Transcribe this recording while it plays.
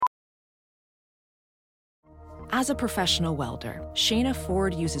As a professional welder, Shayna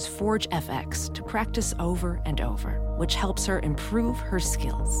Ford uses Forge FX to practice over and over, which helps her improve her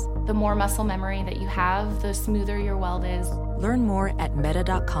skills. The more muscle memory that you have, the smoother your weld is. Learn more at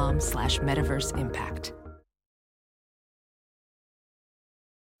meta.com/metaverseimpact.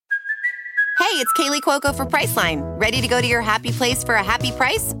 Hey, it's Kaylee Cuoco for Priceline. Ready to go to your happy place for a happy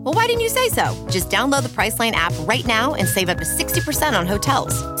price? Well, why didn't you say so? Just download the Priceline app right now and save up to 60% on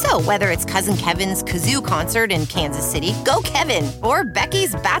hotels. So whether it's Cousin Kevin's Kazoo Concert in Kansas City, go Kevin, or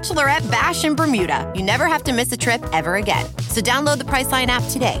Becky's Bachelorette Bash in Bermuda, you never have to miss a trip ever again. So download the Priceline app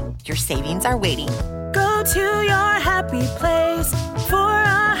today. Your savings are waiting. Go to your happy place for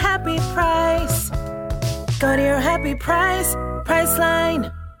a happy price. Go to your happy price,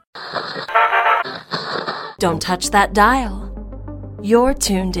 Priceline. Don't touch that dial. You're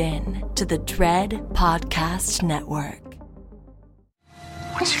tuned in to the Dread Podcast Network.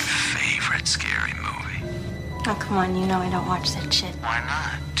 What's your favorite scary movie? Oh, come on, you know I don't watch that shit. Why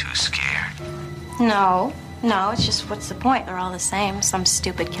not? Too scared? No, it's just what's the point? They're all the same. Some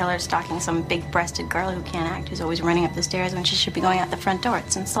stupid killer stalking some big-breasted girl who can't act, who's always running up the stairs when she should be going out the front door.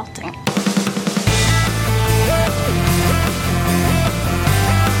 It's insulting.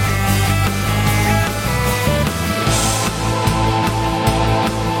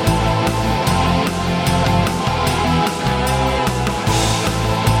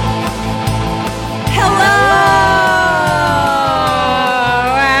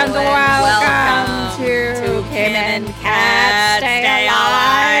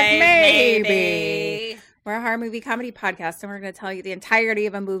 We're a horror movie comedy podcast, and we're going to tell you the entirety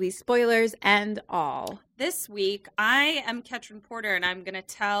of a movie, spoilers and all. This week, I am Ketrin Porter, and I'm going to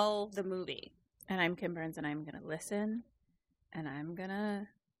tell the movie. And I'm Kim Burns, and I'm going to listen, and I'm going to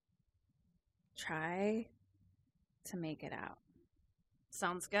try to make it out.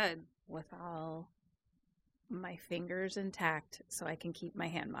 Sounds good. With all my fingers intact so I can keep my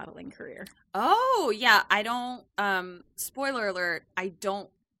hand modeling career. Oh, yeah. I don't, spoiler alert, I don't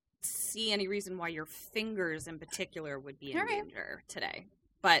see any reason why your fingers in particular would be in danger today.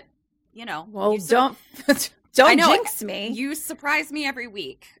 But, you know. Well, don't jinx me. You surprise me every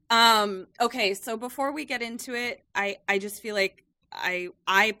week. Okay, so before we get into it, I just feel like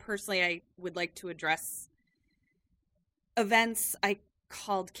I personally would like to address events. I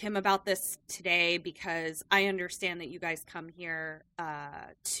called Kim about this today because I understand that you guys come here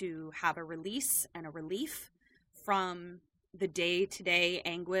to have a release and a relief from the day-to-day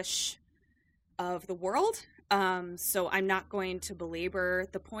anguish of the world. So I'm not going to belabor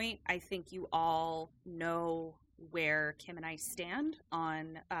the point. I think you all know where Kim and I stand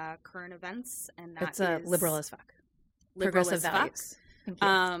on current events, and that's liberal as fuck. Progressive values.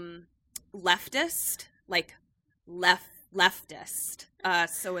 Leftist, like leftist.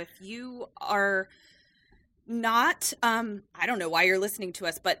 So if you are not, I don't know why you're listening to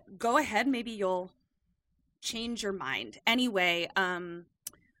us, but go ahead. Maybe you'll change your mind. Anyway,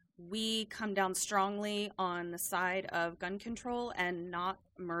 we come down strongly on the side of gun control and not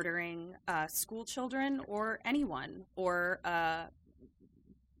murdering school children or anyone or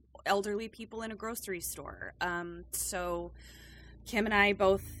elderly people in a grocery store. So Kim and I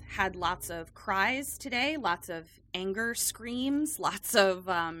both had lots of cries today, lots of anger screams, lots of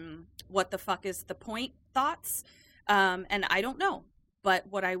what the fuck is the point thoughts. And I don't know. But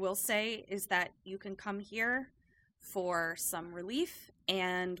what I will say is that you can come here for some relief,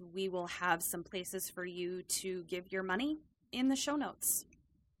 and we will have some places for you to give your money in the show notes.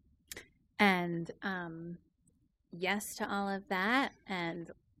 And yes to all of that. And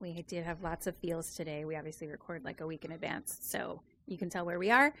we did have lots of feels today. We obviously record like a week in advance, so you can tell where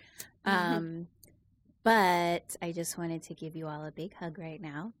we are. But I just wanted to give you all a big hug right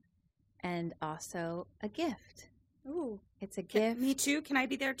now, and also a gift. Ooh, it's a gift. Me too. Can I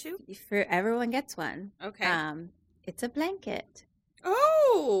be there too? For everyone gets one. Okay. It's a blanket.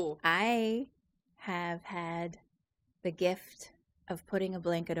 Oh. I have had the gift of putting a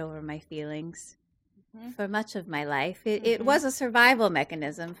blanket over my feelings for much of my life. It was a survival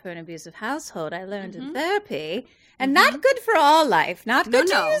mechanism for an abusive household. I learned in therapy, and not good for all life. Not good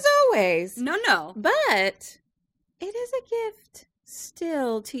to use always. No. But it is a gift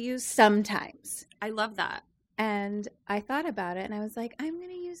still to use sometimes. I love that. And I thought about it, and I was like, I'm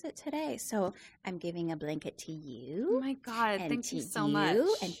going to use it today. So I'm giving a blanket to you. Oh, my God. Thank you so much.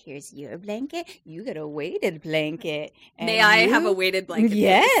 And here's your blanket. You get a weighted blanket. May I have a weighted blanket?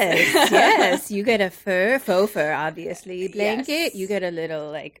 Yes, yes. You get a faux fur, obviously, blanket. Yes. You get a little,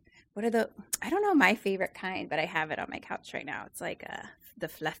 like, what are I don't know my favorite kind, but I have it on my couch right now. It's like the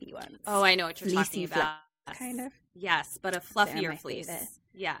fluffy ones. Oh, I know what you're talking about. Kind of. Yes, but a fluffier fleece. Favorite.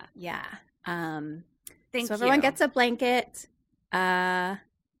 Yeah. Yeah. Thank so you. everyone gets a blanket. Put a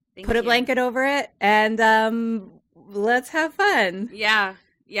you. blanket over it, and let's have fun. Yeah.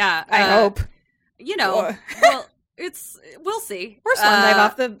 I hope. Well, we'll see. We're slung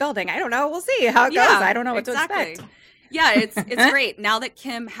off the building. I don't know. We'll see how it goes. I don't know what to expect. Yeah, it's great. Now that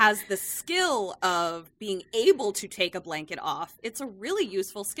Kim has the skill of being able to take a blanket off, it's a really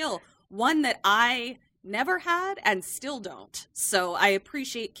useful skill. One that I never had and still don't. So I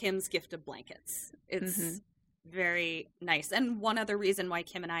appreciate Kim's gift of blankets. It's very nice. And one other reason why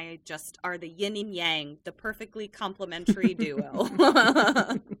Kim and I just are the yin and yang, the perfectly complementary duo.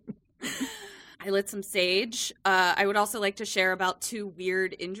 I lit some sage. I would also like to share about 2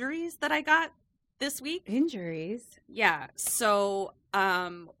 weird injuries that I got this week. Injuries? Yeah. So,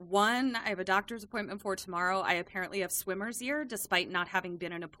 one, I have a doctor's appointment for tomorrow. I apparently have swimmer's ear, despite not having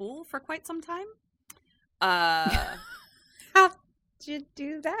been in a pool for quite some time. How did you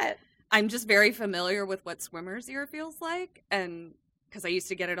do that? I'm just very familiar with what swimmer's ear feels like, and because I used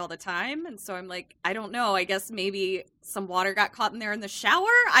to get it all the time, and so I'm like, I don't know. I guess maybe some water got caught in there in the shower.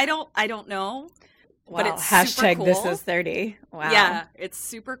 I don't know. Wow. But it's Hashtag super cool. This is 30. Wow. Yeah, it's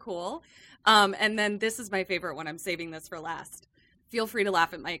super cool. And then this is my favorite one. I'm saving this for last. Feel free to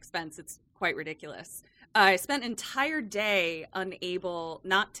laugh at my expense. It's quite ridiculous. I spent an entire day unable,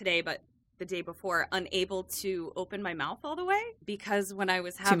 not today, but the day before, unable to open my mouth all the way because when I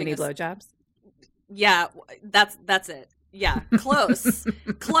was having too many blowjobs. Yeah, that's it. Yeah, close.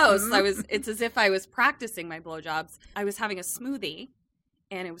 It's as if I was practicing my blowjobs. I was having a smoothie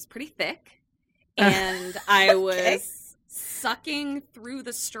and it was pretty thick and I was sucking through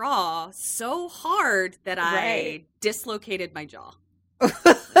the straw so hard that I dislocated my jaw.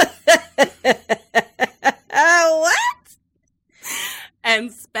 What?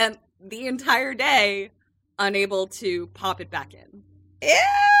 And spent the entire day unable to pop it back in.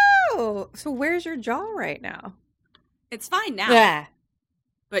 Ew! So where's your jaw right now? It's fine now. Yeah.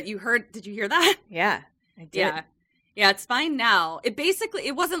 But did you hear that? Yeah, I did. Yeah, it's fine now. It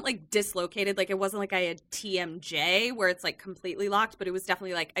wasn't like dislocated. Like it wasn't like I had TMJ where it's like completely locked, but it was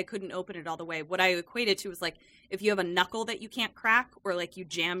definitely like I couldn't open it all the way. What I equated to was like if you have a knuckle that you can't crack or like you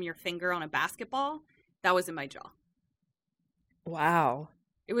jam your finger on a basketball, that was in my jaw. Wow.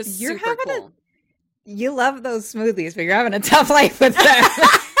 It was super cool. You love those smoothies, but you're having a tough life with them.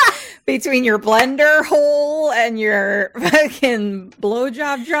 Between your blender hole and your fucking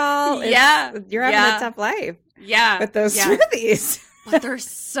blowjob jaw. You're having a tough life. Yeah. With those smoothies. But they're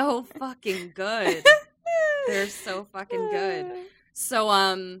so fucking good. They're so fucking good.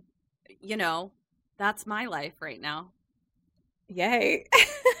 So, that's my life right now. Yay.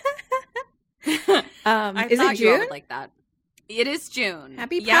 I is thought it you all June? would like that. It is June.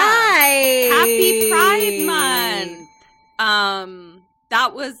 Happy Pride. Happy Pride Month.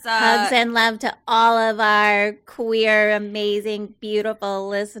 That was hugs and love to all of our queer, amazing, beautiful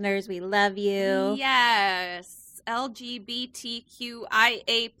listeners. We love you. Yes,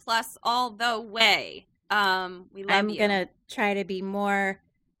 LGBTQIA+ all the way. We love you. I'm gonna try to be more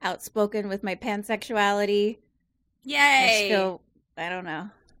outspoken with my pansexuality. Yay! I don't know.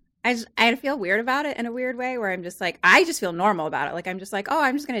 I feel weird about it in a weird way where I'm just like, I just feel normal about it. Like I'm just like, oh,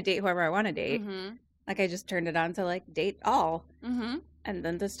 I'm just gonna date whoever I want to date. Mm-hmm. Like I just turned it on to like date all. Mm-hmm. And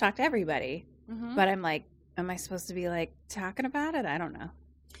then just talk to everybody. Mm-hmm. But I'm like, am I supposed to be like talking about it? I don't know.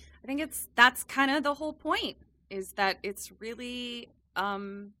 I think that's kind of the whole point is that it's really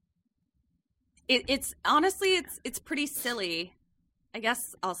it's honestly it's pretty silly. I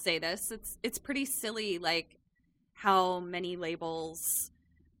guess I'll say this. It's pretty silly like how many labels,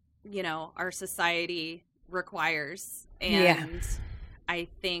 our society requires. And I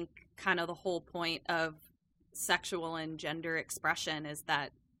think kind of the whole point of sexual and gender expression is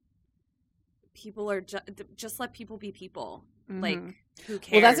that people are just let people be people. Mm-hmm. Like, who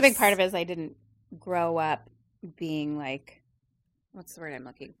cares? Well, that's a big part of it is I didn't grow up being like, what's the word I'm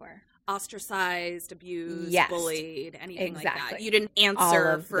looking for? Ostracized, abused, bullied, anything like that. You didn't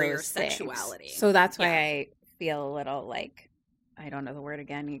answer for your sexuality. Things. So that's why I feel a little like, I don't know the word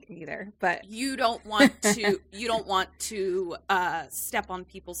again either, but you don't want to step on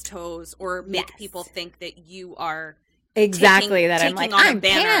people's toes or make people think that you are exactly that I'm like, I'm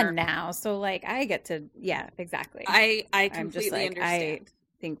pan now. So like I get to, exactly. I completely understand. I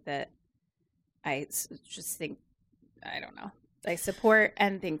think that I just think, I don't know. I support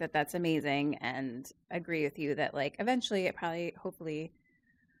and think that that's amazing and agree with you that like eventually it hopefully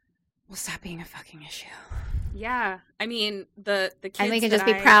will stop being a fucking issue. Yeah. I mean, the kids and we can just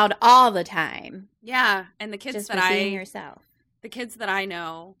be proud all the time. Yeah. And the kids just that being yourself. The kids that I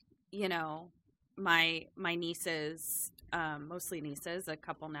know, my nieces, mostly nieces, a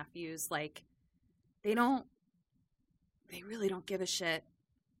couple nephews, like they really don't give a shit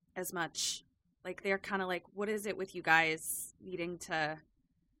as much. Like, they're kind of like, what is it with you guys needing to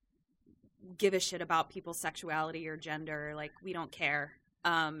give a shit about people's sexuality or gender? Like, we don't care.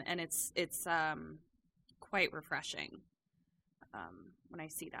 And it's quite refreshing when I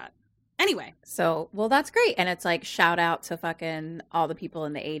see that. Anyway. So, well, that's great. And it's like, shout out to fucking all the people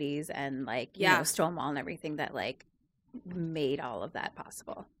in the 80s and like, you know, Stonewall and everything that like made all of that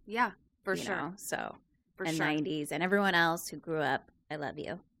possible. Yeah, for sure. Know? So, for and sure. 90s and everyone else who grew up, I love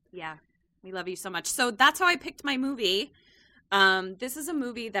you. Yeah, we love you so much. So that's how I picked my movie. This is a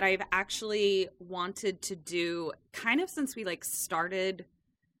movie that I've actually wanted to do kind of since we like started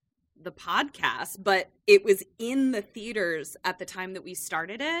the podcast, but it was in the theaters at the time that we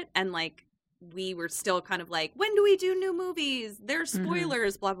started it, and like we were still kind of like, when do we do new movies? There's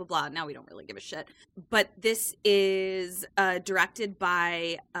spoilers, blah blah blah. Now we don't really give a shit. But this is directed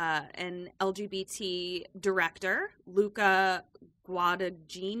by an LGBT director, Luca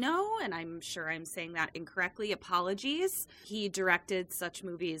Guadagnino, and I'm sure I'm saying that incorrectly. Apologies. He directed such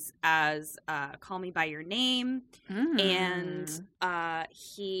movies as Call Me By Your Name, and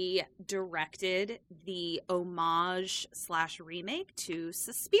he directed the homage/remake to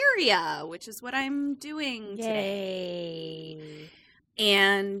Suspiria, which is what I'm doing today.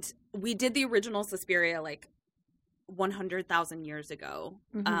 And we did the original Suspiria like 100,000 years ago,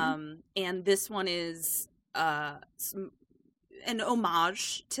 and this one is an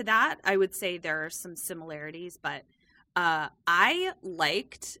homage to that. I would say there are some similarities, but I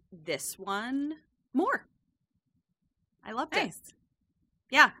liked this one more. I loved it.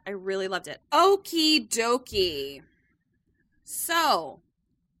 Yeah, I really loved it. Okie dokie. So,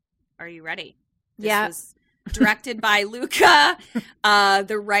 are you ready? This was directed by Luca.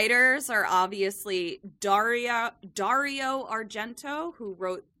 The writers are obviously Dario Argento, who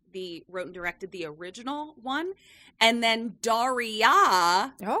wrote and directed the original one, and then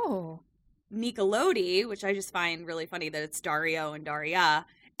Daria Nicolodi, which I just find really funny that it's Dario and Daria,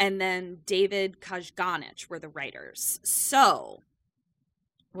 and then David Kajganich were the writers. So,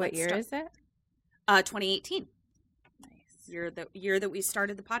 what year is it? 2018. Nice. Year that we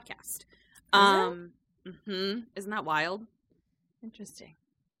started the podcast. Isn't that wild? Interesting.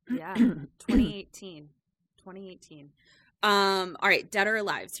 Yeah. 2018. All right, Dead or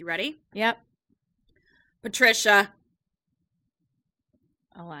Alive. You ready? Yep. Patricia.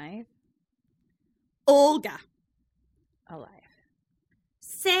 Alive. Olga. Alive.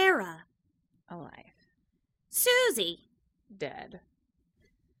 Sarah. Alive. Susie. Dead.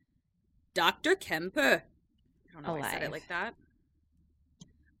 Dr. Kemper. I don't know Alive. why I said it like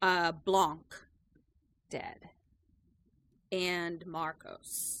that. Blanc. Dead. And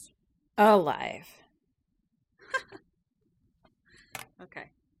Marcos. Alive. Okay.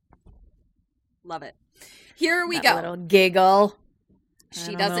 Love it. Here we that go. Little giggle.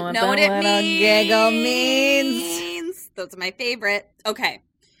 She doesn't know what it means. Giggle means. Those are my favorite. Okay.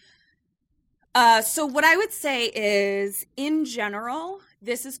 So what I would say is, in general,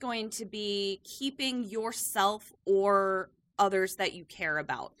 this is going to be keeping yourself or others that you care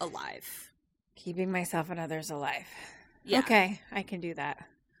about alive. Keeping myself and others alive. Yeah. Okay, I can do that.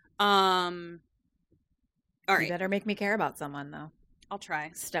 All right. You better make me care about someone, though. I'll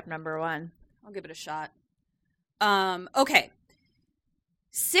try. Step number 1. I'll give it a shot. Okay.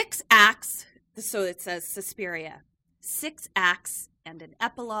 6 acts. So it says Suspiria. 6 acts and an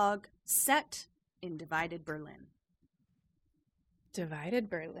epilogue set in divided Berlin. Divided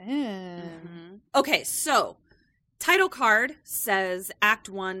Berlin. Okay, so title card says Act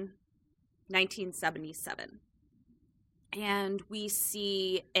 1, 1977. And we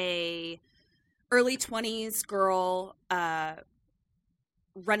see a early 20s girl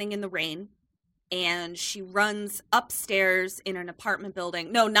running in the rain, and she runs upstairs in an apartment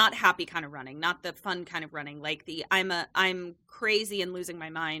building. No, not happy kind of running, not the fun kind of running, like the I'm crazy and losing my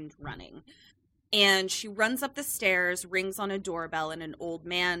mind running. And she runs up the stairs, rings on a doorbell, and an old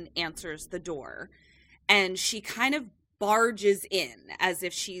man answers the door. And she kind of barges in as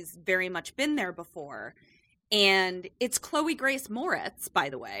if she's very much been there before. And it's Chloe Grace Moretz, by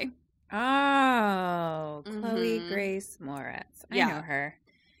the way. Oh, Chloe Grace Moretz. I know her.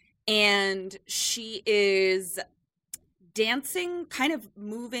 And she is dancing, kind of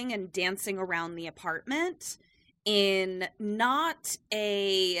moving and dancing around the apartment in not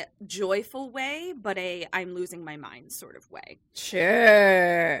a joyful way, but a I'm losing my mind sort of way.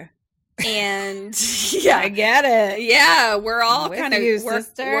 Sure. And yeah, I get it. Yeah, we're all kind of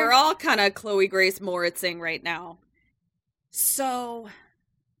we're all kind of Chloe Grace Moritzing right now. So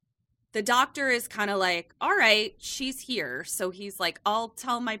the doctor is kind of like, all right, she's here. So he's like, I'll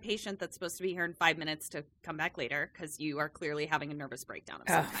tell my patient that's supposed to be here in 5 minutes to come back later because you are clearly having a nervous breakdown of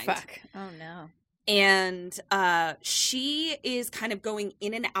some kind. Fuck. Oh, no. And she is kind of going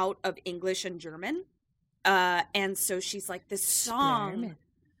in and out of English and German. And so she's like, this song,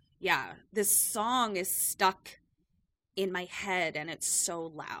 this song is stuck in my head and it's so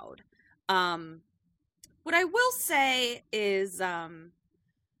loud. What I will say is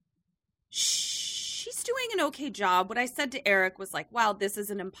she's doing an okay job. What I said to Eric was like, wow, this is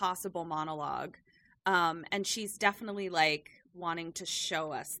an impossible monologue. And she's definitely like wanting to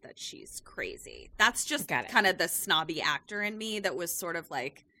show us that she's crazy. That's just kind of the snobby actor in me that was sort of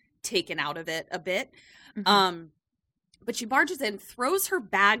like taken out of it a bit. Mm-hmm. But she barges in, throws her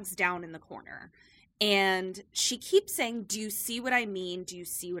bags down in the corner, and she keeps saying, do you see what I mean? Do you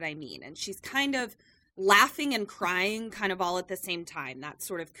see what I mean? And she's kind of laughing and crying kind of all at the same time, that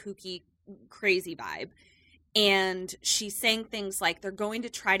sort of kooky, crazy vibe. And she's saying things like, they're going to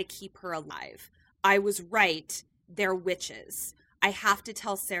try to keep her alive. I was right. They're witches. I have to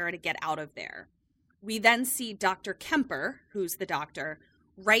tell Sarah to get out of there. We then see Dr. Kemper, who's the doctor,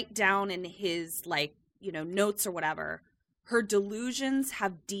 write down in his, like, you know, notes or whatever, her delusions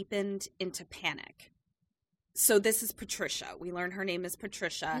have deepened into panic. So this is Patricia. We learn her name is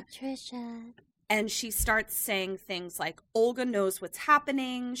Patricia. And she starts saying things like, Olga knows what's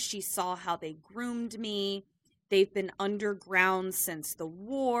happening. She saw how they groomed me. They've been underground since the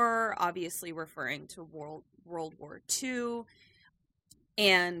war, obviously referring to World War II.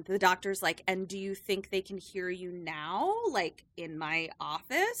 And the doctor's like, and do you think they can hear you now, like in my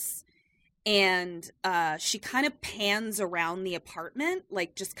office? And she kind of pans around the apartment,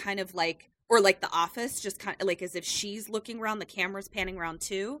 like just kind of like, or like the office, just kind of like as if she's looking around, the camera's panning around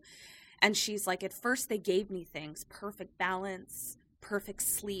too. And she's like, at first they gave me things, perfect balance, perfect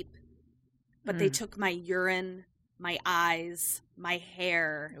sleep. But they took my urine, my eyes, my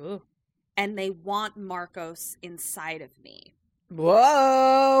hair, and they want Marcos inside of me.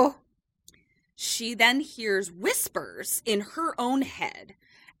 Whoa! She then hears whispers in her own head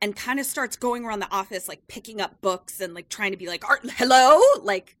and kind of starts going around the office, like picking up books and like trying to be like, hello?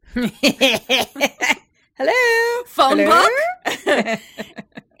 Like, hello? Phone book?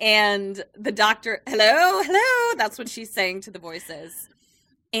 And the doctor, hello? That's what she's saying to the voices.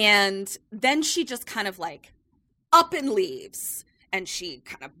 And then she just kind of like up and leaves. And she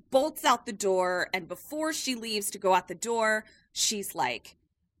kind of bolts out the door. And before she leaves to go out the door, she's like,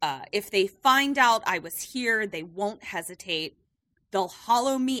 if they find out I was here, they won't hesitate. They'll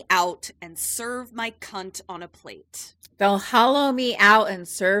hollow me out and serve my cunt on a plate. They'll hollow me out and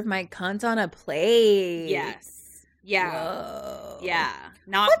serve my cunt on a plate. Yes. Yeah. Whoa. Yeah.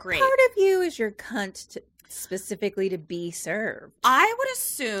 Not what great. What part of you is your cunt specifically to be served? I would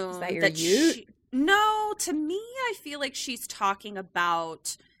assume is that your ute? No, to me, I feel like she's talking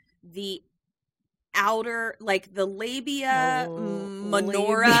about the outer, like the labia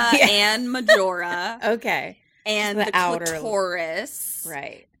minora and majora. Okay. And the clitoris.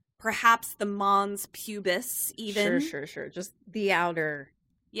 Right. Perhaps the mons pubis even. Sure. Just the outer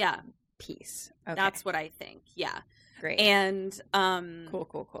piece. Okay. That's what I think. Yeah. Great. And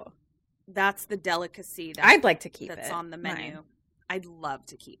cool. That's the delicacy that I'd like to keep that's it. on the menu. Mine. I'd love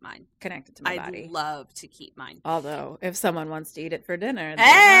to keep mine. Connected to my body. I'd love to keep mine. Although, if someone wants to eat it for dinner,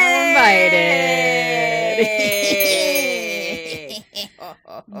 they're invited.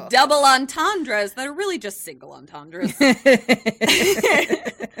 Double entendres that are really just single entendres.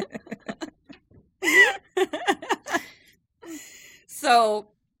 So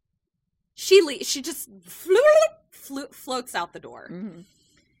she just floats out the door. Mm-hmm.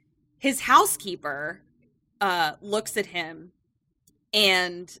 His housekeeper looks at him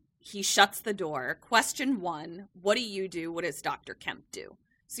and he shuts the door. Question 1, what do you do? What does Dr. Kemp do?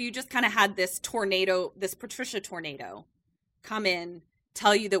 So you just kind of had this tornado, this Patricia tornado come in,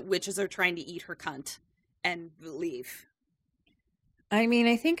 tell you that witches are trying to eat her cunt, and leave. I mean,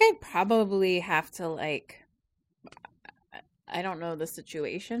 I think I'd probably have to, like, I don't know the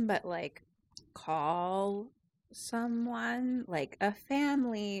situation, but, like, call someone, like a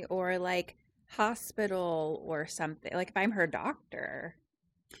family or, like, hospital or something. Like, if I'm her doctor.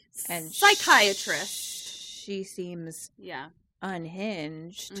 And psychiatrist. She seems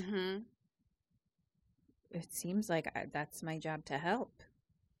unhinged. Mm-hmm. It seems like that's my job to help.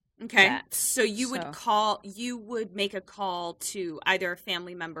 Okay. So you would make a call to either a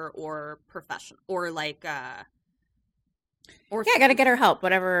family member or professional or like I got to get her help,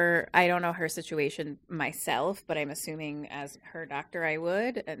 whatever. I don't know her situation myself, but I'm assuming as her doctor I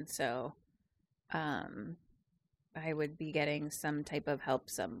would. And so I would be getting some type of help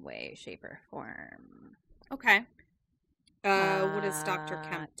some way, shape, or form. Okay. What does Dr.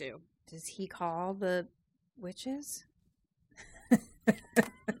 Kemp do? Does he call the witches?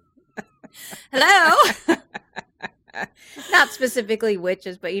 Hello? Not specifically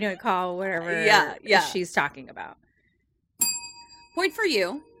witches, but call whatever she's talking about. Point for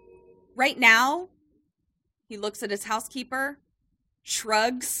you. Right now, he looks at his housekeeper,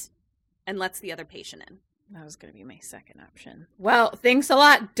 shrugs, and lets the other patient in. That was going to be my second option. Well, thanks a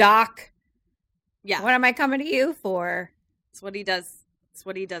lot, Doc. Yeah. What am I coming to you for? It's what he does. It's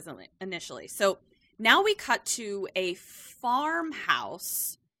what he does initially. So now we cut to a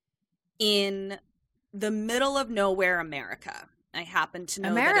farmhouse in the middle of nowhere, America. I happen to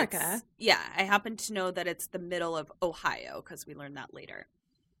know America? I happen to know that it's the middle of Ohio because we learned that later.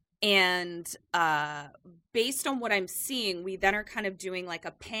 And based on what I'm seeing, we then are kind of doing like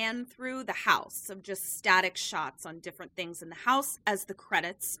a pan through the house of just static shots on different things in the house as the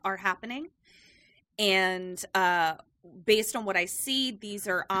credits are happening. And based on what I see, these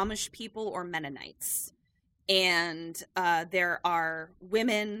are Amish people or Mennonites. And there are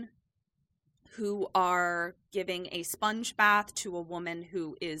women who are giving a sponge bath to a woman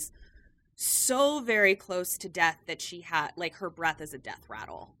who is so very close to death that she had, like, her breath is a death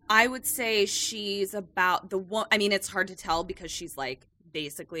rattle. I would say she's about it's hard to tell because she's like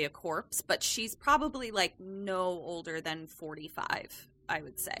basically a corpse, but she's probably like no older than 45, I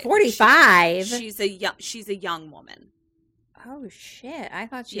would say. 45? She's a young woman. Oh, shit. I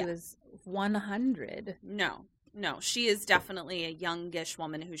thought she was 100. No, she is definitely a youngish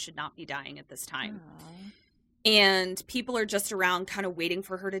woman who should not be dying at this time. Aww. And people are just around kind of waiting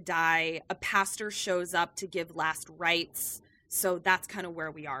for her to die. A pastor shows up to give last rites. So that's kind of where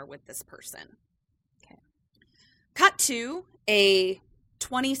we are with this person. Okay. Cut to a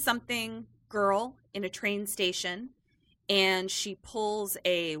 20-something girl in a train station. And she pulls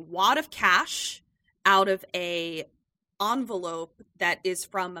a wad of cash out of a envelope that is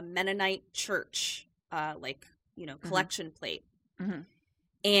from a Mennonite church, collection plate. Mm-hmm.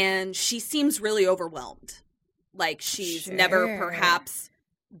 And she seems really overwhelmed. Like she's never perhaps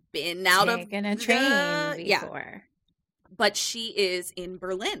been out of a train before. Yeah. But she is in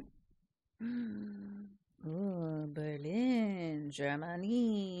Berlin. Oh, Berlin,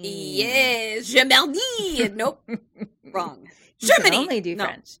 Germany. Yes, Germany. Nope. Wrong. You Germany. can only do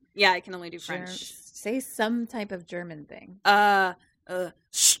French. Yeah, I can only do French. Say some type of German thing.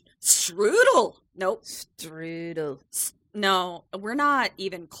 Strudel. Nope. Strudel. No, we're not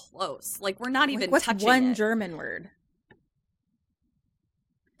even close. Like, we're not even What's touching one it. German word?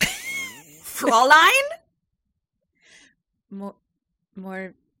 Fräulein?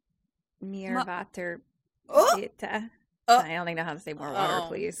 More mir Water. Oh. Bitte. I only know how to say more water,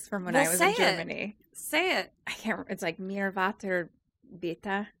 please, from when I was in Germany. Say it. I can't. It's like mir Water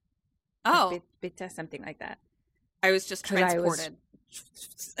bitte. Oh. Bitte, something like that. I was just transported.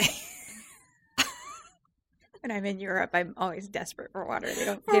 When I'm in Europe, I'm always desperate for water. They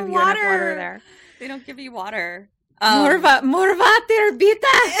don't give you enough water there. They don't give you water. More water, bitte.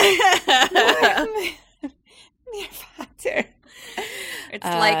 More water. It's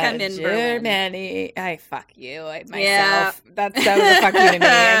like I'm in Germany. I fuck you myself. Yeah. That was a fuck you to me. I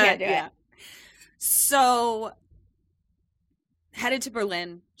can't do it. So, headed to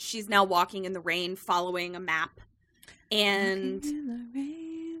Berlin. She's now walking in the rain, following a map. And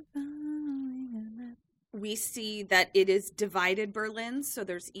we see that it is divided Berlin. So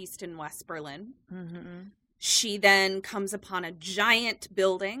there's East and West Berlin. Mm-hmm. She then comes upon a giant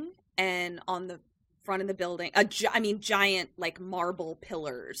building, and on the front of the building, giant like marble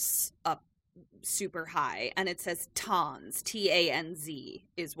pillars up super high, and it says Tanz, T-A-N-Z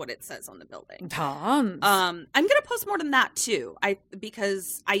is what it says on the building. Tanz. I'm gonna post more than that too,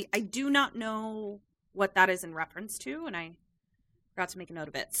 because I do not know what that is in reference to, and I forgot to make a note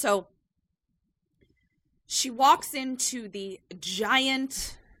of it. So she walks into the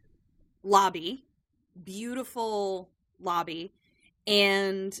giant lobby, beautiful lobby,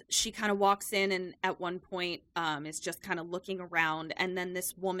 and she kind of walks in, and at one point is just kind of looking around, and then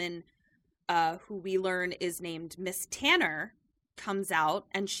this woman who we learn is named Miss Tanner comes out,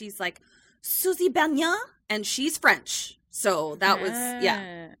 and she's like, Susie Bagnan, and she's French, so that was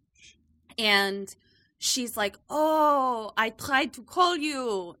and she's like, oh, I tried to call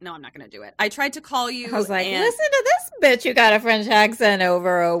you. No, I'm not going to do it. I tried to call you. I was like, listen to this bitch who got a French accent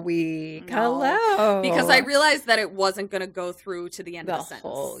over a week. No, hello. Because I realized that it wasn't going to go through to the end of the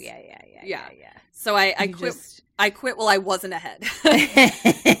sentence. Oh, yeah. So I quit. I quit while I wasn't ahead.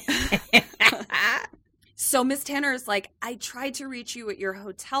 So So Miss Tanner is like, I tried to reach you at your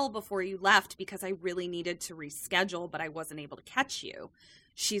hotel before you left because I really needed to reschedule, but I wasn't able to catch you.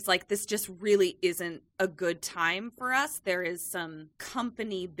 She's like, this just really isn't a good time for us. There is some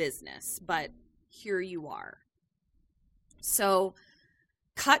company business, but here you are. So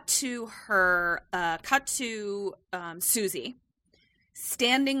cut to Susie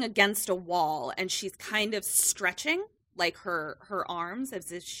standing against a wall, and she's kind of stretching like her arms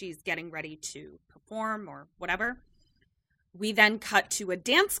as if she's getting ready to perform or whatever. We then cut to a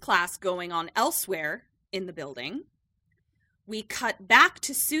dance class going on elsewhere in the building. We cut back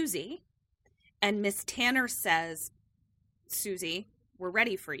to Susie, and Miss Tanner says, Susie, we're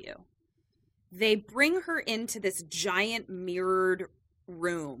ready for you. They bring her into this giant mirrored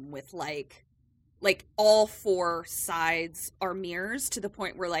room with like all four sides are mirrors to the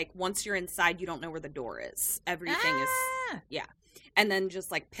point where like once you're inside, you don't know where the door is. Everything is, yeah. And then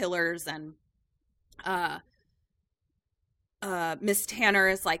just like pillars and Miss Tanner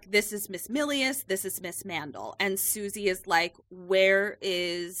is like, this is Miss Milius, this is Miss Mandel. And Susie is like, where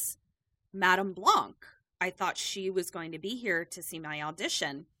is Madame Blanc? I thought she was going to be here to see my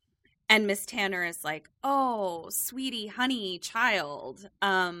audition. And Miss Tanner is like, oh, sweetie, honey, child,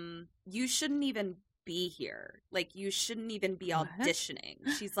 you shouldn't even be here. Like, you shouldn't even be auditioning.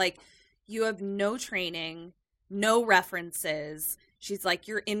 She's like, you have no training, no references. She's like,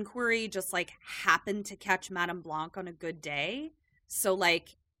 your inquiry just, like, happened to catch Madame Blanc on a good day. So,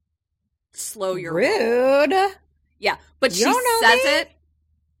 like, slow your roll. Rude. Yeah, but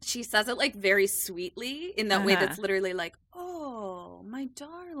she says it, like, very sweetly in that way that's literally like, oh, my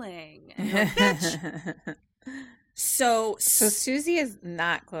darling. And like, bitch. So Susie is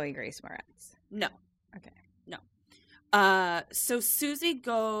not Chloe Grace Moretz. No. Okay. No. So Susie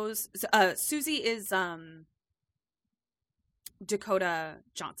goes, Susie is Dakota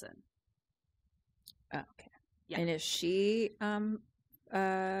Johnson. Oh, okay. Yeah. And is she have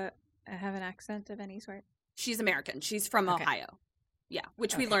an accent of any sort? She's American. She's from Ohio. Yeah,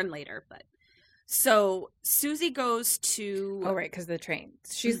 which we learn later, but so Susie goes to... Oh, right, because the train.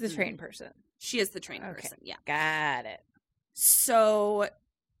 She's the train person. She is the train person, yeah. Got it. So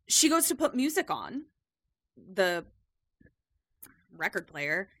she goes to put music on the record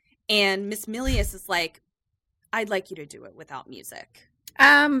player, and Miss Milius is like, I'd like you to do it without music.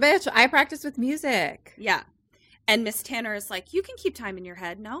 Bitch, I practice with music. Yeah. And Miss Tanner is like, you can keep time in your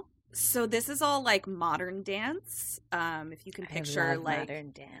head, no? So this is all like modern dance. If you can picture like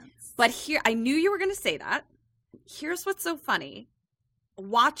modern dance. But here, I knew you were going to say that. Here's what's so funny.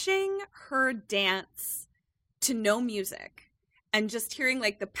 Watching her dance to no music and just hearing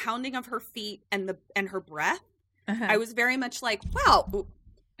like the pounding of her feet and her breath, I was very much like,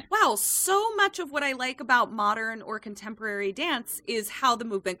 wow, so much of what I like about modern or contemporary dance is how the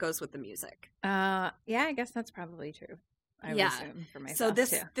movement goes with the music. Yeah, I guess that's probably true. I would assume for myself.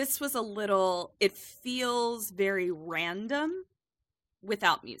 So this was a little, it feels very random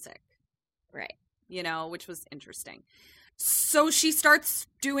without music. Right. You know, which was interesting. So she starts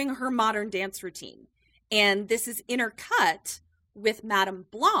doing her modern dance routine. And this is intercut with Madame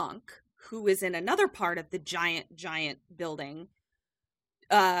Blanc, who is in another part of the giant building,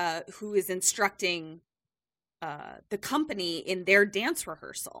 who is instructing the company in their dance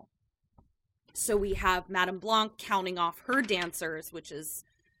rehearsal. So we have Madame Blanc counting off her dancers, which is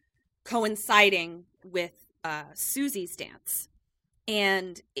coinciding with Susie's dance.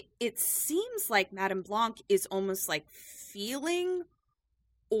 And it seems like Madame Blanc is almost like feeling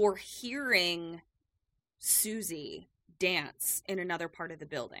or hearing Susie dance in another part of the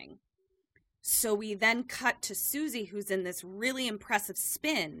building. So we then cut to Susie, who's in this really impressive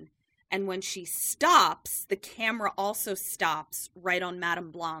spin. And when she stops, the camera also stops right on Madame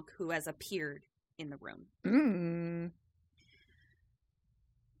Blanc, who has appeared in the room.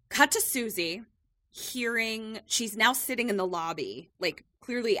 Cut to Susie, she's now sitting in the lobby, like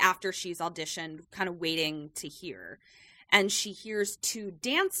clearly after she's auditioned, kind of waiting to hear. And she hears two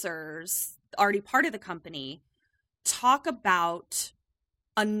dancers, already part of the company, talk about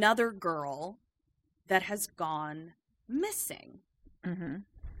another girl that has gone missing. Mm-hmm.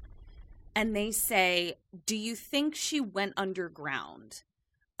 And they say, do you think she went underground?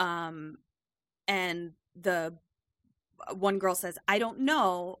 And the one girl says, I don't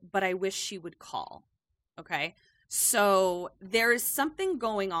know, but I wish she would call. Okay. So there is something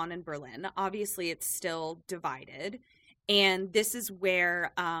going on in Berlin. Obviously, it's still divided. And this is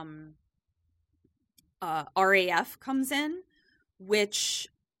where RAF comes in, which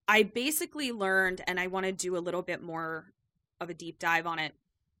I basically learned, and I want to do a little bit more of a deep dive on it.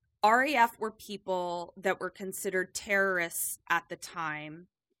 RAF were people that were considered terrorists at the time,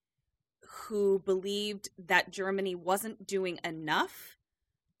 who believed that Germany wasn't doing enough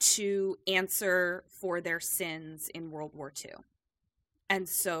to answer for their sins in World War II. And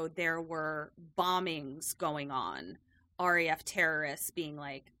so there were bombings going on, RAF terrorists being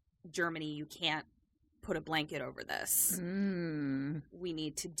like, Germany, you can't put a blanket over this. We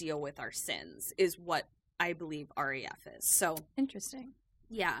need to deal with our sins, is what I believe RAF is. So Interesting.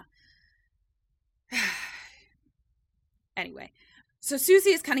 Yeah. Anyway, so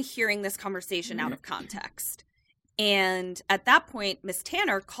Susie is kind of hearing this conversation out of context. And at that point, Miss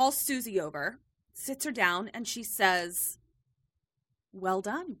Tanner calls Susie over, sits her down, and she says, well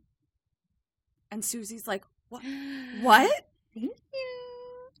done. And Susie's like, what? What? Thank you.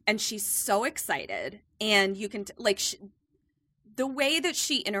 And she's so excited. And you can, the way that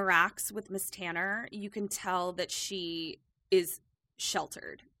she interacts with Miss Tanner, you can tell that she is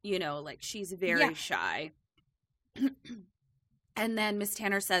sheltered. You know, like she's very shy. And then Miss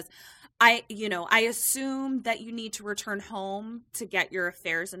Tanner says, I assume that you need to return home to get your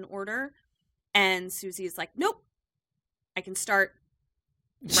affairs in order. And Susie's like, nope, I can start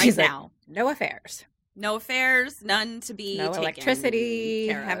right now. No affairs. No affairs, none to be no taken electricity.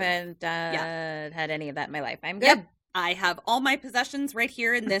 care of. Haven't had any of that in my life. I'm good. Yep. I have all my possessions right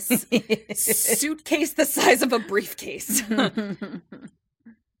here in this suitcase the size of a briefcase.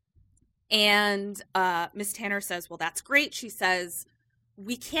 And Miss Tanner says, well, that's great. She says,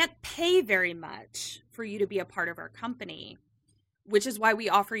 we can't pay very much for you to be a part of our company, which is why we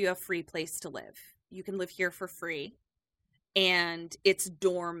offer you a free place to live. You can live here for free. And it's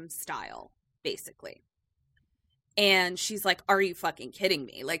dorm style, basically. And she's like, are you fucking kidding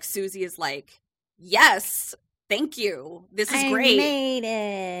me? Like, Susie is like, yes, thank you. This is great. I made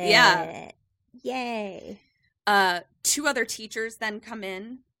it. Yeah. Yay. 2 other teachers then come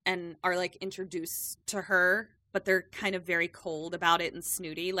in and are like introduced to her, but they're kind of very cold about it and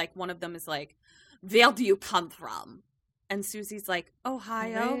snooty. Like one of them is like, where do you come from? And Susie's like,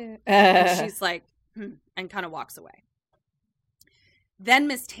 Ohio. And she's like, and kind of walks away. Then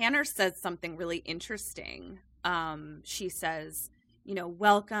Miss Tanner says something really interesting. She says,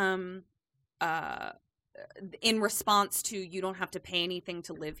 welcome, in response to, you don't have to pay anything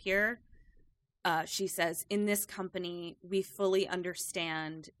to live here. She says, in this company, we fully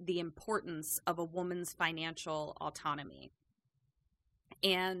understand the importance of a woman's financial autonomy.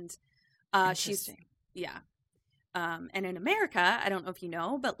 And she's, and in America, I don't know if you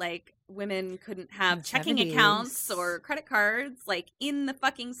know, but like women couldn't have checking 70s. accounts or credit cards like in the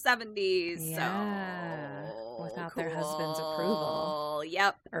fucking 70s. Yeah. So Without their husband's approval.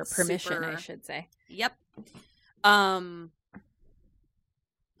 Yep. Or permission, Super. I should say. Yep.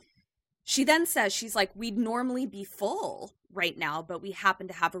 She then says, she's like, we'd normally be full right now, but we happen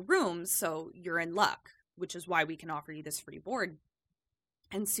to have a room, so you're in luck, which is why we can offer you this free board.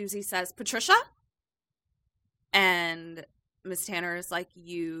 And Susie says, Patricia? And Miss Tanner is like,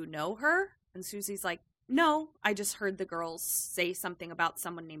 you know her? And Susie's like, no, I just heard the girls say something about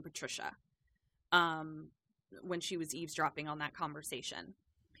someone named Patricia when she was eavesdropping on that conversation.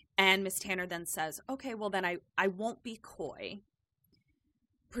 And Miss Tanner then says, okay, well then I won't be coy.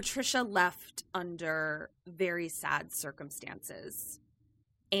 Patricia left under very sad circumstances,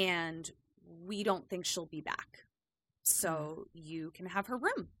 and we don't think she'll be back. So you can have her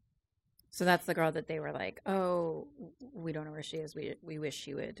room. So that's the girl that they were like, oh, we don't know where she is. We wish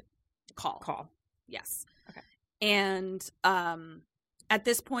she would call. Yes. Okay. And at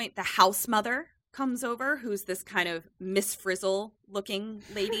this point, the house mother comes over, who's this kind of Miss Frizzle looking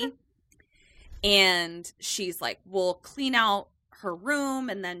lady. And she's like, we'll clean out her room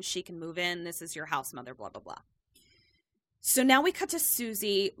and then she can move in. This is your house mother, blah, blah, blah. So now we cut to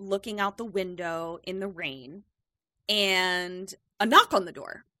Susie looking out the window in the rain and a knock on the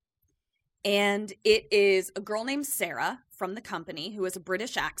door. And it is a girl named Sarah from the company who has a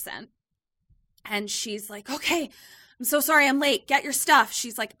British accent. And she's like, okay, I'm so sorry I'm late. Get your stuff.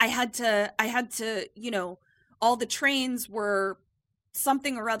 She's like, I had to, all the trains were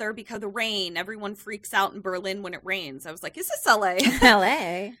something or other because of the rain. Everyone freaks out in Berlin when it rains. I was like, is this LA?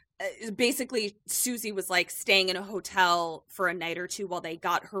 LA. Basically, Susie was like staying in a hotel for a night or two while they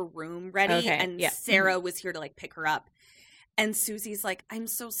got her room ready. Okay, and yeah. Sarah was here to like pick her up. And Susie's like, I'm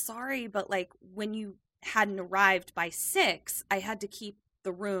so sorry, but like when you hadn't arrived by 6, I had to keep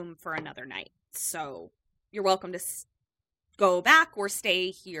the room for another night. So you're welcome to go back or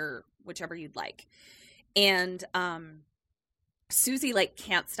stay here, whichever you'd like. And Susie like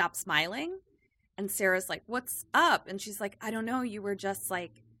can't stop smiling. And Sarah's like, what's up? And she's like, I don't know. You were just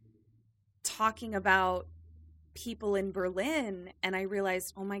like talking about people in Berlin. And I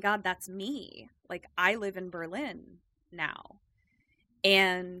realized, oh my God, that's me. Like I live in Berlin now.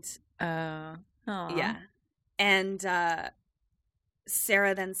 And Aw. Yeah. And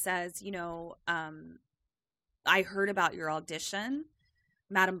Sarah then says, I heard about your audition.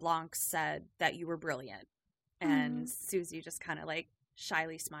 Madame Blanc said that you were brilliant. And Susie just kind of like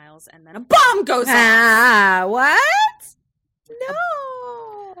shyly smiles, and then a bomb goes off. Ah, what?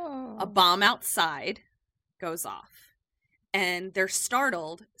 No. A bomb outside goes off. And they're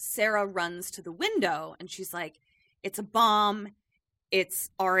startled. Sarah runs to the window, and she's like, it's a bomb. It's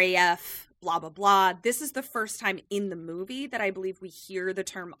RAF, blah, blah, blah. This is the first time in the movie that I believe we hear the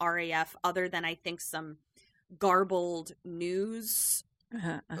term RAF, other than I think some garbled news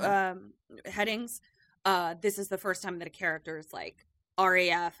headings. This is the first time that a character is like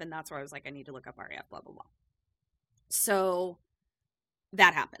RAF, and that's where I was like, I need to look up RAF, blah, blah, blah. So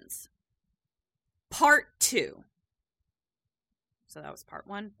that happens. Part 2. So that was part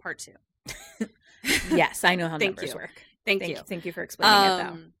 1. Part 2. Yes, I know how numbers work. Thank you. Thank you for explaining it,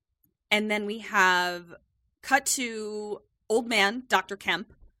 though. And then we have cut to old man, Dr.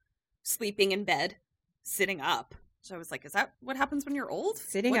 Kemp, sleeping in bed, sitting up. So I was like, is that what happens when you're old?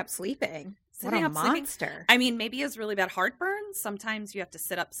 Sitting up sleeping. Sitting what a up monster. Sleeping. I mean, maybe he has really bad heartburn. Sometimes you have to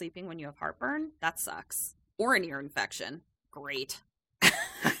sit up sleeping when you have heartburn. That sucks. Or an ear infection. Great.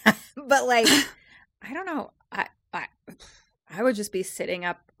 But like, I don't know. I would just be sitting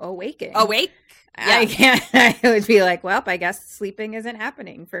up awake. Awake? Yeah. I can't. I would be like, well, I guess sleeping isn't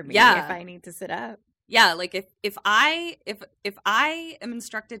happening for me if I need to sit up. Yeah, like if I am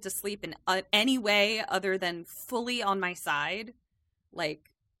instructed to sleep in any way other than fully on my side, like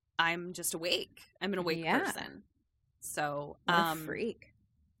I'm just awake. I'm an awake person. So, what a freak.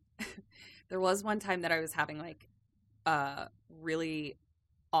 There was one time that I was having like really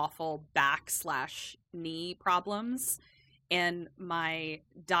awful back/knee problems, and my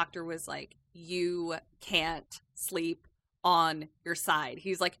doctor was like, you can't sleep on your side.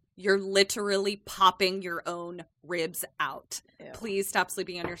 He's like, you're literally popping your own ribs out. Ew. Please stop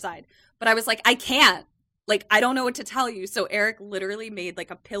sleeping on your side. But I was like, I can't. Like, I don't know what to tell you. So Eric literally made like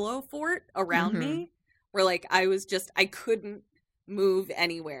a pillow fort around me where like I couldn't move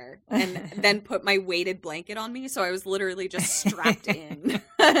anywhere, and then put my weighted blanket on me. So I was literally just strapped in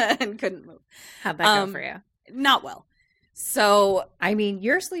and couldn't move. How'd that go for you? Not well. So, I mean,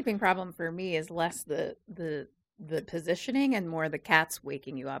 your sleeping problem for me is less the positioning and more the cats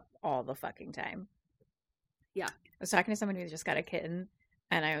waking you up all the fucking time. Yeah. I was talking to someone who just got a kitten,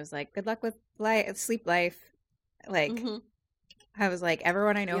 and I was like, good luck with sleep life. Like, I was like,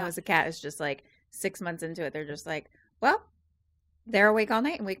 everyone I know who has a cat is just like 6 months into it. They're just like, well, they're awake all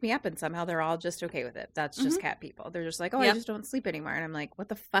night and wake me up, and somehow they're all just okay with it. That's just cat people. They're just like, I just don't sleep anymore. And I'm like, what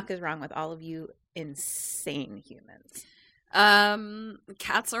the fuck is wrong with all of you insane humans?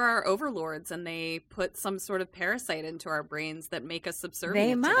 Cats are our overlords, and they put some sort of parasite into our brains that make us subservient.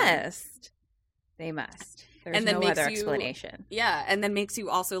 They must. There's and then no other explanation. Yeah, and then makes you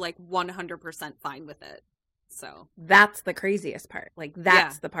also like 100% fine with it. So that's the craziest part. Like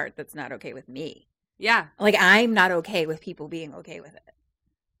that's the part that's not okay with me. Yeah, like I'm not okay with people being okay with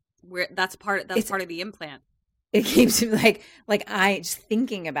it. That's part of the implant. It keeps me like I just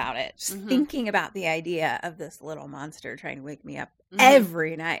thinking about it, thinking about the idea of this little monster trying to wake me up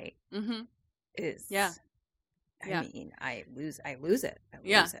every night is I mean, I lose it. I lose it.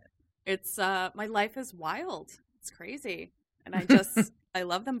 It's my life is wild. It's crazy, and I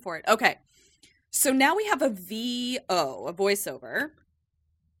love them for it. Okay, so now we have a VO, a voiceover.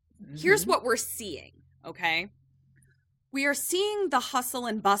 Here's what we're seeing. Okay, we are seeing the hustle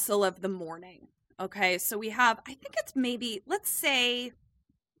and bustle of the morning. Okay, so we have, I think it's maybe, let's say,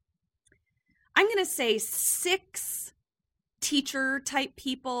 I'm going to say 6 teacher type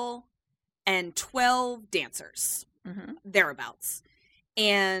people and 12 dancers, thereabouts.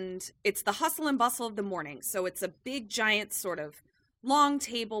 And it's the hustle and bustle of the morning. So it's a big, giant sort of long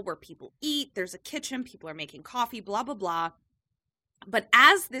table where people eat. There's a kitchen. People are making coffee, blah, blah, blah. But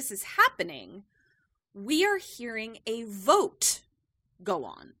as this is happening, we are hearing a vote go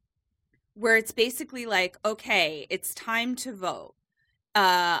on, where it's basically like, okay, it's time to vote.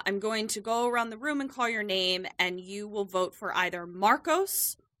 I'm going to go around the room and call your name, and you will vote for either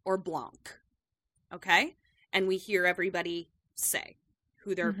Marcos or Blanc. Okay? And we hear everybody say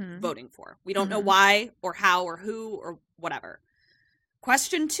who they're voting for. We don't know why or how or who or whatever.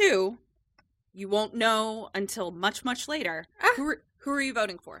 Question 2, you won't know until much, much later. Who are you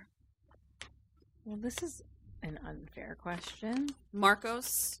voting for? Well, this is an unfair question.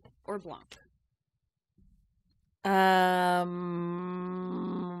 Marcos or Blanc?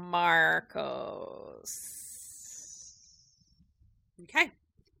 Marcos. Okay.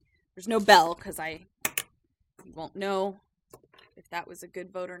 There's no bell because you won't know if that was a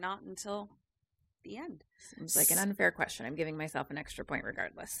good vote or not until the end. Seems like an unfair question. I'm giving myself an extra point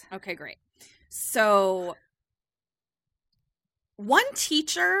regardless. Okay, great. So one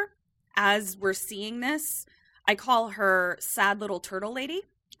teacher, as we're seeing this, I call her sad little turtle lady.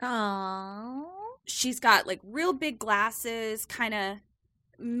 Aww. She's got like real big glasses, kind of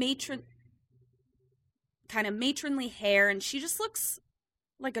matronly hair, and she just looks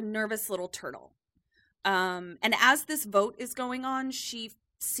like a nervous little turtle. And as this vote is going on, she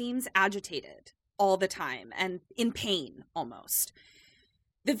seems agitated all the time and in pain almost.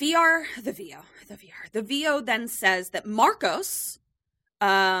 The VO then says that Marcos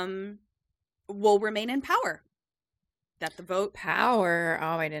will remain in power. That the vote... Power?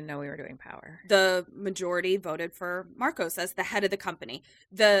 Oh, I didn't know we were doing power. The majority voted for Marcos as the head of the company.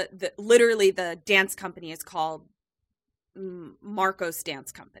 Literally, the dance company is called Marcos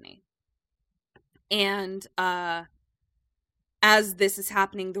Dance Company. And as this is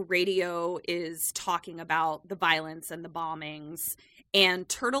happening, the radio is talking about the violence and the bombings. And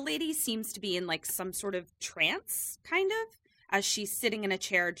Turtle Lady seems to be in like some sort of trance, kind of, as she's sitting in a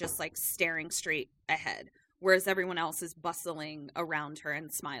chair just like staring straight ahead, whereas everyone else is bustling around her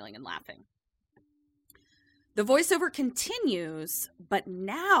and smiling and laughing. The voiceover continues, but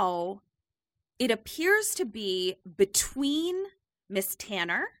now it appears to be between Miss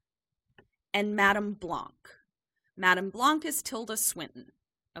Tanner and Madame Blanc. Madame Blanc is Tilda Swinton.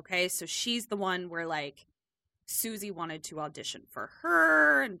 Okay, so she's the one where like Susie wanted to audition for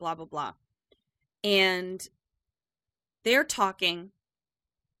her and blah, blah, blah. And they're talking,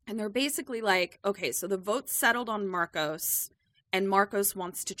 and they're basically like, okay, so the vote settled on Marcos, and Marcos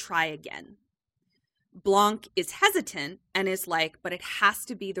wants to try again. Blanc is hesitant and is like, but it has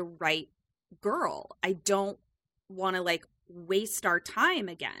to be the right girl. I don't want to like waste our time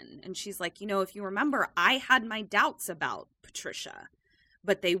again. And she's like, if you remember, I had my doubts about Patricia,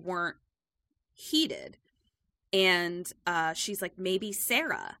 but they weren't heated. And she's like, maybe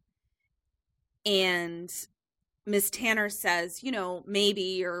Sarah. And Miss Tanner says,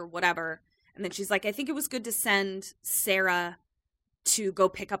 maybe or whatever. And then she's like, I think it was good to send Sarah to go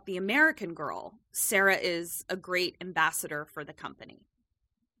pick up the American girl. Sarah is a great ambassador for the company.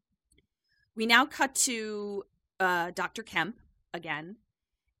 We now cut to Dr. Kemp again,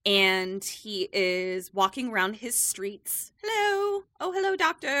 and he is walking around his streets. Hello. Oh, hello,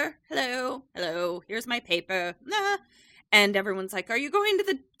 doctor. Hello. Hello. Here's my paper. Nah. And everyone's like, are you going to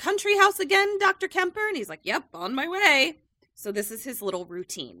the country house again, Dr. Kemper? And he's like, yep, on my way. So this is his little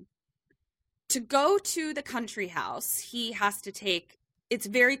routine. To go to the country house, he has to take, it's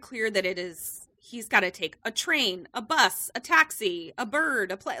very clear that he's got to take a train, a bus, a taxi, a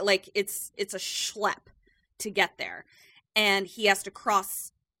bird, a plane. Like it's a schlep to get there. And he has to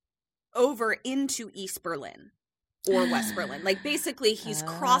cross over into East Berlin or West Berlin. Like basically he's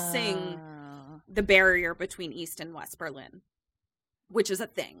crossing the barrier between East and West Berlin, which is a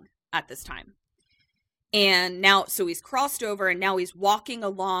thing at this time. And now, so he's crossed over and now he's walking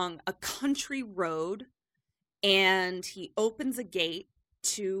along a country road, and he opens a gate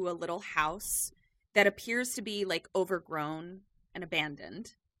to a little house that appears to be like overgrown and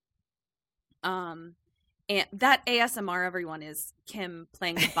abandoned. And that ASMR, everyone, is Kim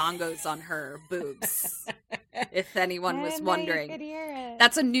playing the bongos on her boobs. If anyone was wondering,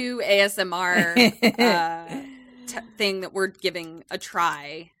 that's a new ASMR thing that we're giving a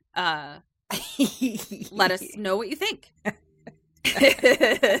try. Let us know what you think.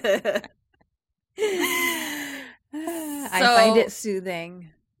 I find it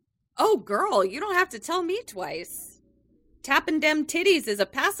soothing. Oh, girl, you don't have to tell me twice. Tapping dem titties is a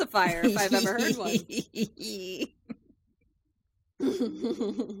pacifier if I've ever heard one.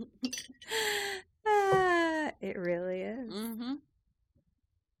 It really is. Mm-hmm.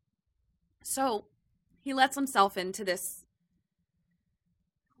 So he lets himself into this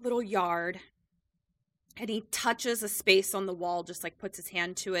little yard, and he touches a space on the wall, just like puts his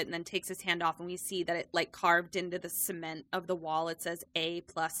hand to it and then takes his hand off, and we see that it like carved into the cement of the wall, it says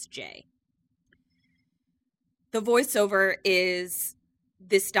A+J. The voiceover is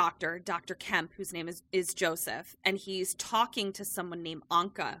this doctor, Dr. Kemp, whose name is Joseph, and he's talking to someone named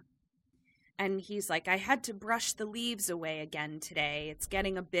Anka. And he's like, I had to brush the leaves away again today. It's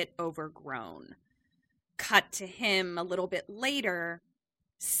getting a bit overgrown. Cut to him a little bit later,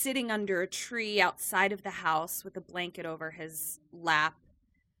 sitting under a tree outside of the house with a blanket over his lap,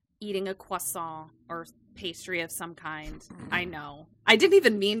 eating a croissant or pastry of some kind. I know. I didn't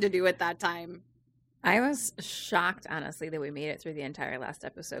even mean to do it that time. I was shocked, honestly, that we made it through the entire last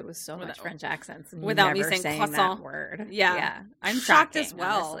episode with so much French accents and without never me saying croissant. That word. Yeah. I'm shocked as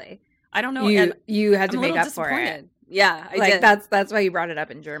well. Honestly. I don't know. You had to make up for it. Yeah, I like did. That's why you brought it up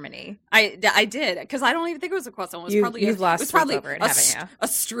in Germany. I did, because I don't even think it was a croissant. It was You've lost over it, haven't you? A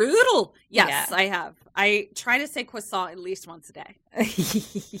strudel. Yes, Yeah. I have. I try to say croissant at least once a day.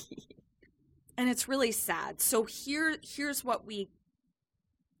 And it's really sad. So here's what we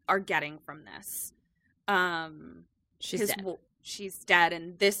are getting from this. She's dead. She's dead,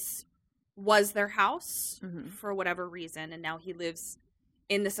 and this was their house for whatever reason, and now he lives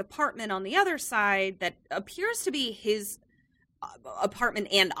in this apartment on the other side that appears to be his apartment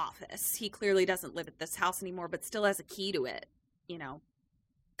and office. He clearly doesn't live at this house anymore, but still has a key to it, you know.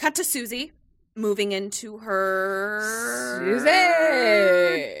 Cut to Susie moving into her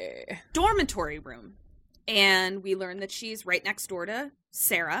dormitory room. And we learn that she's right next door to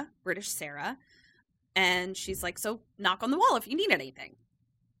Sarah, British Sarah. And she's like, so knock on the wall if you need anything.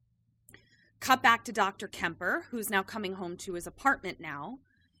 Cut back to Dr. Kemper, who's now coming home to his apartment now.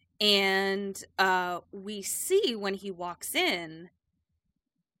 And we see when he walks in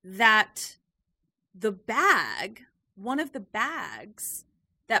that the bag, one of the bags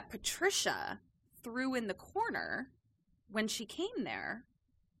that Patricia threw in the corner when she came there,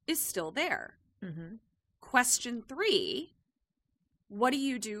 is still there. Mm-hmm. Question 3, what do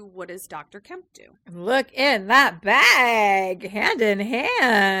you do? What does Dr. Kemp do? Look in that bag, hand in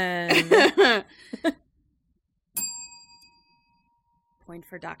hand. Point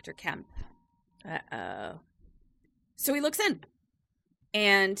for Dr. Kemp. Uh-oh. So he looks in,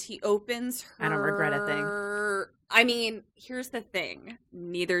 and he opens her... I don't regret a thing. I mean, here's the thing.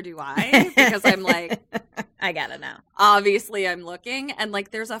 Neither do I, because I'm like... I gotta know. Obviously, I'm looking, and, like,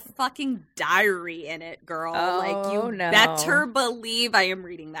 there's a fucking diary in it, girl. Oh, like, you better believe I am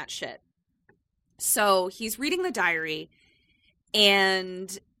reading that shit. So he's reading the diary,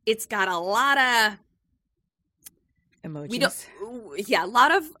 and it's got a lot of... emojis. A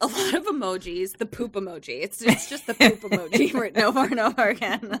lot of emojis. The poop emoji. It's just the poop emoji written over and over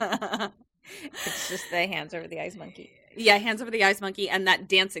again. It's just the hands over the eyes monkey. Yeah, hands over the eyes monkey, and that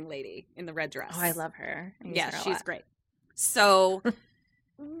dancing lady in the red dress. Oh, I love her. She's great. So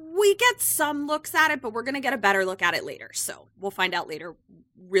we get some looks at it, but we're going to get a better look at it later. So we'll find out later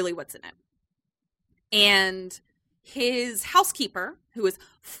really what's in it. And his housekeeper, who is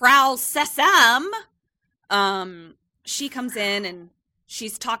Frau Sesam, she comes in and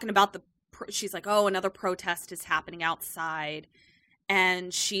she's talking about she's like, oh, another protest is happening outside.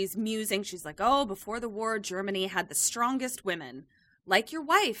 And she's musing. She's like, oh, before the war, Germany had the strongest women. Like your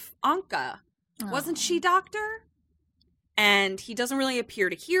wife, Anka. Wasn't she, doctor? And he doesn't really appear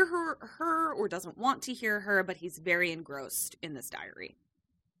to hear her or doesn't want to hear her, but he's very engrossed in this diary.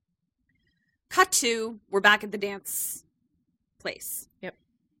 Cut to, we're back at the dance place. Yep.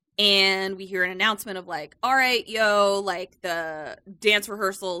 And we hear an announcement of like, all right, like the dance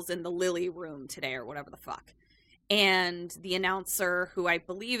rehearsals in the Lily room today or whatever the fuck. And the announcer, who I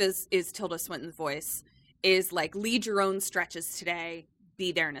believe is Tilda Swinton's voice, is like, lead your own stretches today,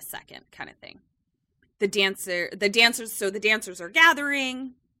 be there in a second kind of thing. The dancers are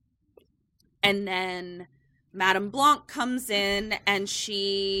gathering. And then Madame Blanc comes in and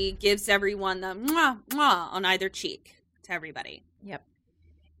she gives everyone the mwah, mwah on either cheek to everybody. Yep.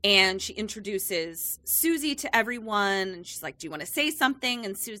 And she introduces Susie to everyone. And she's like, do you want to say something?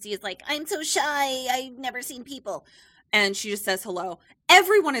 And Susie is like, I'm so shy. I've never seen people. And she just says hello.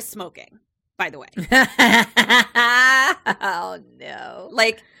 Everyone is smoking, by the way. Oh, no.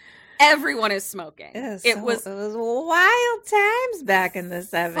 Like, everyone is smoking. It was wild times back in the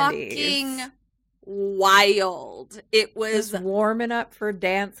 70s. Fucking wild. It was just warming up for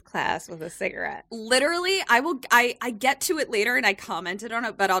dance class with a cigarette. Literally, I get to it later and I commented on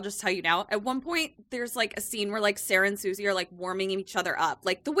it, but I'll just tell you now. At one point, there's like a scene where like Sarah and Susie are like warming each other up,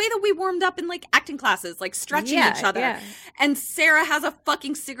 like the way that we warmed up in like acting classes, like stretching each other. Yeah. And Sarah has a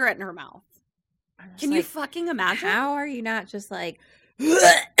fucking cigarette in her mouth. Can you fucking imagine? How are you not just like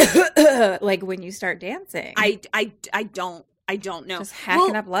like when you start dancing? I don't know. Just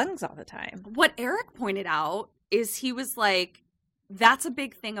hacking up lungs all the time. What Eric pointed out is he was like, that's a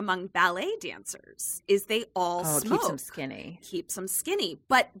big thing among ballet dancers, is they all smoke. Keeps them skinny.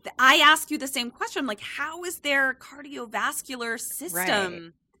 But I ask you the same question. I'm like, how is their cardiovascular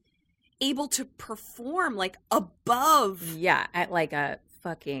system able to perform like above? Yeah, at like a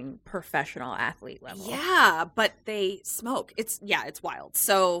fucking professional athlete level. Yeah, but they smoke. It's wild.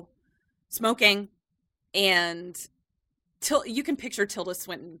 So smoking and... you can picture Tilda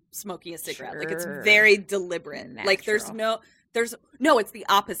Swinton smoking a cigarette. Sure. Like, it's very deliberate. Natural. Like, it's the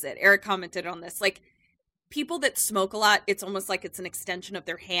opposite. Eric commented on this. Like, people that smoke a lot, it's almost like it's an extension of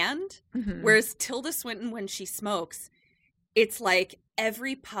their hand. Mm-hmm. Whereas Tilda Swinton, when she smokes, it's like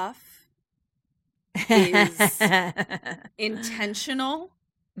every puff is intentional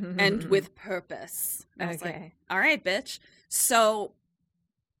and with purpose. And I was like, all right, bitch. So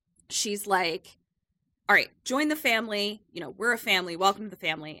she's like, all right, join the family. You know, we're a family. Welcome to the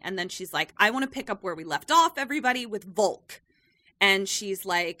family. And then she's like, I want to pick up where we left off, everybody, with Volk. And she's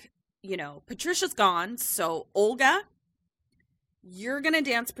like, you know, Patricia's gone. So Olga, you're going to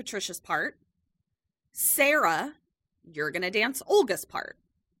dance Patricia's part. Sarah, you're going to dance Olga's part.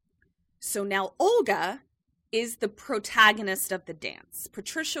 So now Olga is the protagonist of the dance.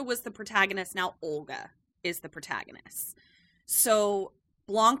 Patricia was the protagonist. Now Olga is the protagonist. So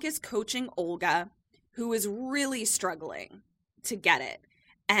Blanc is coaching Olga, who is really struggling to get it.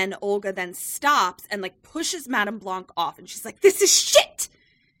 And Olga then stops and like pushes Madame Blanc off. And she's like, this is shit.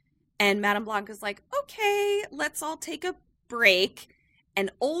 And Madame Blanc is like, okay, let's all take a break. And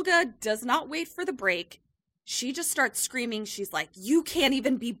Olga does not wait for the break. She just starts screaming. She's like, you can't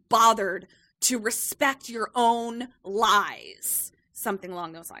even be bothered to respect your own lies. Something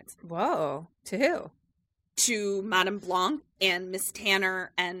along those lines. Whoa. To who? To Madame Blanc and Miss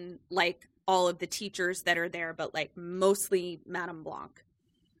Tanner and like all of the teachers that are there, but like mostly Madame Blanc.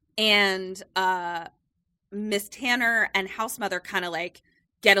 And Miss Tanner and House Mother kind of like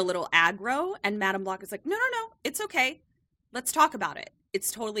get a little aggro, and Madame Blanc is like, no, it's okay. Let's talk about it.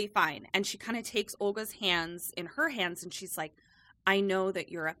 It's totally fine. And she kind of takes Olga's hands in her hands, and she's like, I know that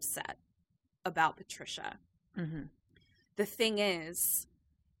you're upset about Patricia. Mm-hmm. The thing is,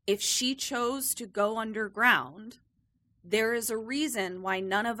 if she chose to go underground, there is a reason why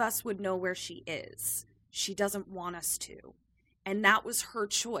none of us would know where she is. She doesn't want us to. And that was her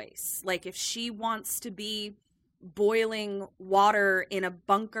choice. Like, if she wants to be boiling water in a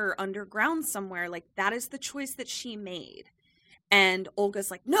bunker underground somewhere, like, that is the choice that she made. And Olga's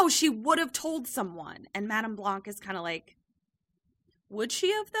like, no, she would have told someone. And Madame Blanc is kind of like, would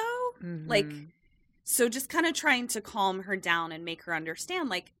she have, though? Mm-hmm. Like, so just kind of trying to calm her down and make her understand,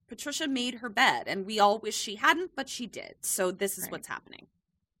 like, Patricia made her bed, and we all wish she hadn't, but she did. So this is what's happening.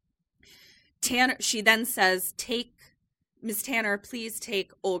 Tanner, she then says, Miss Tanner, please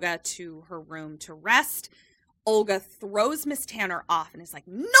take Olga to her room to rest. Olga throws Miss Tanner off and is like,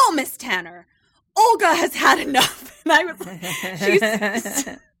 no, Miss Tanner, Olga has had enough. And I was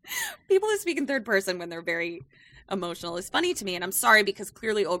like, people who speak in third person when they're very emotional is funny to me. And I'm sorry, because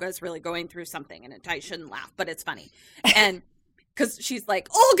clearly Olga is really going through something, and I shouldn't laugh, but it's funny. And because she's like,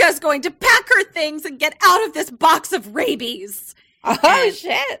 Olga's going to pack her things and get out of this box of rabies. Oh, and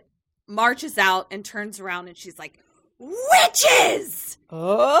shit. Marches out and turns around, and she's like, witches!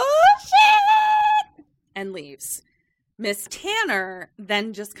 Oh, shit! And leaves. Miss Tanner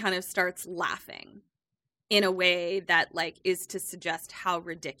then just kind of starts laughing in a way that, like, is to suggest how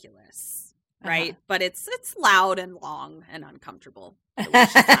ridiculous, right? Uh-huh. But it's loud and long and uncomfortable.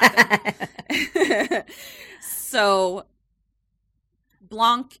 So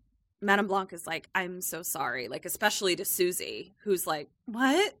Madame Blanc is like, I'm so sorry, like, especially to Susie, who's like,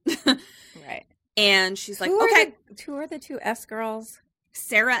 what? Right. And she's like, who okay. Who are the two S girls?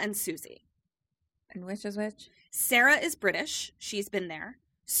 Sarah and Susie. And which is which? Sarah is British. She's been there.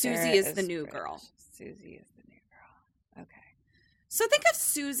 Susie is the new girl. Susie is the new girl. Okay. So think of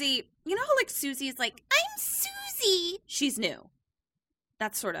Susie. You know how, like, Susie is like, I'm Susie. She's new.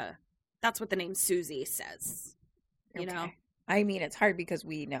 That's what the name Susie says. You know? I mean, it's hard because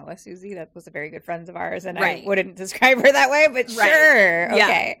we know a Susie that was a very good friend of ours, and I wouldn't describe her that way, but sure. Yeah.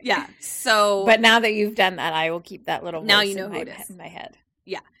 Okay. Yeah. So, but now that you've done that, I will keep that little voice now you know who it is in my head.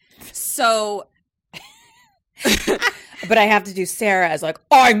 Yeah. So, but I have to do Sarah as like,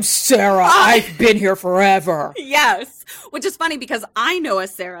 I'm Sarah. I've been here forever. Yes. Which is funny because I know a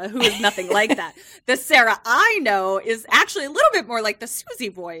Sarah who is nothing like that. The Sarah I know is actually a little bit more like the Susie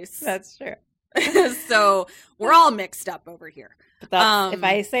voice. That's true. So we're all mixed up over here. But that's, if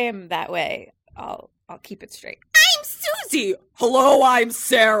I say him that way, I'll keep it straight. I'm Susie. Hello, I'm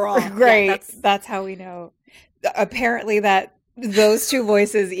Sarah. Great. Yeah, that's how we know. Apparently that those two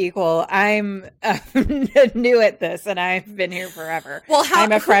voices equal. I'm new at this, and I've been here forever. Well,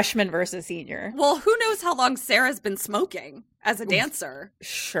 I'm a freshman versus senior. Well, who knows how long Sarah's been smoking as a dancer?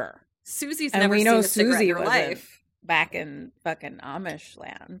 Sure. Susie's never seen a cigarette in her life. Back in fucking Amish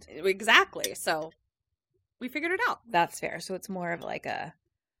land. Exactly. So we figured it out. That's fair. So it's more of like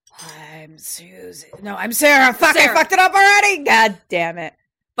I'm Susie. No, I'm Sarah. Fuck, Sarah. I fucked it up already. God damn it.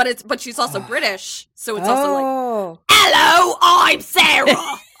 But she's also British. So it's also like, hello, I'm Sarah.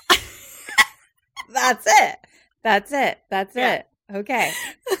 That's it. Okay.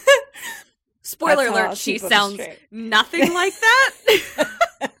 Spoiler alert, she sounds nothing like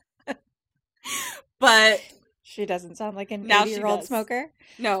that. But She doesn't sound like an Now she 80-year-old does. smoker.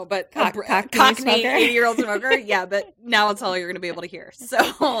 No, but Cockney Cockney smoker. 80-year-old smoker. Yeah, but now it's all you're going to be able to hear.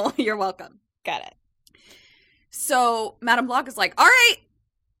 So you're welcome. Got it. So Madame Blanc is like, all right,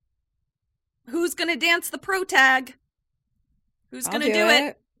 who's going to dance the pro tag? Who's going to do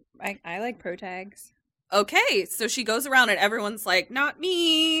it? I like pro tags. Okay, so she goes around and everyone's like, not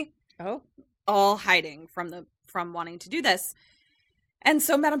me. Oh. All hiding from wanting to do this. And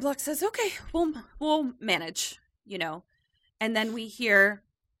so Madame Blanc says, okay, we'll manage, you know. And then we hear,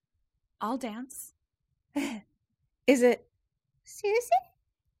 I'll dance. Is it Susie?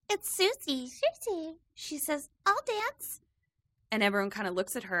 It's Susie. Susie. She says, I'll dance. And everyone kind of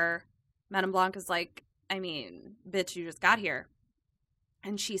looks at her. Madame Blanc is like, I mean, bitch, you just got here.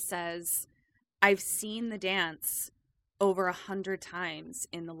 And she says, I've seen the dance over 100 times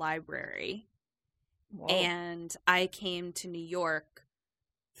in the library. Whoa. And I came to New York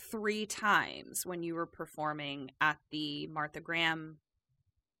 3 times when you were performing at the Martha Graham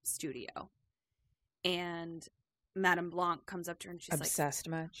studio. And Madame Blanc comes up to her and she's obsessed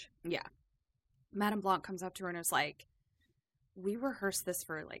much? Yeah. Madame Blanc comes up to her and is like, we rehearsed this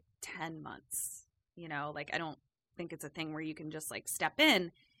for like 10 months. You know, like I don't think it's a thing where you can just like step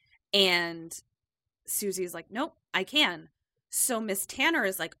in. And Susie's like, nope, I can. So Miss Tanner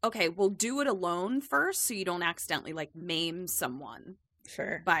is like, okay, we'll do it alone first so you don't accidentally like maim someone.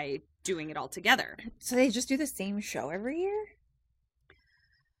 Sure. By doing it all together. So they just do the same show every year?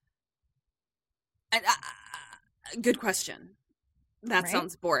 Good question. That Right?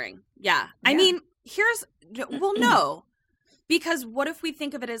 sounds boring. Yeah. I mean, well, no. Because what if we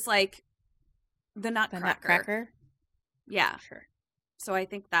think of it as like the Nutcracker? The Nutcracker? Yeah. Sure. So I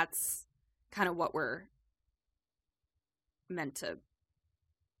think that's kind of what we're meant to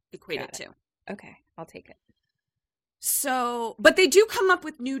equate it to. Okay, I'll take it. So, but they do come up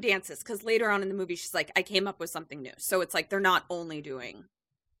with new dances because later on in the movie, she's like, I came up with something new. So it's like they're not only doing,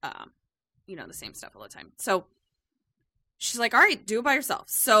 you know, the same stuff all the time. So she's like, all right, do it by yourself.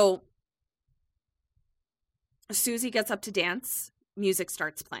 So Susie gets up to dance. Music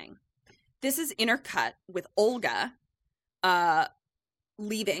starts playing. This is intercut with Olga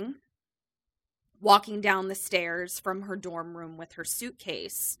leaving, walking down the stairs from her dorm room with her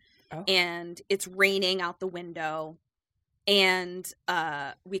suitcase. Oh. And it's raining out the window. And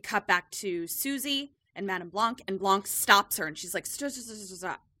we cut back to Susie and Madame Blanc, and Blanc stops her, and she's like, stop.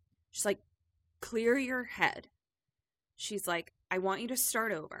 She's like, clear your head. She's like, I want you to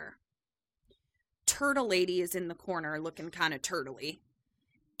start over. Turtle Lady is in the corner looking kind of turtly.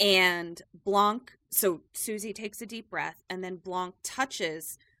 And Blanc, so Susie takes a deep breath, and then Blanc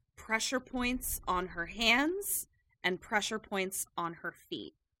touches pressure points on her hands and pressure points on her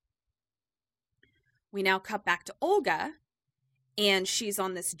feet. We now cut back to Olga, and she's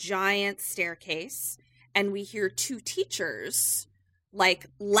on this giant staircase, and we hear 2 teachers like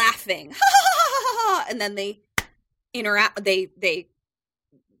laughing, and then they interact. They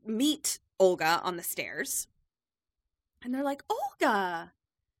meet Olga on the stairs, and they're like, Olga,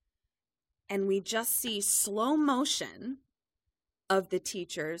 and we just see slow motion of the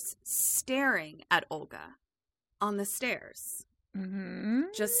teachers staring at Olga on the stairs,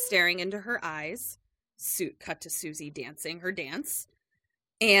 just staring into her eyes. Cut to Susie dancing her dance,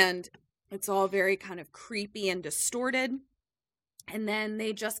 and it's all very kind of creepy and distorted. And then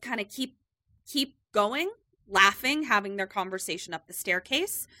they just kind of keep going, laughing, having their conversation up the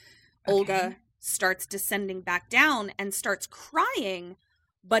staircase. Okay. Olga starts descending back down and starts crying,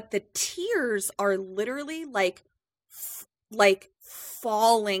 but the tears are literally like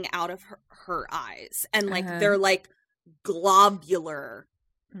falling out of her eyes, and like they're like globular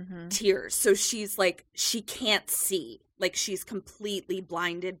tears. So she's like, she can't see, like she's completely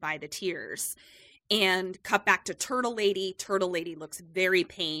blinded by the tears. And cut back to Turtle Lady. Turtle Lady looks very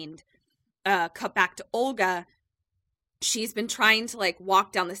pained. Cut back to Olga. She's been trying to like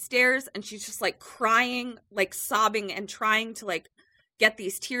walk down the stairs, and she's just like crying, like sobbing, and trying to like get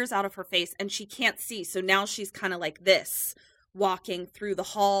these tears out of her face, and she can't see. So now she's kind of like this, walking through the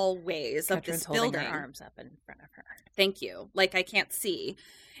hallways of this building. Holding her arms up in front of her. Thank you. Like, I can't see.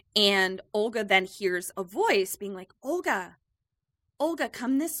 And Olga then hears a voice being like, Olga,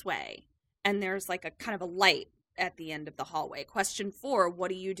 come this way. And there's like a kind of a light at the end of the hallway. Question 4, what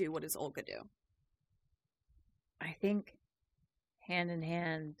do you do? What does Olga do? I think hand in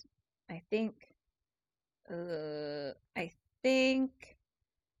hand, I think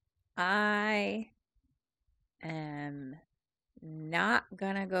I am not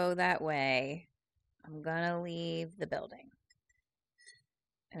gonna go that way. I'm gonna leave the building.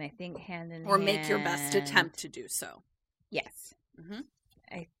 And I think hand in hand... Or make your best attempt to do so. Yes.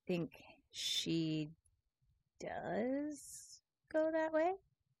 I think she does go that way?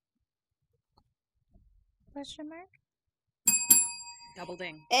 Question mark? Double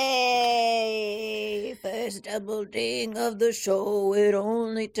ding. Hey, first double ding of the show. It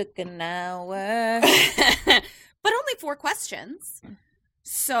only took an hour. But only 4 questions.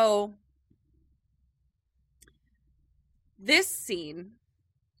 So this scene,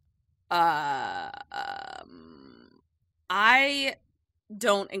 I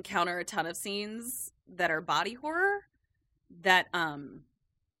don't encounter a ton of scenes that are body horror that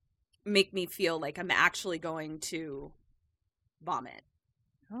make me feel like I'm actually going to vomit.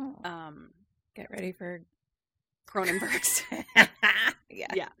 Oh. Get ready for Cronenberg's.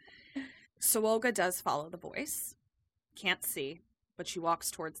 Yeah. So Olga does follow the voice. Can't see, but she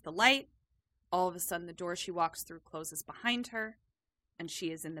walks towards the light. All of a sudden, the door she walks through closes behind her, and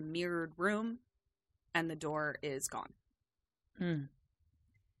she is in the mirrored room, and the door is gone.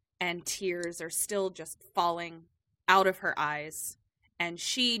 And tears are still just falling out of her eyes, and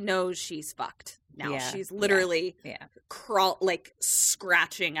she knows she's fucked. Now she's literally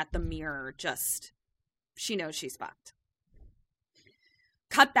scratching at the mirror. Just, she knows she's fucked.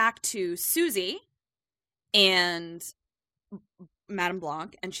 Cut back to Susie and Madame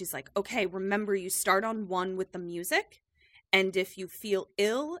Blanc, and she's like, okay, remember, you start on 1 with the music, and if you feel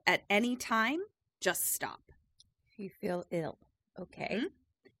ill at any time, just stop. If you feel ill. Okay. Mm-hmm.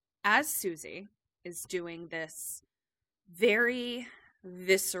 As Susie is doing this very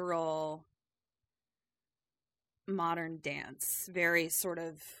visceral modern dance, very sort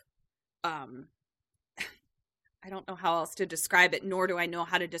of, I don't know how else to describe it, nor do I know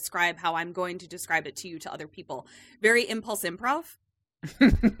how to describe how I'm going to describe it to you, to other people. Very impulse improv.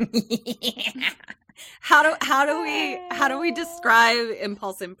 How do we describe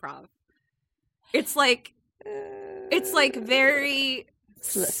impulse improv? It's like very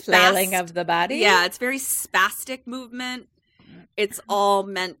flailing of the body. Yeah, it's very spastic movement. It's all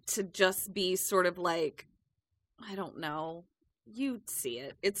meant to just be sort of like, I don't know. You see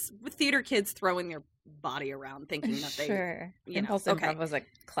it. It's with theater kids throwing their body around thinking that they impulse improv was a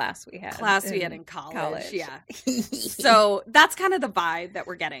class we had in college. Yeah. So that's kind of the vibe that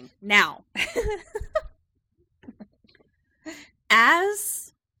we're getting now.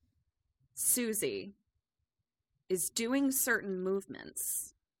 As Susie is doing certain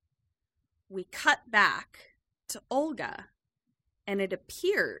movements, we cut back to Olga, and it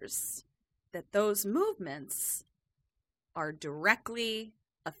appears that those movements are directly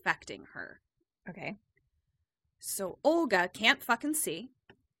affecting her. Okay. So Olga can't fucking see,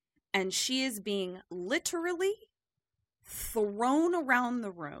 and she is being literally thrown around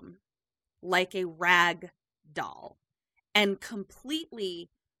the room like a rag doll and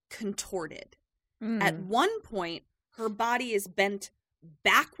completely contorted. At one point, her body is bent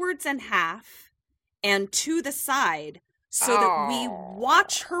backwards and half and to the side so that we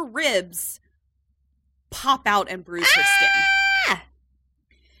watch her ribs pop out and bruise her skin.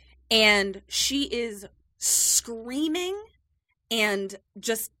 And she is screaming and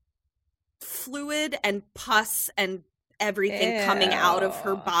just fluid and pus and everything coming out of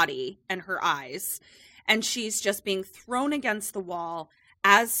her body and her eyes. And she's just being thrown against the wall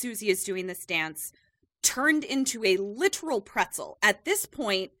as Susie is doing this dance, turned into a literal pretzel. At this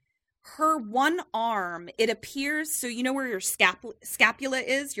point, her one arm, it appears, so you know where your scapula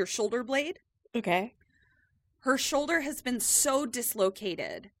is, your shoulder blade? Okay. Her shoulder has been so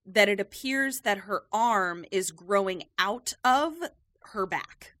dislocated that it appears that her arm is growing out of her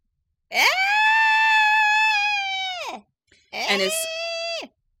back. And is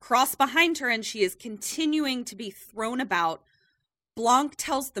crossed behind her, and she is continuing to be thrown about. Blanc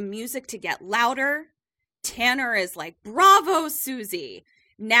tells the music to get louder. Tanner is like, bravo, Susie.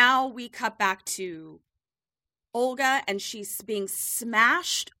 Now we cut back to Olga, and she's being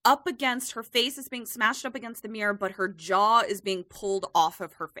smashed up against, her face is being smashed up against the mirror, but her jaw is being pulled off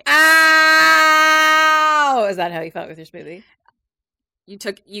of her face. Ow! Is that how you felt with your smoothie? You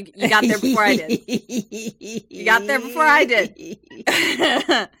got there before I did. You got there before I did.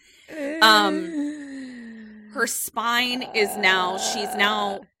 Her spine is now, she's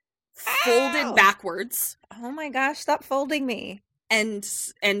now folded backwards. Oh my gosh, stop folding me. And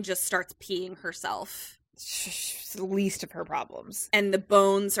just starts peeing herself. It's the least of her problems. And the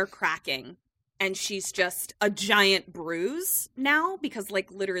bones are cracking. And she's just a giant bruise now because,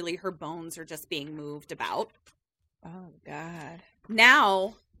 like, literally her bones are just being moved about. Oh, God.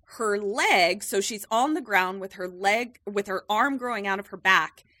 Now, her leg, so she's on the ground with her leg, with her arm growing out of her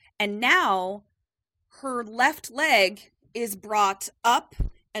back. And now her left leg is brought up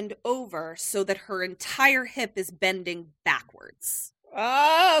and over so that her entire hip is bending backwards.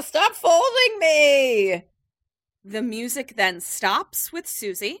 Oh, stop folding me! The music then stops with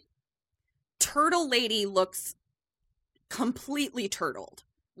Susie. Turtle Lady looks completely turtled,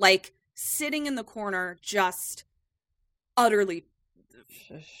 like sitting in the corner, just utterly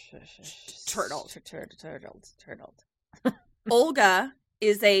turtled. Olga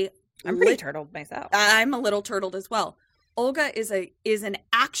is I'm pretty turtled myself. I'm a little turtled as well. Olga is an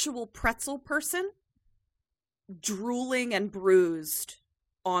actual pretzel person, drooling and bruised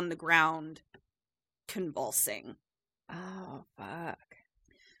on the ground, convulsing. Oh, fuck.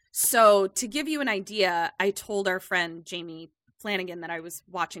 So to give you an idea, I told our friend Jamie Flanagan that I was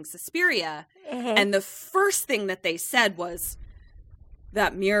watching Suspiria, and the first thing that they said was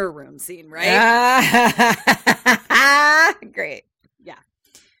that mirror room scene, right? Great. Yeah.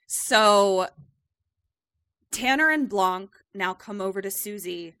 So Tanner and Blanc now come over to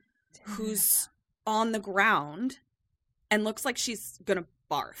Susie, who's on the ground and looks like she's gonna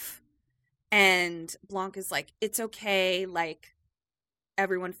barf. And Blanc is like, it's okay, like,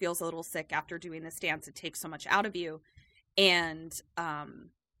 everyone feels a little sick after doing this dance. It takes so much out of you. And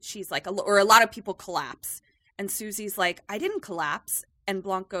she's like, or a lot of people collapse. And Susie's like, I didn't collapse. And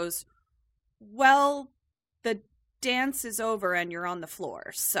Blanc goes, well, the dance is over and you're on the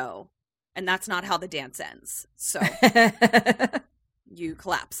floor. So, and that's not how the dance ends. So you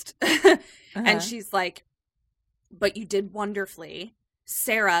collapsed. And she's like, but you did wonderfully.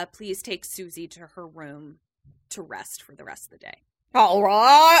 Sarah, please take Susie to her room to rest for the rest of the day. All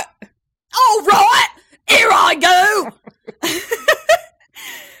right. Here I go.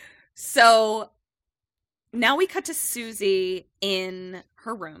 So now we cut to Susie in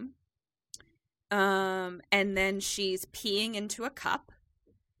her room. And then she's peeing into a cup.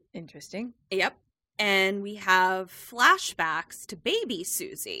 Interesting. Yep. And we have flashbacks to baby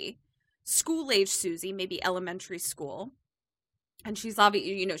Susie, school-age Susie, maybe elementary school. And she's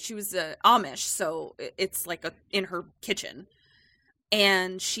obviously, she was Amish, so it's like in her kitchen.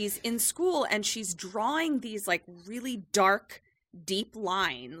 And she's in school and she's drawing these like really dark, deep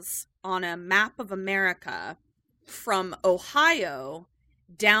lines on a map of America from Ohio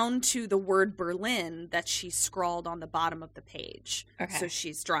down to the word Berlin that she scrawled on the bottom of the page. Okay. So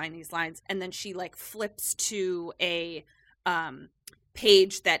she's drawing these lines, and then she like flips to a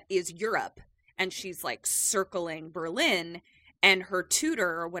page that is Europe, and she's like circling Berlin. And her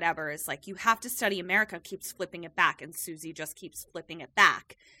tutor or whatever is like, you have to study America, keeps flipping it back. And Susie just keeps flipping it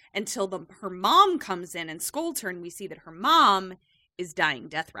back until her mom comes in and scolds her. And we see that her mom is dying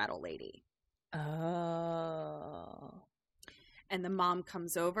Death Rattle Lady. Oh. And the mom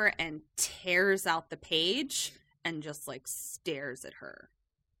comes over and tears out the page and just like stares at her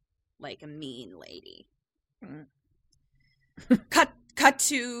like a mean lady. Mm. Cut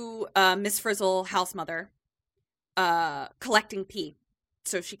to Miss Frizzle, house mother. Collecting pee.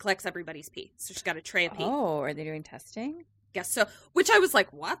 So she collects everybody's pee. So she's got a tray of pee. Oh, are they doing testing? Guess so. Which I was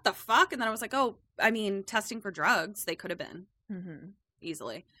like, what the fuck? And then I was like, oh, I mean, testing for drugs. They could have been. Mm-hmm.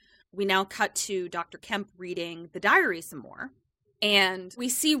 Easily. We now cut to Dr. Kemp reading the diary some more. And we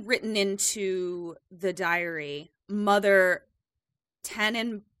see written into the diary, Mother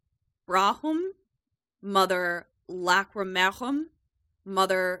Tenenbrahum, Mother Lacrimarum,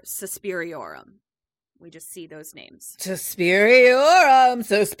 Mother Suspiriorum. We just see those names. Suspiriorum.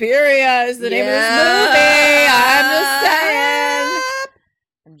 Suspiria is the name of this movie.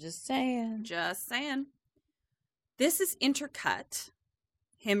 I'm just saying. This is intercut,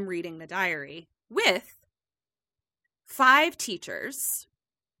 him reading the diary, with 5 teachers.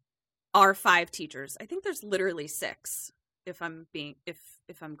 Our 5 teachers. I think there's literally 6, if I'm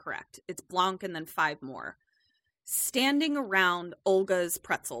correct. It's Blanc and then 5 more. Standing around Olga's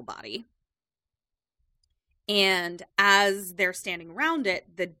pretzel body. And as they're standing around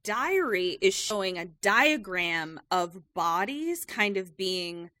it, the diary is showing a diagram of bodies kind of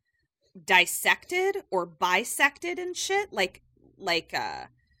being dissected or bisected and shit.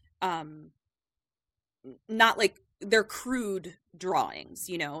 Not like they're crude drawings,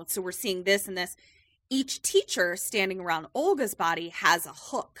 So we're seeing this and this. Each teacher standing around Olga's body has a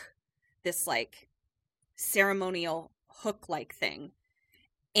hook, this like ceremonial hook-like thing.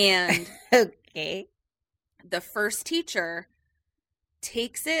 And okay. The first teacher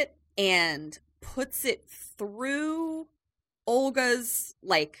takes it and puts it through Olga's,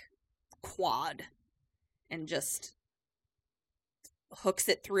 like, quad and just hooks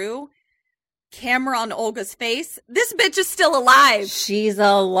it through. Camera on Olga's face. This bitch is still alive. She's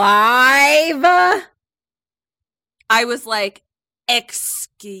alive? I was like,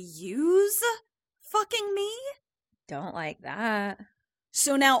 excuse fucking me? Don't like that.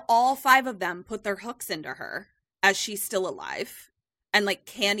 So now all 5 of them put their hooks into her as she's still alive and like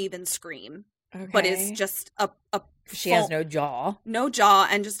can't even scream. but is just a she has no jaw. No jaw,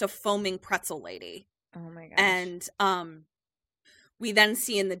 and just a foaming pretzel lady. Oh my gosh. And we then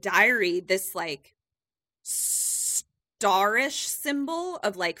see in the diary this like starish symbol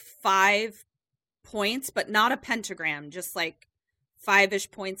of like 5 points, but not a pentagram, just like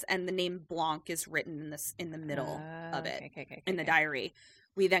 5-ish points, and the name Blanc is written in the middle of it in the diary.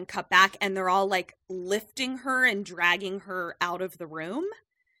 We then cut back, and they're all like lifting her and dragging her out of the room,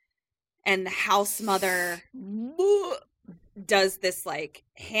 and the house mother does this like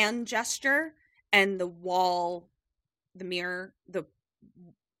hand gesture, and the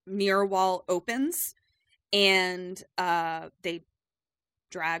mirror wall opens, and they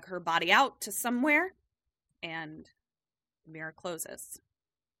drag her body out to somewhere, and the mirror closes.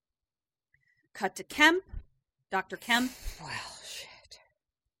 Cut to Kemp, Dr. Kemp. Well, shit.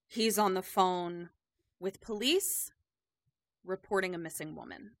 He's on the phone with police, reporting a missing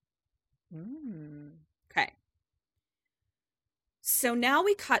woman. Okay. So now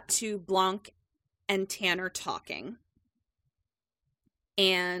we cut to Blanc and Tanner talking.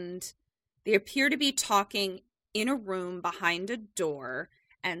 And they appear to be talking in a room behind a door,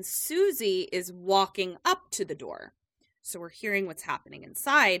 and Susie is walking up to the door. So we're hearing what's happening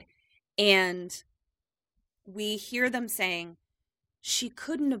inside, and we hear them saying, she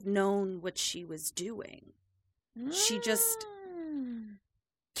couldn't have known what she was doing. She just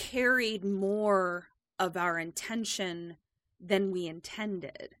carried more of our intention than we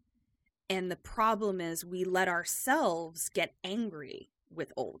intended. And the problem is we let ourselves get angry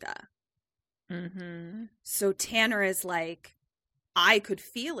with Olga. So Tanner is like, I could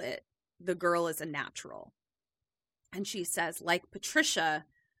feel it. The girl is a natural. And she says, like Patricia,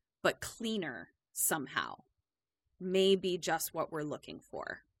 but cleaner somehow. Maybe just what we're looking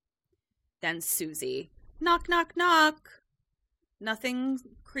for. Then Susie, knock, knock, knock. Nothing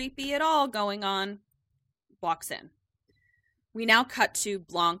creepy at all going on. Walks in. We now cut to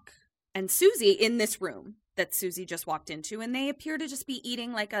Blanc and Susie in this room that Susie just walked into, and they appear to just be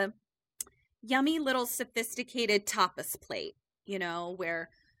eating like a yummy little sophisticated tapas plate, you know, where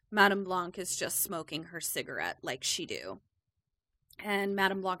Madame Blanc is just smoking her cigarette like she do. And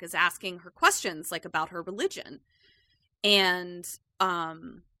Madame Blanc is asking her questions like about her religion. And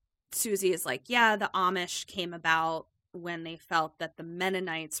Susie is like, yeah, the Amish came about when they felt that the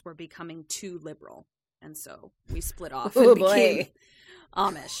Mennonites were becoming too liberal. And so we split off and became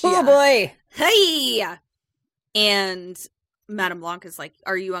Amish. Oh, boy. Hey! And Madame Blanc is like,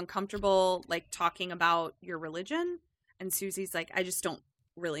 are you uncomfortable, like, talking about your religion? And Susie's like, I just don't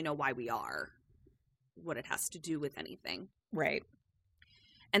really know why we are, what it has to do with anything. Right.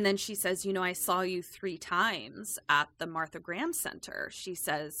 And then she says, you know, I saw you 3 times at the Martha Graham Center. She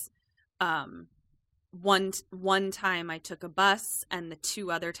says, one time I took a bus, and the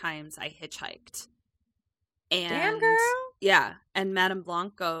 2 other times I hitchhiked. And, damn, girl. Yeah. And Madame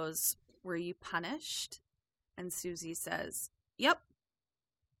Blanc goes, were you punished? And Susie says, yep.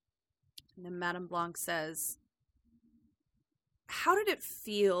 And then Madame Blanc says, how did it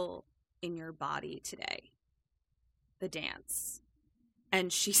feel in your body today, the dance?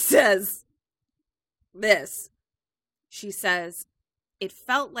 And she says this. She says, it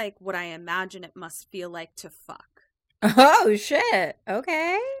felt like what I imagine it must feel like to fuck. Oh, shit.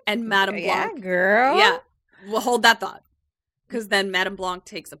 Okay. And Madame Blanc. Yeah, girl. Yeah. Well, hold that thought. Because then Madame Blanc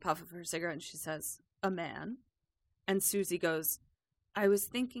takes a puff of her cigarette and she says, a man? And Susie goes, I was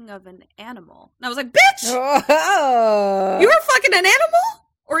thinking of an animal. And I was like, bitch! Oh. You were fucking an animal?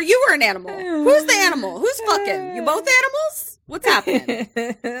 Or you were an animal? Who's the animal? Who's fucking? You both animals? What's happening?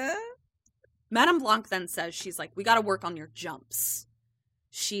 Madame Blanc then says, she's like, we got to work on your jumps.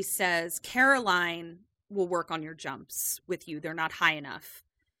 She says, Caroline will work on your jumps with you. They're not high enough.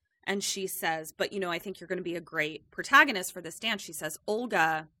 And she says, but, you know, I think you're going to be a great protagonist for this dance. She says,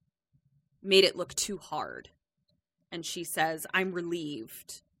 Olga made it look too hard. And she says, I'm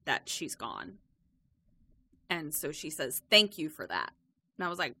relieved that she's gone. And so she says, thank you for that. And I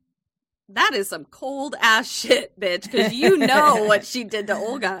was like, that is some cold ass shit, bitch, because you know what she did to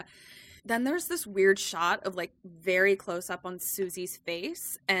Olga. Then there's this weird shot of like very close up on Susie's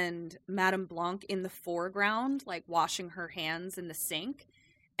face and Madame Blanc in the foreground, like washing her hands in the sink.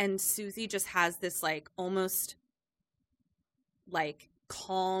 And Susie just has this like almost like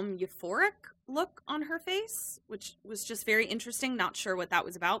calm, euphoric look on her face, which was just very interesting. Not sure what that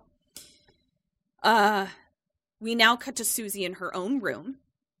was about. We now cut to Susie in her own room.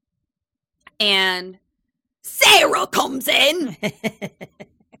 And Sarah comes in.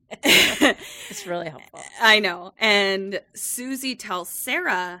 It's really helpful. I know. And Susie tells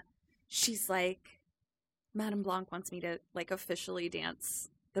Sarah, she's like, Madame Blanc wants me to like officially dance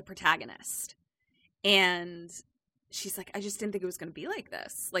the protagonist. And she's like, I just didn't think it was going to be like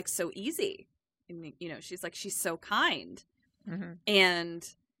this, like so easy. And, you know, she's like, she's so kind. Mm-hmm. And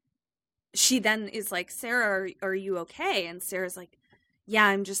she then is like, Sarah, are you okay? And Sarah's like, yeah,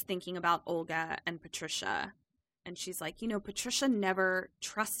 I'm just thinking about Olga and Patricia. And she's like, you know, Patricia never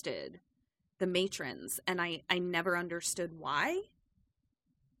trusted the matrons, and I never understood why.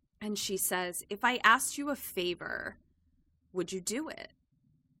 And she says, if I asked you a favor, would you do it?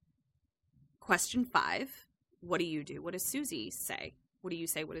 Question 5, what do you do? What does Susie say? What do you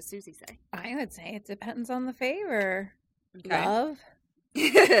say? What does Susie say? I would say it depends on the favor. Okay. Love.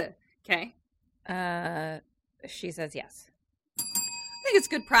 Okay. She says yes. I think it's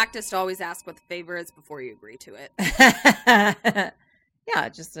good practice to always ask what the favor is before you agree to it. Yeah,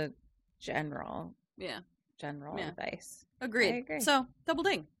 just a general Yeah. advice. Agreed. I agree. So, double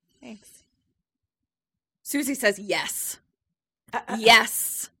ding. Thanks. Susie says yes.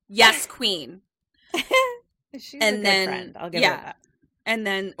 Yes. Yes, queen. She's a good friend. I'll give her that. And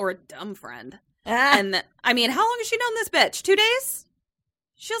then, or a dumb friend. Ah. And then, I mean, how long has she known this bitch? 2 days?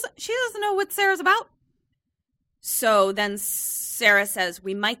 She doesn't know what Sarah's about. So then Sarah says,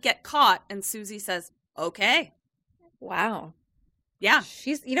 we might get caught. And Susie says, okay. Wow. Yeah.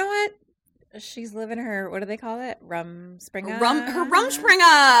 She's, you know what? She's living her, what do they call it? Rumspringa? Her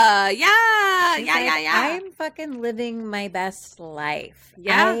Rumspringa. Yeah. She's Yeah. like, I'm fucking living my best life.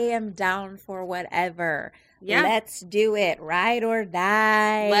 Yeah. I am down for whatever. Yeah. Let's do it. Ride or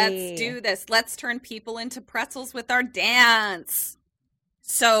die. Let's do this. Let's turn people into pretzels with our dance.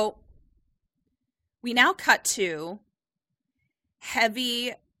 So we now cut to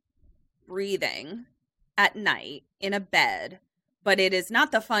heavy breathing at night in a bed, but it is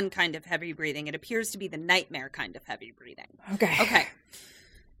not the fun kind of heavy breathing. It appears to be the nightmare kind of heavy breathing. Okay.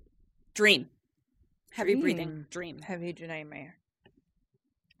 Dream. Heavy breathing. Dream. Heavy nightmare.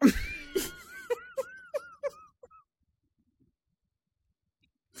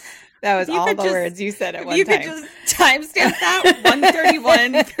 That was all the words you said at one time. You could just timestamp that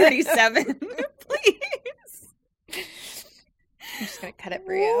 131:37, please. I'm just going to cut it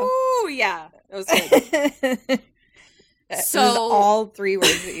for you. Ooh, yeah. That was good. So all 3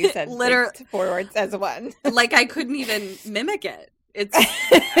 words that you said, literally 4 words as one. Like I couldn't even mimic it.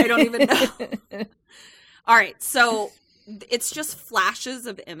 I don't even know. All right, so it's just flashes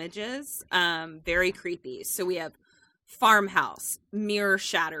of images, very creepy. So we have farmhouse, mirror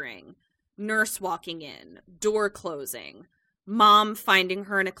shattering, nurse walking in, door closing, mom finding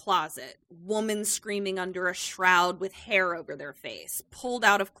her in a closet, woman screaming under a shroud with hair over their face, pulled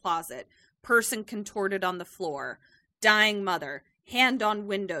out of closet, person contorted on the floor, dying mother, hand on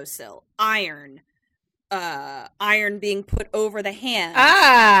windowsill, iron being put over the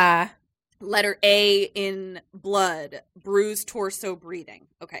hand. Letter A in blood, bruised torso, breathing.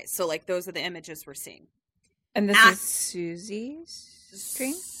 Okay, so like those are the images we're seeing. And this is Susie's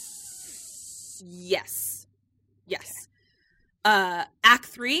dream? Yes. Yes. Okay. Act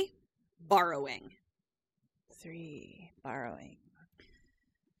 3, borrowing. 3, borrowing.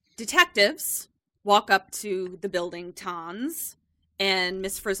 Detectives walk up to the building Tons, and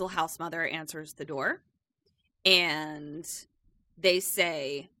Miss Frizzle house mother answers the door. And they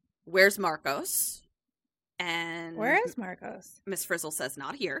say, where's Marcos? And where is Marcos? Miss Frizzle says,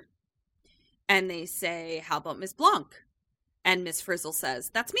 not here. And they say, how about Miss Blanc? And Miss Frizzle says,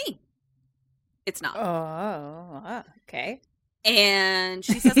 that's me. It's not. Oh, okay. And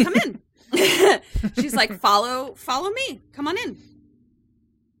she says, come in. She's like, follow me. Come on in.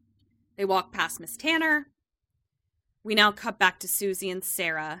 They walk past Miss Tanner. We now cut back to Susie and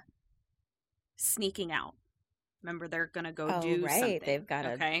Sarah sneaking out. Remember, they're going to go do something. They've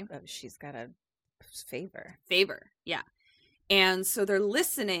got she's got a favor. Yeah. And so they're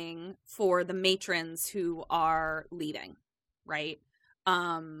listening for the matrons who are leaving, right?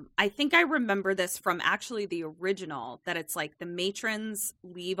 I think I remember this from actually the original, that it's like the matrons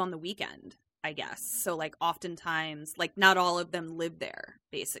leave on the weekend, I guess. So like oftentimes, like not all of them live there,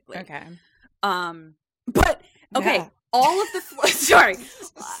 basically. Okay. But okay, yeah. All of the sorry,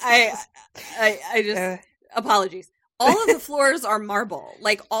 I just apologies. All of the floors are marble.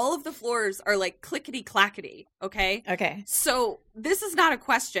 Like all of the floors are like clickety clackety. Okay. Okay. So this is not a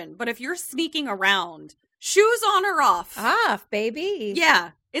question, but if you're sneaking around, shoes on or off? Off, baby.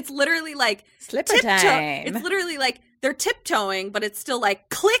 Yeah. It's literally like slipper time. It's literally like they're tiptoeing, but it's still like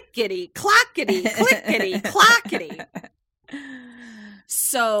clickety clackety clickety clackety.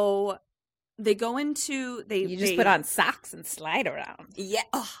 So they go into You just put on socks and slide around. Yeah.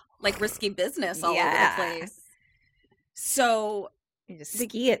 Oh, like risky business all over the place. So you just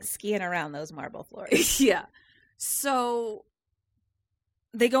skiing around those marble floors. Yeah. So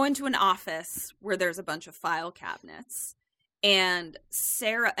they go into an office where there's a bunch of file cabinets, and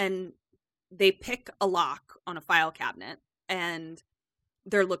Sarah, and they pick a lock on a file cabinet, and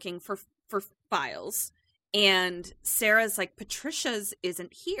they're looking for files. And Sarah's like, Patricia's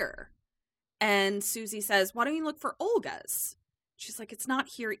isn't here. And Susie says, why don't you look for Olga's? She's like, it's not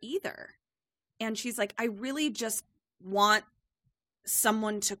here either. And she's like, I really just want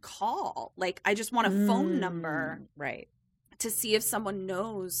someone to call. Like, I just want a phone number. Right. To see if someone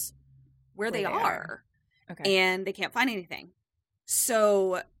knows where they are. Okay. And they can't find anything.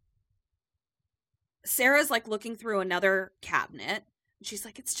 So Sarah's like looking through another cabinet. And she's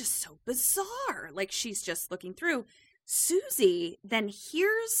like, it's just so bizarre. Like, she's just looking through. Susie then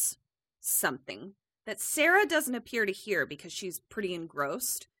hears something that Sarah doesn't appear to hear because she's pretty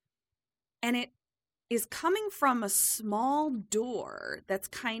engrossed. And it is coming from a small door that's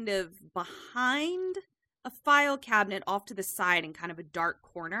kind of behind a file cabinet off to the side in kind of a dark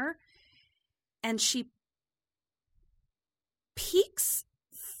corner. And she peeks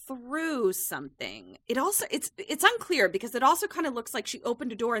through something. It also, it's unclear because it also kind of looks like she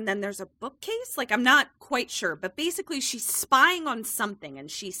opened a door and then there's a bookcase. Like, I'm not quite sure, but basically she's spying on something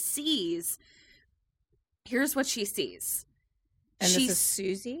and she sees, here's what she sees. And this is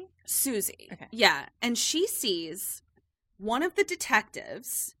Susie? Susie. Okay. Yeah. And she sees one of the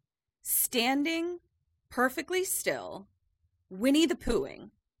detectives standing perfectly still, Winnie the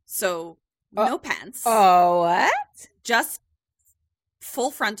Poohing. So no pants. Oh, what? Just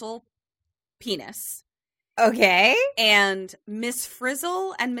full frontal penis. Okay. And Miss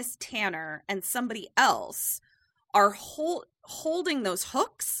Frizzle and Miss Tanner and somebody else are holding those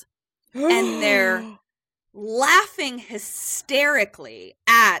hooks and they're laughing hysterically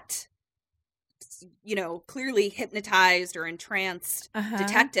at, you know, clearly hypnotized or entranced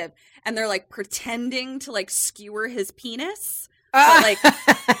detective. And they're like pretending to like skewer his penis. But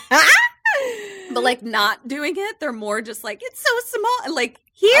like not doing it. They're more just like, it's so small. Like,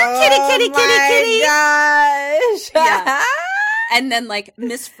 here, kitty. Gosh. Yeah. And then like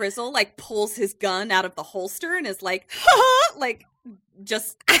Miss Frizzle like pulls his gun out of the holster and is like, like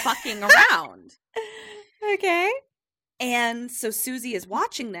just fucking around. Okay. And so Susie is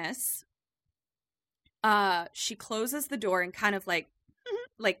watching this. She closes the door and kind of like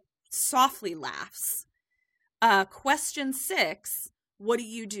softly laughs. Question 6. What do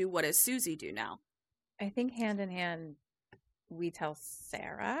you do? What does Susie do now? I think hand in hand, we tell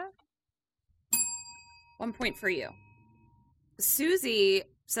Sarah. 1 point for you. Susie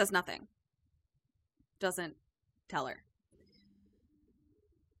says nothing. Doesn't tell her.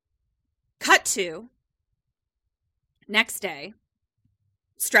 Cut to next day.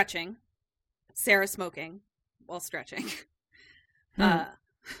 Stretching. Sarah smoking while stretching.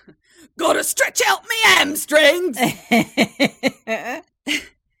 Gotta stretch out my hamstrings.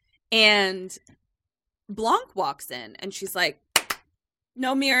 And Blanc walks in and she's like,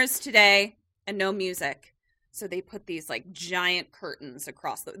 no mirrors today and no music. So they put these like giant curtains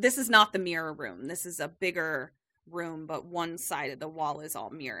across this is not the mirror room. This is a bigger room, but one side of the wall is all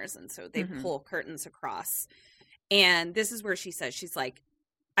mirrors. And so they pull curtains across. And this is where she says, she's like,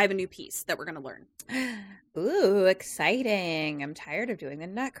 I have a new piece that we're going to learn. Ooh, exciting. I'm tired of doing the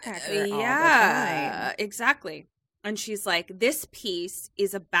Nutcracker all the time. Exactly. And she's like, this piece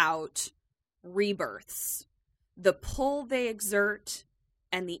is about rebirths, the pull they exert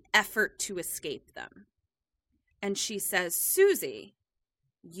and the effort to escape them. And she says, Susie,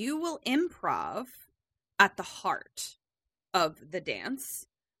 you will improv at the heart of the dance.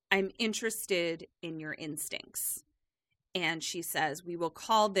 I'm interested in your instincts. And she says, we will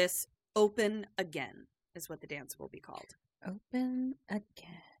call this Open Again, is what the dance will be called. Open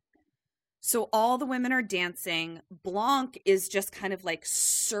Again. So all the women are dancing. Blanc is just kind of like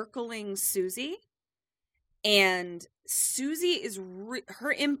circling Susie. And Susie is,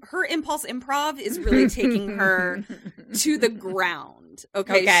 her impulse improv is really taking her to the ground.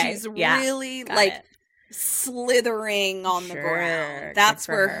 Okay. She's really like slithering on the ground. That's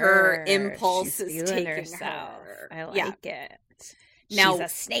where her impulse is taking herself. I like it. Now, she's a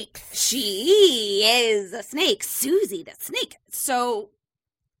snake. She is a snake. Susie the snake. So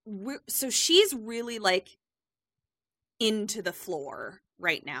she's really like into the floor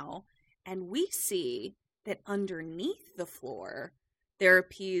right now. And we see that underneath the floor, there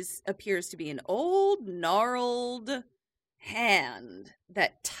appears to be an old, gnarled hand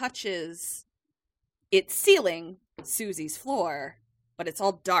that touches its ceiling, Susie's floor, but it's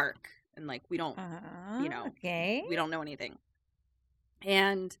all dark. And like, we don't, we don't know anything.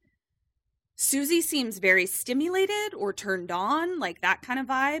 And Susie seems very stimulated or turned on, like that kind of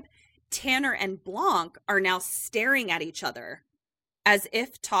vibe. Tanner and Blanc are now staring at each other as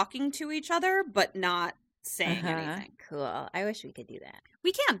if talking to each other, but not saying anything. Cool. I wish we could do that.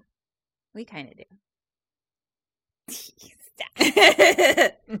 We can. We kind of do.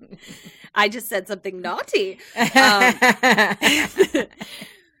 I just said something naughty.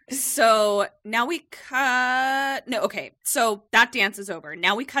 So now we cut. No, okay. So that dance is over.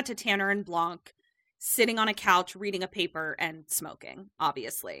 Now we cut to Tanner and Blanc sitting on a couch, reading a paper and smoking,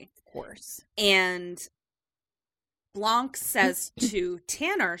 obviously. Of course. And Blanc says to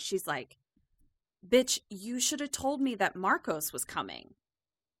Tanner, she's like, bitch, you should have told me that Marcos was coming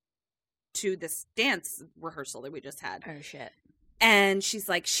to this dance rehearsal that we just had. Oh, shit. And she's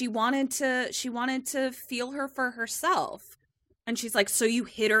like, she wanted to feel her for herself. And she's like, so you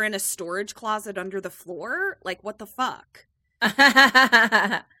hid her in a storage closet under the floor? Like, what the fuck?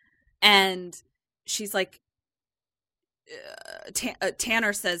 And she's like,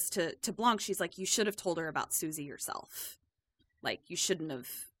 Tanner says to Blanc, she's like, you should have told her about Susie yourself. Like, you shouldn't have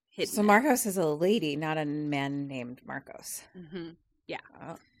hidden So Marcos is a lady, not a man named Marcos. Mm-hmm. Yeah.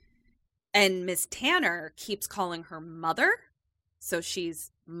 Oh. And Miss Tanner keeps calling her mother. So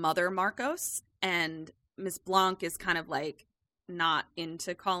she's Mother Marcos. And Miss Blanc is kind of like not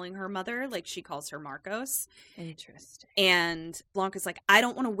into calling her mother. Like, she calls her Marcos. Interesting. And Blanc is like, I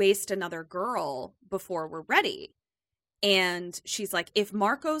don't want to waste another girl before we're ready. And she's like, if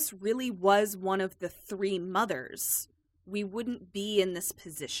Marcos really was one of the 3 mothers, we wouldn't be in this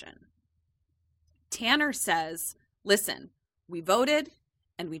position. Tanner says, listen, we voted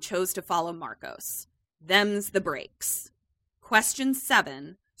and we chose to follow Marcos. Them's the breaks. Question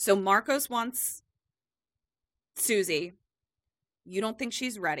 7. So Marcos wants Susie. You don't think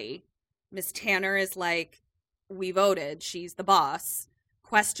she's ready. Miss Tanner is like, we voted. She's the boss.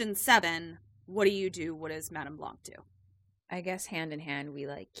 Question 7. What do you do? What does Madame Blanc do? I guess hand in hand, we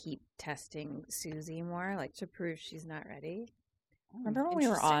like keep testing Susie more, like to prove she's not ready. Remember when we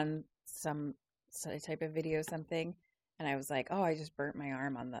were on some type of video, something, and I was like, "Oh, I just burnt my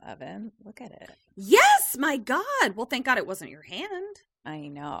arm on the oven. Look at it." Yes, my God. Well, thank God it wasn't your hand. I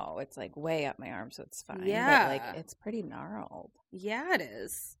know it's like way up my arm, so it's fine. Yeah, but like it's pretty gnarled. Yeah, it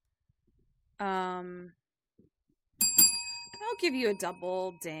is. I'll give you a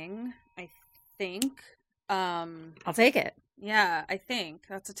double ding. I think. I'll take it. Yeah, I think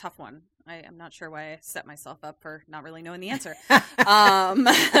that's a tough one. I'm not sure why I set myself up for not really knowing the answer. I've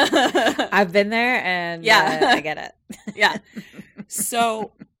been there, and I get it. Yeah.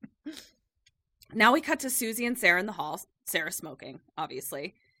 So now we cut to Susie and Sarah in the hall. Sarah smoking,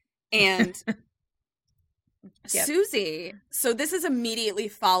 obviously, and yep. Susie. So this is immediately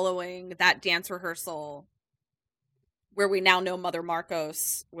following that dance rehearsal where we now know Mother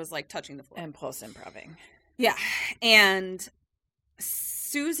Marcos was like touching the floor. Impulse improving. Yeah. And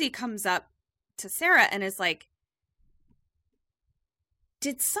Susie comes up to Sarah and is like,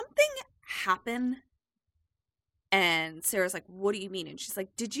 did something happen? And Sarah's like, what do you mean? And she's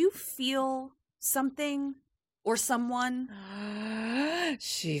like, did you feel something or someone?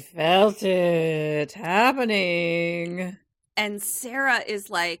 She felt it happening. And Sarah is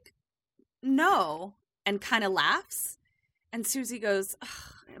like, no, and kind of laughs. And Susie goes,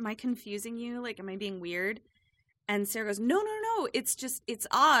 am I confusing you? Like, am I being weird? And Sarah goes, no. It's just, it's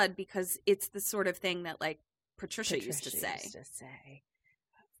odd because it's the sort of thing that like Patricia used to say.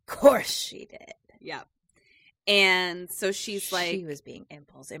 Of course she did. Yeah. And so she's like, she was being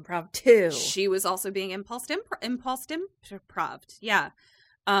impulse improv too. She was also being impulse improved. Yeah.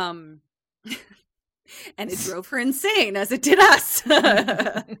 And it drove her insane as it did us. Impulse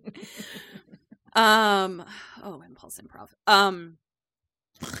improv.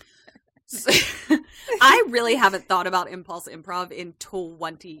 So, I really haven't thought about impulse improv in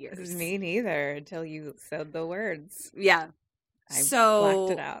 20 years. Me neither, until you said the words. Yeah. I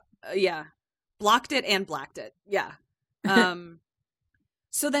blacked it out. Yeah. Blocked it and blacked it. Yeah.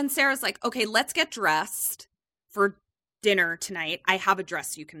 So then Sarah's like, okay, let's get dressed for dinner tonight. I have a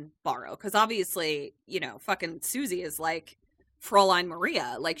dress you can borrow. Because obviously, fucking Susie is like Fräulein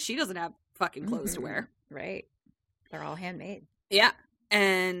Maria. Like, she doesn't have fucking clothes to wear. Right. They're all handmade. Yeah.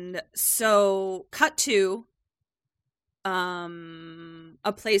 And so cut to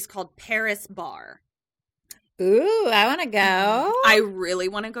a place called Paris Bar. Ooh, I want to go. I really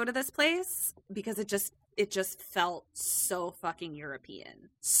want to go to this place because it just felt so fucking European.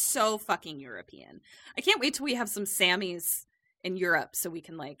 So fucking European. I can't wait till we have some Sammys in Europe so we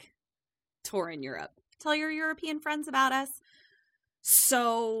can like tour in Europe. Tell your European friends about us.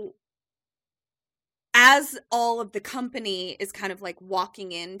 So as all of the company is kind of like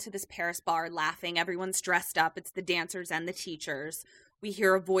walking into this Paris bar laughing, everyone's dressed up. It's the dancers and the teachers. We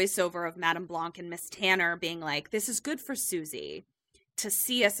hear a voiceover of Madame Blanc and Miss Tanner being like, this is good for Susie. to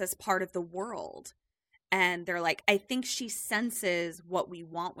see us as part of the world. And they're like, I think she senses what we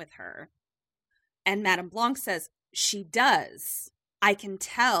want with her. And Madame Blanc says, she does. I can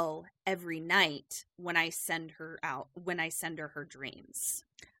tell every night when I send her her dreams.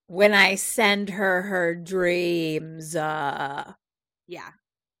 When I send her dreams. Yeah.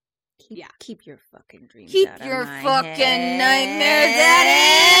 Keep your fucking dreams Keep out of your my fucking head. nightmares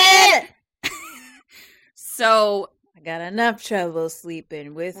at it. So I got enough trouble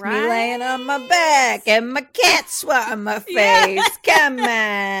sleeping with me Right? laying on my back and my cat swatting my face. Yeah. Come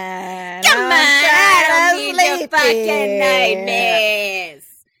on. Come on, I I'm don't need your sleepy. fucking nightmares.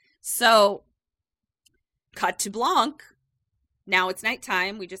 So, cut to Blanc. Now it's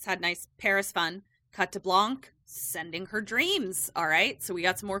nighttime. We just had nice Paris fun. Cut to Blanc sending her dreams. All right. So we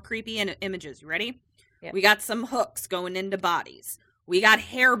got some more creepy images. You ready? Yep. We got some hooks going into bodies. We got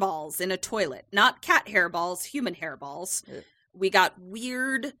hairballs in a toilet. Not cat hairballs, human hairballs. Ugh. We got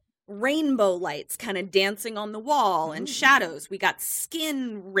weird rainbow lights kind of dancing on the wall and shadows. We got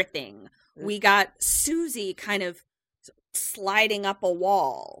skin ripping. We got Susie kind of sliding up a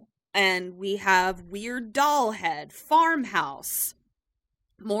wall. And we have weird doll head, farmhouse,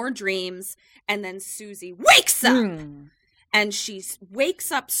 more dreams. And then Susie wakes up and she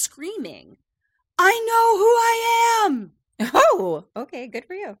wakes up screaming, I know who I am. Oh, okay. Good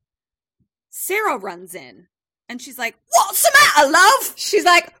for you. Sarah runs in and she's like, what's the matter, love? She's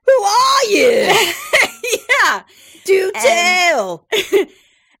like, who are you? Yeah. Do tell.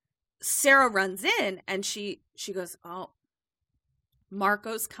 Sarah runs in and she goes, oh,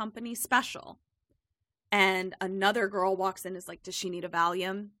 Marco's company special. And another girl walks in and is like, does she need a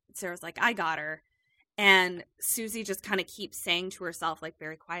Valium? Sarah's like, I got her. And Susie just kind of keeps saying to herself, like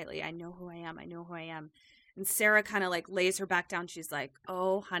very quietly, I know who I am. I know who I am. And Sarah kind of like lays her back down. She's like,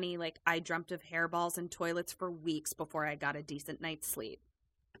 oh, honey, like I dreamt of hairballs and toilets for weeks before I got a decent night's sleep.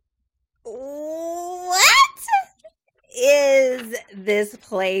 What is this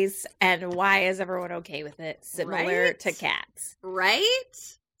place and why is everyone okay with it? Similar Right? to cats.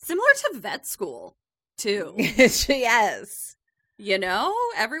 Right? Similar to vet school, too. Yes. You know,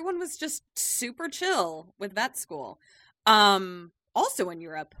 everyone was just super chill with vet school. Also in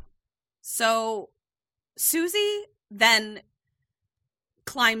Europe. So Susie then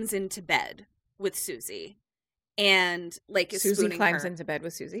climbs into bed with Susie and like is Susie spooning climbs her. into bed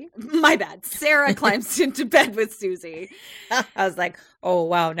with Susie. My bad. Sarah climbs into bed with Susie. I was like, oh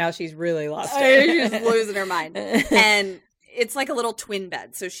wow, now she's really lost it. She's losing her mind. And it's like a little twin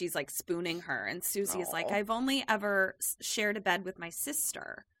bed. So she's like spooning her. And Susie is like, I've only ever shared a bed with my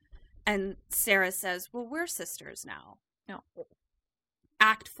sister. And Sarah says, well, we're sisters now. No.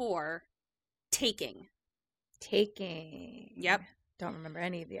 Act 4, taking. Taking. Yep. Don't remember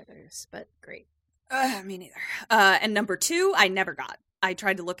any of the others, but great. Me neither. And number 2, I never got. I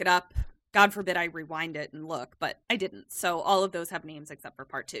tried to look it up. God forbid I rewind it and look, but I didn't. So all of those have names except for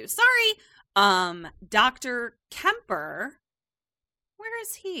part 2. Sorry. Dr. Kemper. Where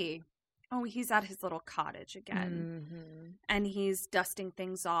is he? Oh, he's at his little cottage again. Mm-hmm. And he's dusting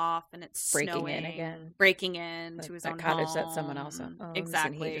things off and it's Breaking snowing. in again. Breaking in to his own cottage home. that someone else owns.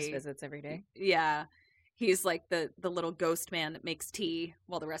 Exactly. And he just visits every day. Yeah. He's like the little ghost man that makes tea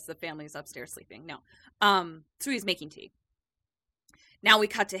while the rest of the family is upstairs sleeping. No. So he's making tea. Now we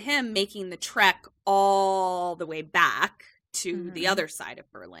cut to him making the trek all the way back to the other side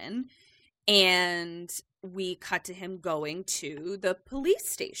of Berlin. And we cut to him going to the police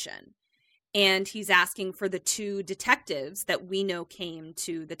station. And he's asking for the 2 detectives that we know came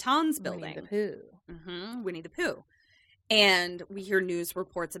to the Tons building. Winnie the Pooh. Mm-hmm, Winnie the Pooh. And we hear news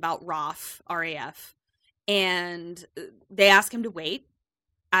reports about RAF, R-A-F. And they ask him to wait.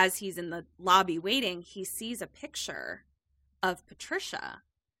 As he's in the lobby waiting, he sees a picture of Patricia.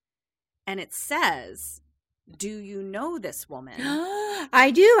 And it says, do you know this woman?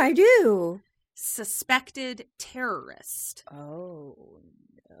 I do. Suspected terrorist. Oh,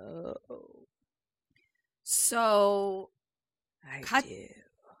 no. So,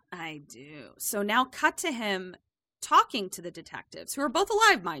 I do. So now cut to him talking to the detectives, who are both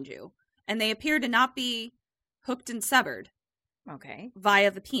alive, mind you. And they appear to not be hooked and severed. Okay.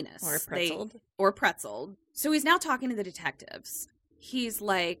 Via the penis. Or pretzeled. Or pretzeled. So he's now talking to the detectives. He's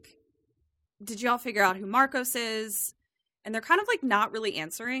like, did y'all figure out who Marcos is? And they're kind of like not really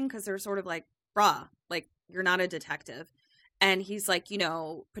answering because they're sort of like, bruh, like you're not a detective. And he's like, you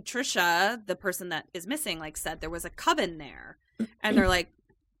know, Patricia, the person that is missing, like said there was a coven there. And they're like,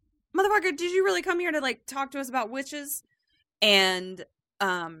 motherfucker, did you really come here to like talk to us about witches? And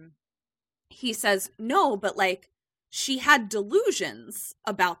he says, no, but like she had delusions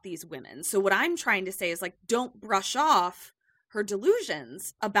about these women. So what I'm trying to say is like, don't brush off her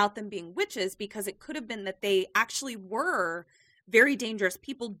delusions about them being witches, because it could have been that they actually were very dangerous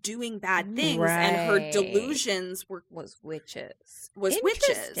people doing bad things, and her delusions was witches.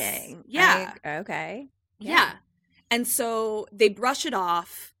 Witches. Yeah. Okay. Yeah. And so they brush it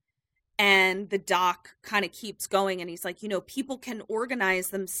off, and the doc kind of keeps going, and he's like, people can organize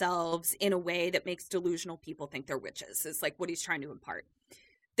themselves in a way that makes delusional people think they're witches, is like what he's trying to impart.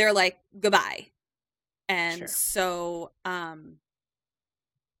 They're like, goodbye. And so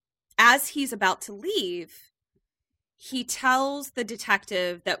as he's about to leave, he tells the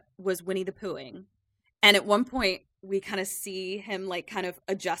detective that was Winnie the Poohing. And at one point, we kind of see him like kind of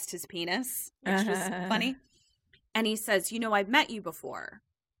adjust his penis, which was funny. And he says, I've met you before.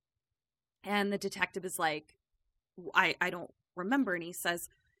 And the detective is like, I don't remember. And he says,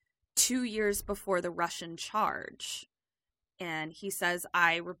 2 years before the Russian charge. And he says,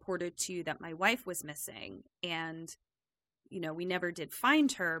 I reported to you that my wife was missing. And, we never did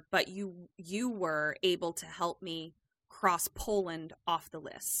find her, but you were able to help me cross Poland off the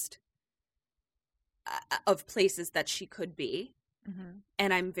list of places that she could be. Mm-hmm.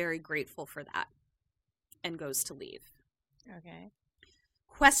 And I'm very grateful for that. And goes to leave. Okay.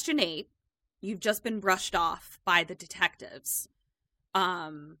 Question 8. You've just been brushed off by the detectives.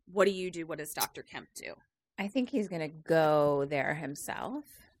 What do you do? What does Dr. Kemp do? I think he's going to go there himself.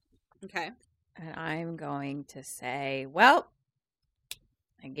 Okay. And I'm going to say, well,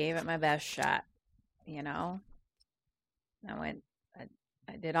 I gave it my best shot, I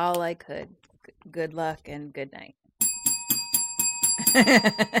did all I could. Good luck and good night.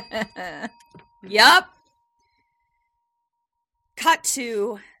 Yup. Cut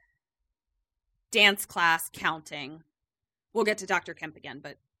to dance class counting. We'll get to Dr. Kemp again,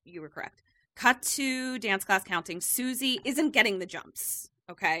 but you were correct. Cut to dance class counting. Susie isn't getting the jumps,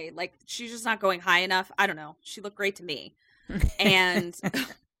 okay? Like, she's just not going high enough. I don't know. She looked great to me. And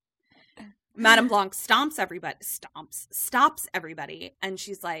Madame Blanc stops everybody, and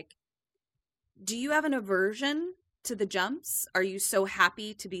she's like, do you have an aversion to the jumps? Are you so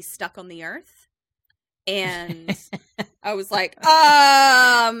happy to be stuck on the earth? And I was like,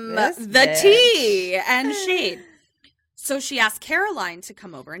 the tea and shade. So she asked Caroline to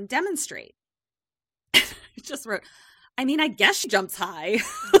come over and demonstrate. I just wrote, I guess she jumps high.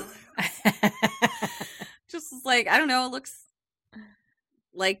 Just like, I don't know, it looks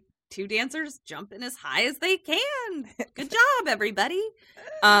like two dancers jumping as high as they can. Good job, everybody.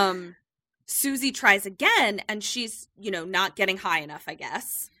 Susie tries again, and she's, not getting high enough, I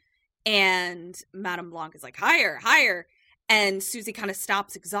guess. And Madame Blanc is like, higher, higher. And Susie kind of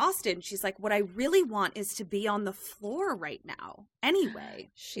stops exhausted. And she's like, what I really want is to be on the floor right now. Anyway.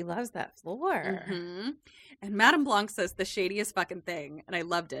 She loves that floor. Mm-hmm. And Madame Blanc says the shadiest fucking thing. And I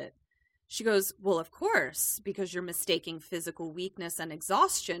loved it. She goes, well, of course, because you're mistaking physical weakness and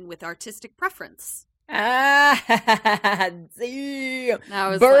exhaustion with artistic preference. Ah, damn. I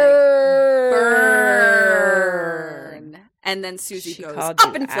was burn. And then Susie goes up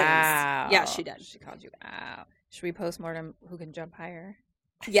in flames. Yeah, she did. She called you out. Should we postmortem who can jump higher?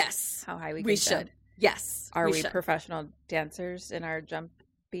 Yes. How high we can We jump? should. Yes. Are we should. Professional dancers in our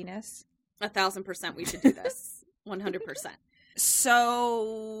jumpiness? 1,000% we should do this. 100%.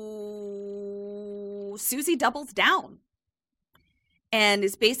 So Susie doubles down and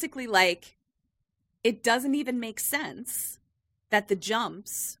is basically like, it doesn't even make sense that the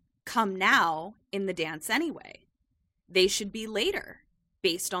jumps come now in the dance anyway. They should be later,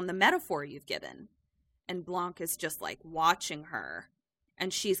 based on the metaphor you've given. And Blanc is just like watching her,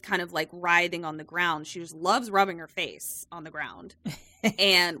 and she's kind of like writhing on the ground. She just loves rubbing her face on the ground.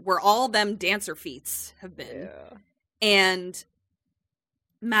 And where all them dancer feats have been. Yeah. And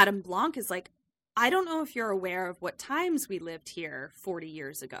Madame Blanc is like, I don't know if you're aware of what times we lived here 40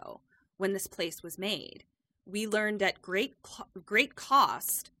 years ago when this place was made. We learned at great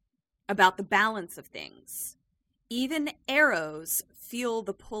cost about the balance of things. Even arrows feel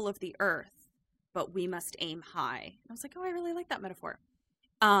the pull of the earth, but we must aim high. I was like, oh, I really like that metaphor.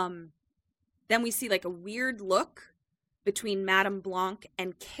 Then we see like a weird look between Madame Blanc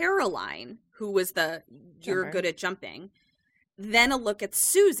and Caroline, who was the you're good at jumping. Then a look at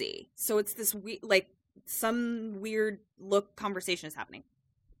Susie. So it's this some weird look conversation is happening.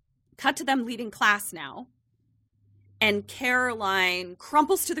 Cut to them leading class now. And Caroline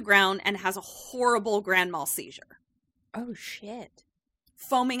crumples to the ground and has a horrible grand mal seizure. Oh, shit.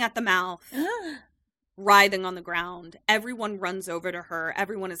 Foaming at the mouth. Writhing on the ground. Everyone runs over to her.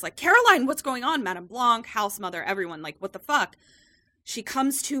 Everyone is like, Caroline, what's going on? Madame Blanc, house mother, everyone, like, what the fuck? She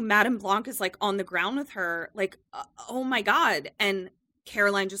comes to, Madame Blanc is like on the ground with her, like, oh my God. And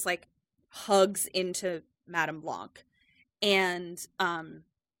Caroline just like hugs into Madame Blanc. And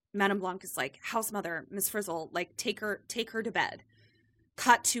Madame Blanc is like, house mother, Miss Frizzle, like, take her to bed.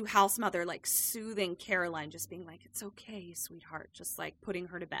 Cut to house mother, like, soothing Caroline, just being like, it's okay, sweetheart, just, like, putting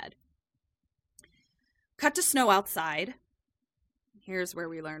her to bed. Cut to Snow outside. Here's where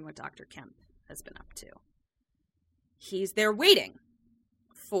we learn what Dr. Kemp has been up to. He's there waiting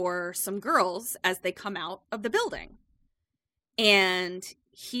for some girls as they come out of the building. And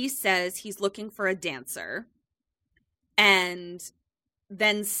he says he's looking for a dancer. And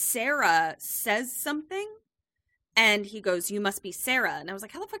then Sarah says something. And he goes, you must be Sarah. And I was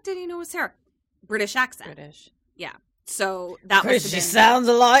like, how the fuck did he know it was Sarah? British accent. British. Yeah. So that was. She sounds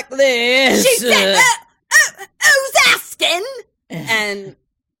like this. She said, who's asking? And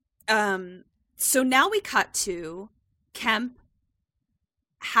so now we cut to Kemp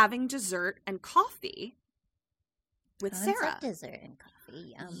having dessert and coffee with Sarah. Dessert and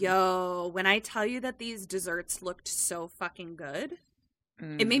coffee. Yo, when I tell you that these desserts looked so fucking good,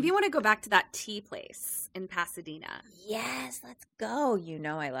 it made me want to go back to that tea place in Pasadena. Yes, let's go. You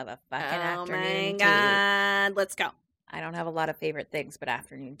know I love a fucking afternoon tea. Oh my God. Let's go. I don't have a lot of favorite things, but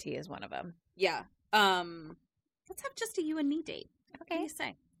afternoon tea is one of them. Yeah. Let's have just a you and me date. Okay. What do you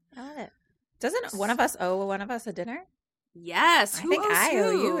say? I love it. Doesn't one of us owe one of us a dinner? Yes. I think I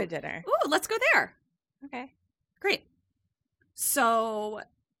owe you a dinner. Ooh, let's go there. Okay. Great. So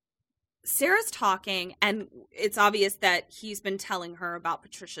Sarah's talking, and it's obvious that he's been telling her about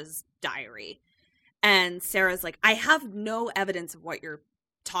Patricia's diary. And Sarah's like, I have no evidence of what you're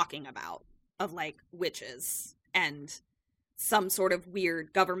talking about, of, like, witches and some sort of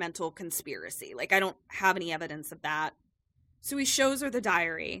weird governmental conspiracy. Like, I don't have any evidence of that. So he shows her the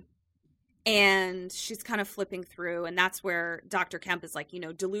diary, and she's kind of flipping through, and that's where Dr. Kemp is like, you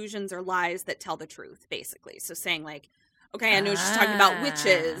know, delusions are lies that tell the truth, basically. So saying, like, okay, I know she's talking about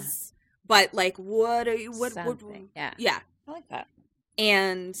witches, but, like, what are you, what yeah. Yeah. I like that.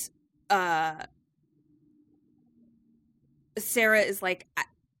 And Sarah is like,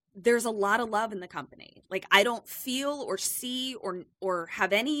 there's a lot of love in the company. Like, I don't feel or see or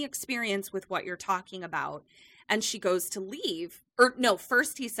have any experience with what you're talking about. And she goes to leave. Or no,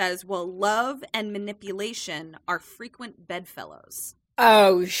 first he says, well, love and manipulation are frequent bedfellows.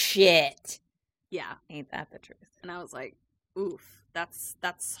 Oh, shit. Yeah. Ain't that the truth? And I was like, oof,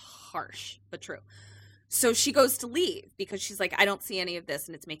 that's harsh, but true. So she goes to leave because she's like, I don't see any of this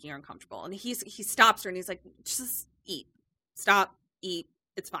and it's making her uncomfortable. And he stops her and he's like, just eat. Stop, eat.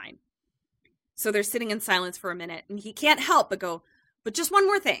 It's fine. So they're sitting in silence for a minute and he can't help but go, but just one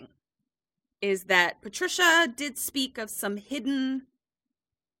more thing is that Patricia did speak of some hidden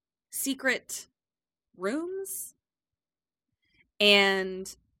secret rooms.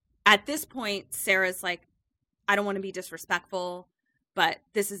 And at this point, Sarah's like, I don't want to be disrespectful, but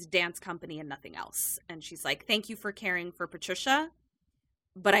this is a dance company and nothing else. And she's like, thank you for caring for Patricia,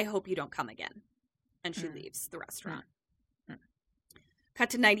 but I hope you don't come again. And she leaves the restaurant. Cut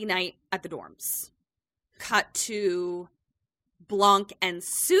to nighty-night at the dorms. Cut to Blanc and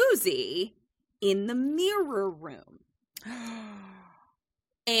Susie in the mirror room.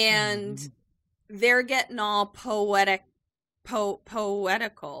 And they're getting all poetical.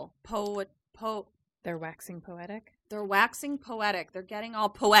 They're waxing poetic? They're waxing poetic. They're getting all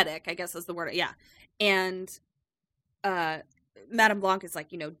poetic, I guess is the word. Yeah. And Madame Blanc is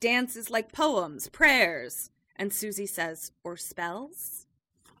like, you know, dance is like poems, prayers. And Susie says, or spells.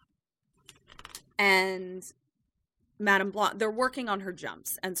 And Madame Blanc, they're working on her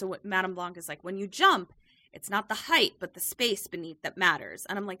jumps. And so what Madame Blanc is like, when you jump, it's not the height, but the space beneath that matters.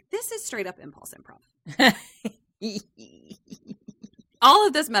 And I'm like, this is straight up impulse improv. All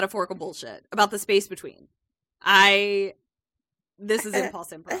of this metaphorical bullshit about the space between. This is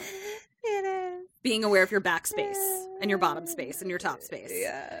impulse improv. It is. Being aware of your back space and your bottom space and your top space.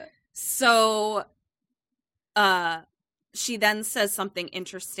 Yeah. So, she then says something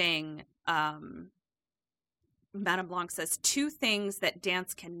interesting. Madame Blanc says, 2 things that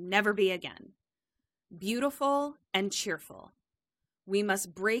dance can never be again. Beautiful and cheerful. We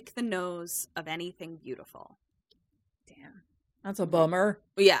must break the nose of anything beautiful. Damn. That's a bummer.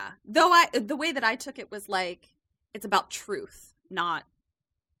 Yeah. Though the way that I took it was like, it's about truth, not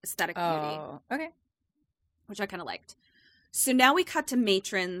aesthetic beauty. Oh, okay. Which I kind of liked. So now we cut to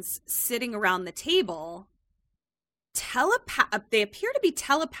matrons sitting around the table. They appear to be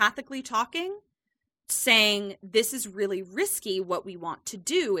telepathically talking, saying, this is really risky what we want to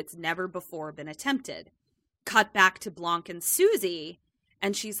do. It's never before been attempted. Cut back to Blanc and Susie,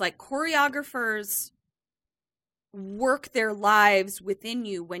 and she's like, choreographers work their lives within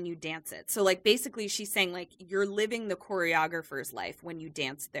you when you dance it. So, like, basically she's saying, like, you're living the choreographer's life when you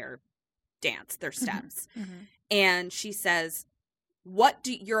dance their steps. Mm-hmm. And she says,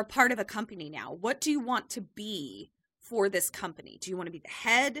 you're a part of a company now. What do you want to be for this company? Do you want to be the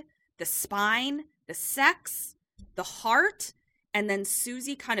head, the spine, the sex, the heart? And then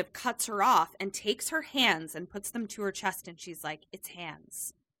Susie kind of cuts her off and takes her hands and puts them to her chest. And she's like, it's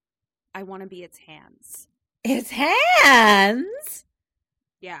hands. I want to be its hands. Its hands?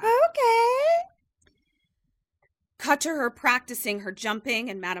 Yeah. Okay. Cut to her practicing her jumping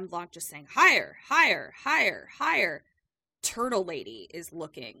and Madame Blanc just saying, higher, higher, higher, higher. Turtle Lady is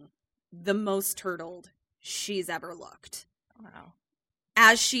looking the most turtled she's ever looked. Wow.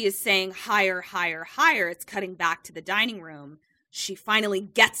 As she is saying higher, higher, higher, it's cutting back to the dining room. She finally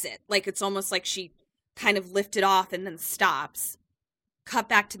gets it. Like, it's almost like she kind of lifted off and then stops. Cut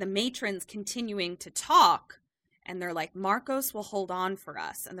back to the matrons continuing to talk. And they're like, Marcos will hold on for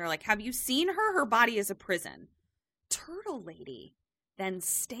us. And they're like, have you seen her? Her body is a prison. Turtle Lady then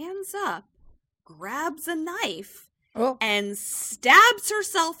stands up, grabs a knife, and stabs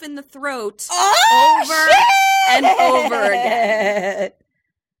herself in the throat over and over again.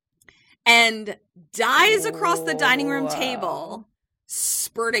 And dies across the dining room table,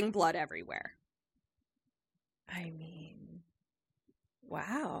 spurting blood everywhere. I mean,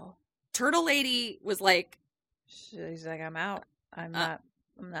 wow. Turtle Lady was like, she's like, I'm out. I'm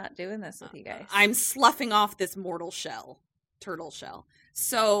not doing this with you guys. I'm sloughing off this mortal shell, turtle shell.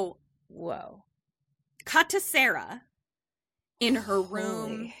 So, whoa. Cut to Sarah in her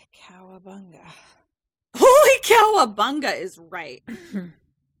room. Holy cowabunga. Holy cowabunga is right.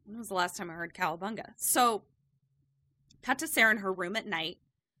 When was the last time I heard cowabunga? So, cut to Sarah in her room at night.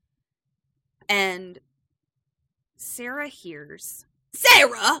 And Sarah hears,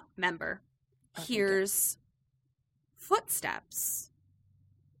 hears footsteps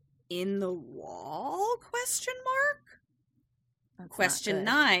in the wall, question mark? That's Question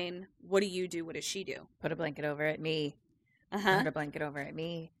 9, what do you do? What does she do? Put a blanket over at me. Put a blanket over at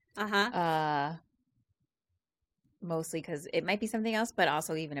me. Mostly because it might be something else, but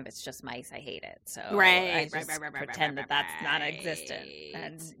also even if it's just mice, I hate it. So I just pretend that that's non-existent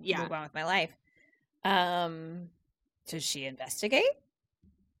and move on with my life. Does she investigate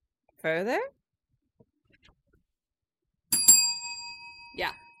further?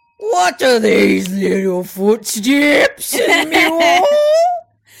 Yeah. What are these little footsteps in me wall?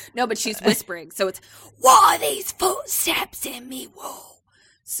 No, but she's whispering, so it's, what are these footsteps in me wall?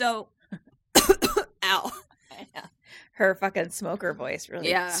 So, ow. Her fucking smoker voice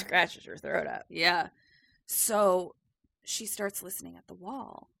really scratches her throat up. Yeah. So she starts listening at the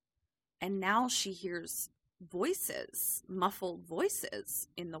wall. And now she hears voices, muffled voices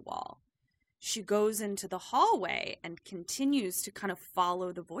in the wall. She goes into the hallway and continues to kind of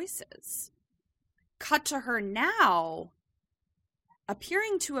follow the voices. Cut to her now,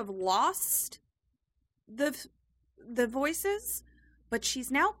 appearing to have lost the voices, but she's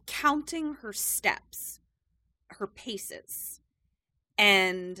now counting her steps, her paces.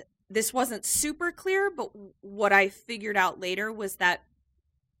 And this wasn't super clear, but what I figured out later was that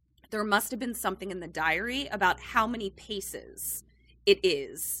there must have been something in the diary about how many paces it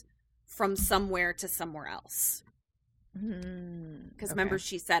is from somewhere to somewhere else. Because remember,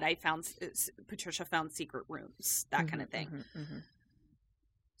 she said, Patricia found secret rooms, that kind of thing.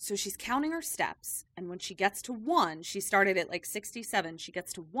 So she's counting her steps, and when she gets to 1, she started at like 67, she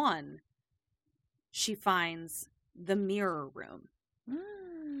gets to 1, she finds the mirror room.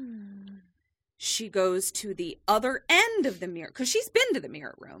 She goes to the other end of the mirror, because she's been to the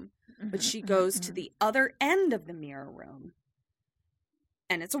mirror room, but she goes to the other end of the mirror room,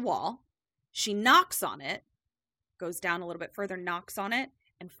 and it's a wall. She knocks on it, goes down a little bit further, knocks on it,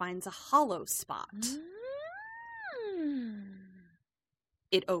 and finds a hollow spot.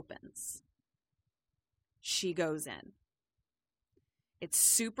 It opens. She goes in. It's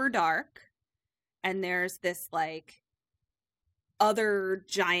super dark, and there's this, like, other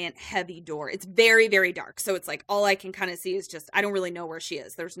giant heavy door. It's very, very dark. So it's like all I can kind of see is just, I don't really know where she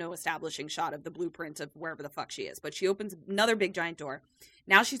is. There's no establishing shot of the blueprint of wherever the fuck she is. But she opens another big giant door.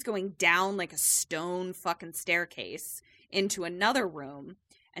 Now she's going down like a stone fucking staircase into another room.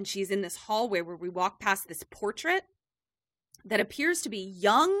 And she's in this hallway where we walk past this portrait that appears to be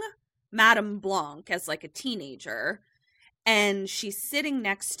young Madame Blanc as like a teenager. And she's sitting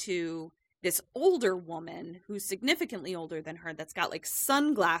next to this older woman who's significantly older than her that's got like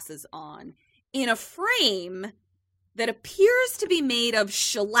sunglasses on in a frame that appears to be made of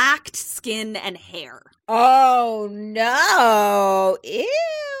shellacked skin and hair. Oh, no.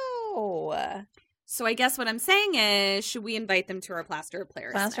 Ew. So I guess what I'm saying is, should we invite them to our Plaster of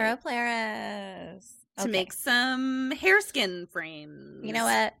Paris? Plaster of Paris. To make some hair skin frames. You know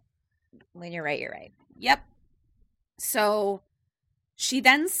what? When you're right, you're right. Yep. So she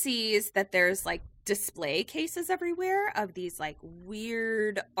then sees that there's like display cases everywhere of these like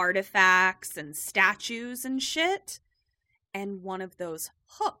weird artifacts and statues and shit. And one of those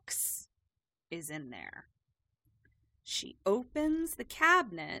hooks is in there. She opens the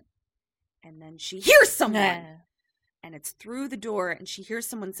cabinet and then she hears someone. And it's through the door and she hears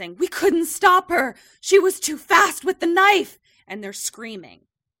someone saying, "We couldn't stop her. She was too fast with the knife." And they're screaming.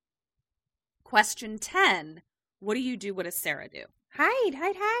 Question 10. What do you do? What does Sarah do? Hide,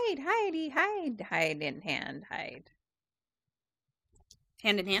 hide, hide, hide, hide, hide in hand, hide.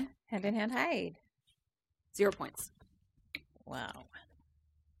 Hand in hand? Hand in hand, hide. 0 points. Wow.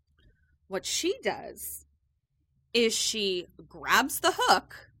 What she does is she grabs the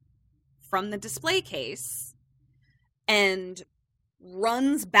hook from the display case and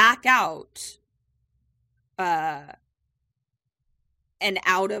runs back out and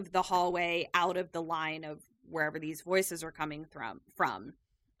out of the hallway, out of the line of wherever these voices are coming from,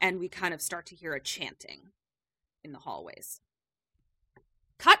 and we kind of start to hear a chanting in the hallways.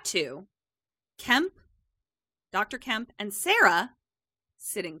 Cut to Kemp, Dr. Kemp, and Sarah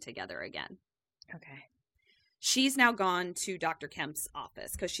sitting together again. Okay. She's now gone to Dr. Kemp's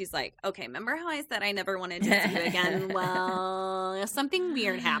office because she's like, okay, remember how I said I never wanted to see you again? Well, something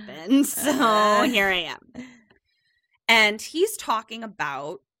weird happened, so here I am. And he's talking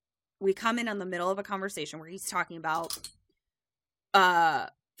about, we come in the middle of a conversation where he's talking about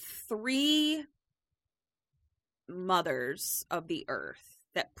 3 mothers of the earth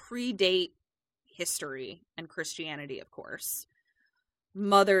that predate history and Christianity, of course.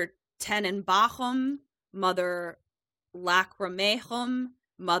 Mother Tenenbaum, Mother Lacrimejum,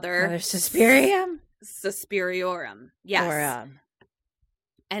 Mother Suspiriorum? Suspiriorum. Yes. Or,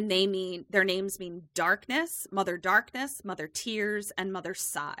 and their names mean darkness, Mother Tears, and Mother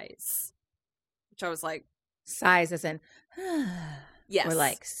Sighs. Which I was like, sighs as in, yes. Or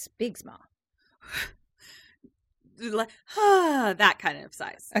like big, small. That kind of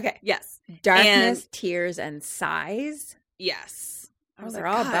sighs. Okay. Yes. Darkness, tears, and sighs. Yes. Oh, they're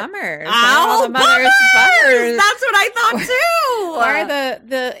all bummers. All the mothers bummers. That's what I thought too. Why are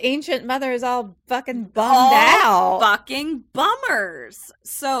the ancient mothers all fucking bummed out? Fucking bummers.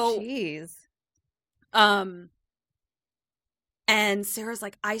 So, jeez. And Sarah's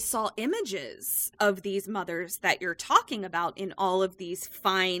like, I saw images of these mothers that you're talking about in all of these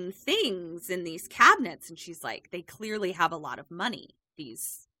fine things in these cabinets. And she's like, they clearly have a lot of money,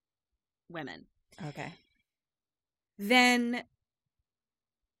 these women. Okay. Then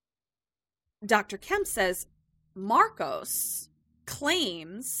Dr. Kemp says, Marcos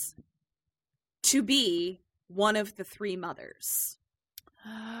claims to be one of the 3 mothers.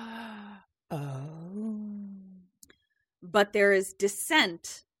 But there is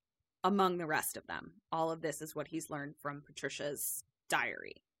dissent among the rest of them. All of this is what he's learned from Patricia's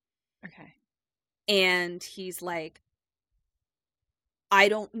diary. Okay. And he's like, I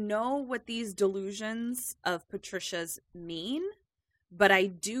don't know what these delusions of Patricia's mean, but I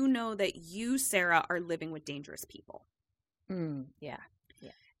do know that you, Sarah, are living with dangerous people. Yeah.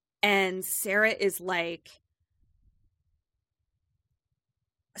 And Sarah's like,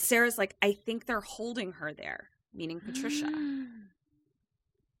 I think they're holding her there, meaning Patricia.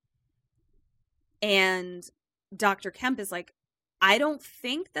 And Dr. Kemp is like, I don't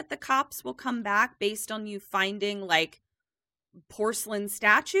think that the cops will come back based on you finding like porcelain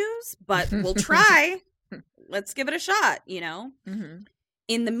statues, but we'll try. Let's give it a shot, you know? Mm-hmm.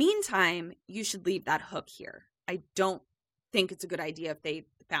 In the meantime, you should leave that hook here. I don't think it's a good idea if they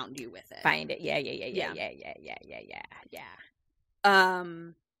found you with it. Find it. Yeah.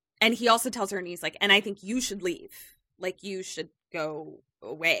 And he also tells her, and he's like, and I think you should leave. Like, you should go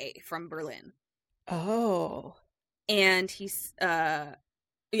away from Berlin. Oh. And he's, and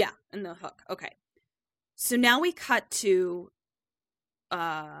the hook. Okay. So now we cut to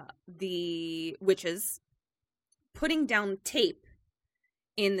the witches putting down tape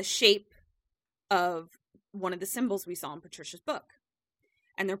in the shape of one of the symbols we saw in Patricia's book.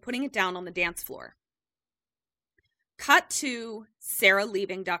 And they're putting it down on the dance floor. Cut to Sarah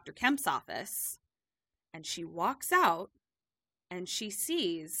leaving Dr. Kemp's office, and she walks out, and she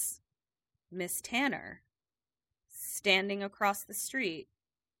sees Miss Tanner standing across the street,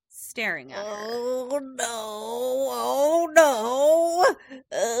 staring at her. Oh, no.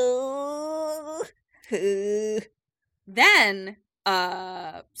 Then,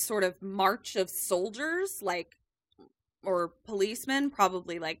 sort of march of soldiers, like, or policemen,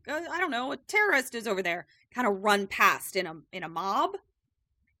 probably like, I don't know, a terrorist is over there, kind of run past in a mob.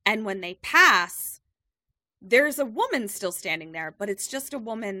 And when they pass, there's a woman still standing there, but it's just a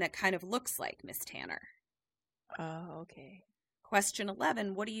woman that kind of looks like Miss Tanner. Oh, okay. Question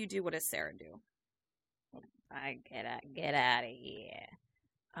 11, what do you do? What does Sarah do? I get out of here.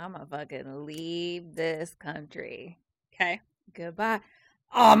 I'm gonna fucking leave this country. Okay. Goodbye.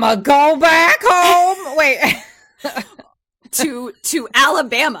 I'ma go back home. Wait. to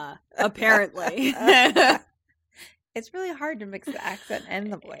Alabama, apparently. It's really hard to mix the accent and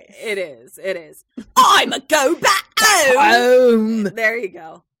the voice. It is. I'ma go back home. There you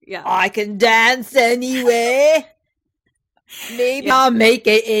go. Yeah. I can dance anywhere. Maybe I'll make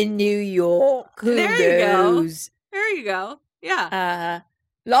it in New York. Who knows? There you go. Yeah.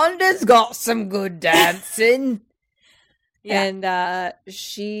 London's got some good dancing. Yeah. And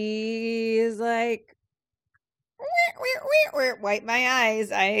she is like, wipe my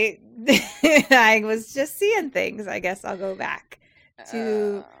eyes. I was just seeing things. I guess I'll go back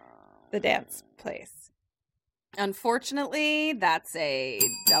to the dance place. Unfortunately, that's a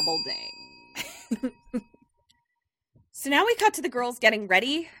double ding. So now we cut to the girls getting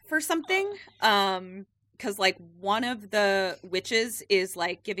ready for something. Because, like, one of the witches is,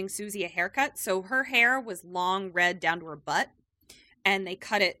 like, giving Susie a haircut. So her hair was long, red, down to her butt. And they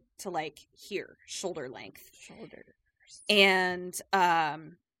cut it to, like, here, shoulder length. And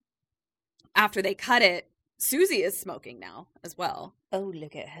after they cut it, Susie is smoking now as well. Oh,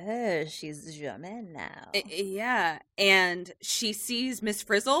 look at her. She's German now. Yeah. And she sees Miss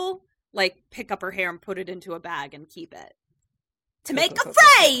Frizzle, like, pick up her hair and put it into a bag and keep it. To make a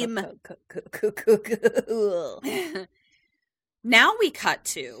frame! Now we cut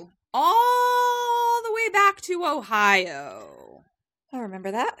to all the way back to Ohio. I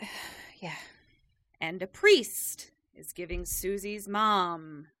remember that. Yeah. And a priest is giving Susie's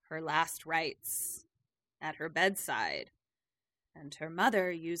mom her last rites at her bedside. And her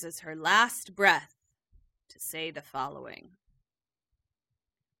mother uses her last breath to say the following.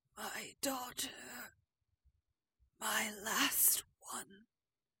 My daughter, my last one,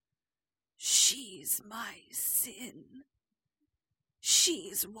 she's my sin.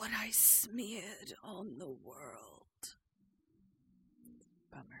 She's what I smeared on the world.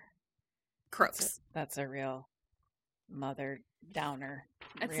 Bummer. Croaks. That's a real mother downer.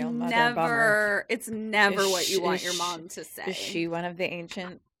 It's real mother bummer. It's never what you want your mom to say. Is she one of the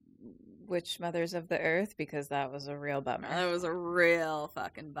ancient witch mothers of the earth? Because that was a real bummer. That was a real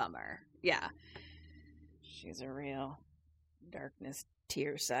fucking bummer. Yeah. She's a real darkness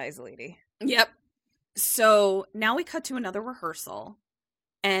tear size lady. Yep. So now we cut to another rehearsal,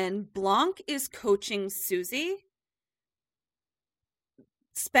 and Blanc is coaching Susie,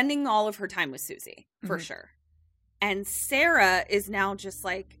 spending all of her time with Susie, for sure. And Sarah is now just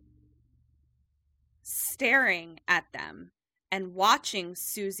like staring at them and watching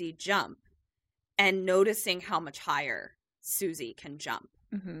Susie jump and noticing how much higher Susie can jump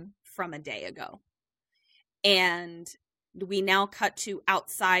from a day ago. And we now cut to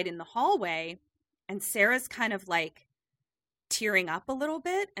outside in the hallway, and Sarah's kind of like tearing up a little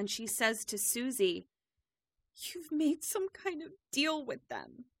bit. And she says to Susie, "You've made some kind of deal with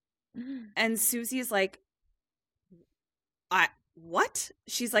them." And Susie's like, what?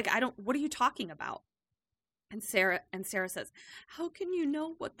 She's like, what are you talking about? And Sarah says, "How can you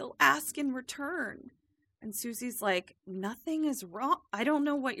know what they'll ask in return?" And Susie's like, "Nothing is wrong. I don't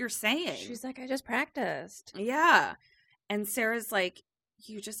know what you're saying." She's like, "I just practiced." Yeah. And Sarah's like,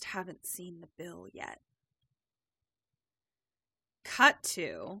 "You just haven't seen the bill yet." Cut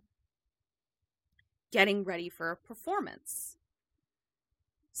to getting ready for a performance.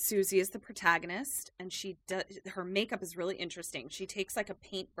 Susie is the protagonist, and her makeup is really interesting. She takes like a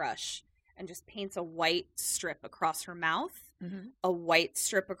paintbrush and just paints a white strip across her mouth, a white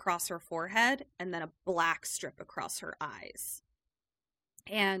strip across her forehead, and then a black strip across her eyes.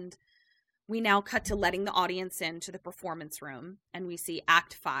 And we now cut to letting the audience into the performance room, and we see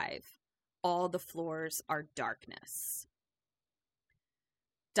Act 5. All the floors are darkness.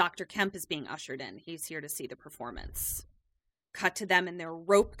 Dr. Kemp is being ushered in. He's here to see the performance. Cut to them in their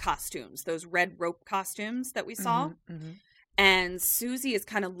rope costumes, those red rope costumes that we saw. And Susie is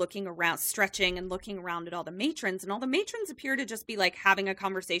kind of looking around, stretching and looking around at all the matrons. And all the matrons appear to just be like having a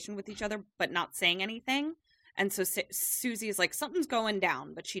conversation with each other, but not saying anything. And so Susie is like, something's going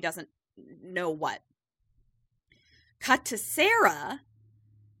down, but she doesn't know what. Cut to Sarah,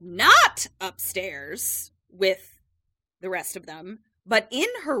 not upstairs with the rest of them, but in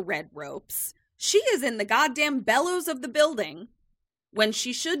her red ropes. She is in the goddamn bellows of the building when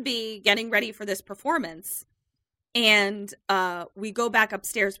she should be getting ready for this performance. And we go back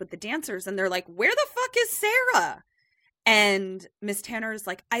upstairs with the dancers, and they're like, "Where the fuck is Sarah?" And Miss Tanner is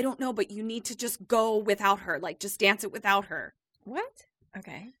like, "I don't know, but you need to just go without her. Like, just dance it without her." What?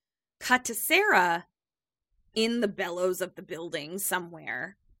 Okay. Cut to Sarah in the bellows of the building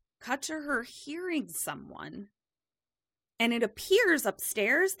somewhere. Cut to her hearing someone. And it appears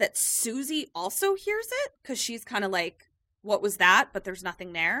upstairs that Susie also hears it, because she's kind of like, what was that? But there's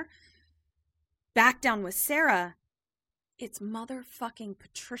nothing there. Back down with Sarah, it's motherfucking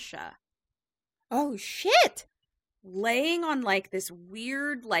Patricia. Oh, shit. Laying on like this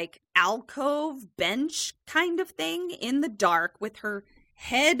weird like alcove bench kind of thing in the dark with her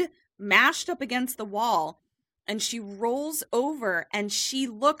head mashed up against the wall. And she rolls over and she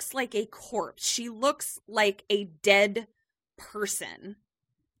looks like a corpse. She looks like a dead person.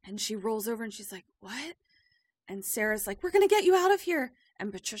 And she rolls over and she's like, what? And Sarah's like, we're going to get you out of here.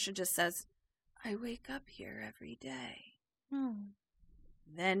 And Patricia just says, I wake up here every day.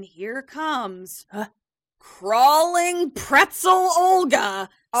 Then here comes crawling pretzel Olga.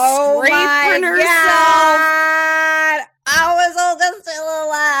 Oh my herself. God. How is Olga still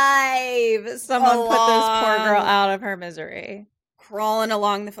alive? Someone put this poor girl out of her misery. Crawling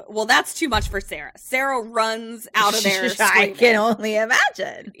along the well, that's too much for Sarah. Sarah runs out of there. I can only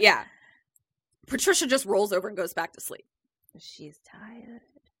imagine. Yeah. Patricia just rolls over and goes back to sleep. She's tired.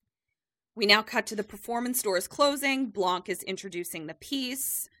 We now cut to the performance doors closing. Blanc is introducing the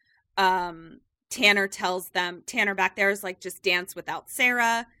piece. Tanner tells them, Tanner back there is like, just dance without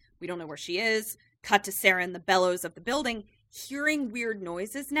Sarah. We don't know where she is. Cut to Sarah in the bellows of the building, hearing weird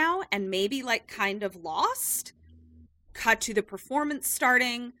noises now and maybe like kind of lost. Cut to the performance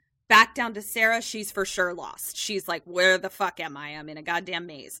starting. Back down to Sarah. She's for sure lost. She's like, where the fuck am I? I'm in a goddamn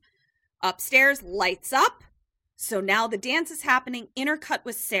maze. Upstairs, lights up. So now the dance is happening. Intercut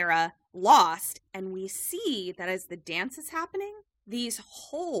with Sarah, lost. And we see that as the dance is happening, these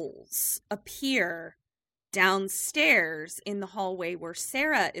holes appear downstairs in the hallway where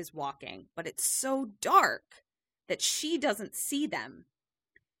Sarah is walking. But it's so dark that she doesn't see them.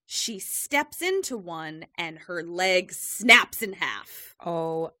 She steps into one and her leg snaps in half.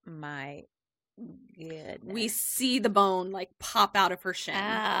 Oh my goodness. We see the bone like pop out of her shin.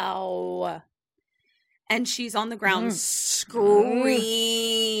 Ow. And she's on the ground screaming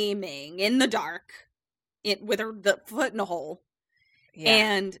in the dark with the foot in a hole. Yeah.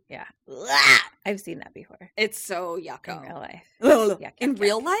 And yeah. I've seen that before. It's so yucko. In real life. In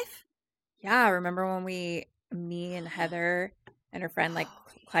real life? Yeah. Remember when me and Heather and her friend like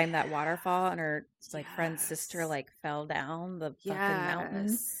climbed that waterfall and her like friend's sister like fell down the fucking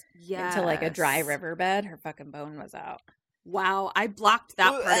mountain into like a dry riverbed? Her fucking bone was out. Wow. I blocked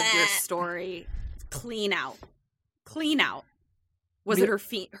that part of your story. Clean out. Was it her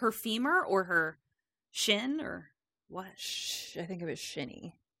femur or her shin or what? I think it was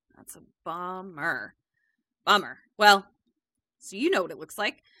shinny. That's a bummer. Well, so you know what it looks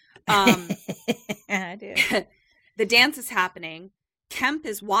like. I do. The dance is happening. Kemp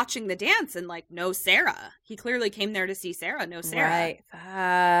is watching the dance and like, no Sarah. He clearly came there to see Sarah. No Sarah. Right.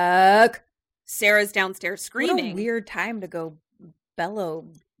 Fuck. Sarah's downstairs screaming. What a weird time to go bellow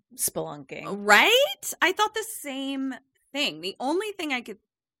spelunking. Right? I thought the same thing. The only thing it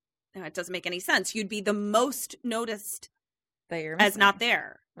doesn't make any sense. You'd be the most noticed that you're as not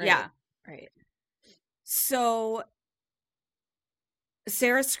there. Right. Yeah. Right. So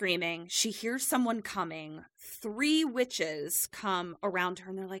Sarah's screaming. She hears someone coming. 3 witches come around her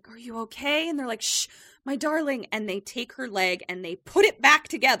and they're like, are you okay? And they're like, shh, my darling. And they take her leg and they put it back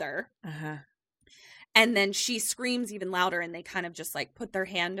together. Uh-huh. And then she screams even louder and they kind of just like put their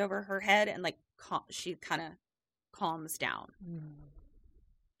hand over her head and like she kind of calms down.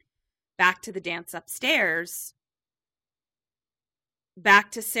 Back to the dance upstairs.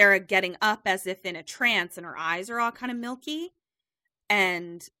 Back to Sarah getting up as if in a trance and her eyes are all kind of milky.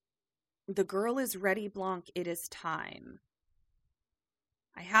 And the girl is ready, Blanc. It is time.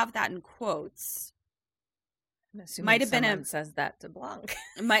 I have that in quotes. Might have been says that to Blanc.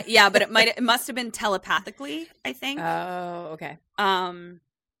 But it must have been telepathically, I think. Oh, okay. At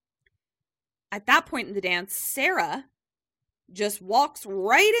that point in the dance, Sarah just walks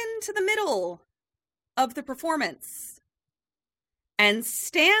right into the middle of the performance and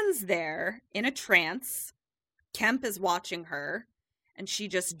stands there in a trance. Kemp is watching her. And she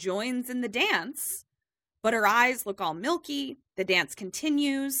just joins in the dance, but her eyes look all milky. The dance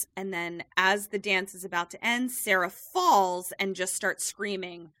continues. And then as the dance is about to end, Sarah falls and just starts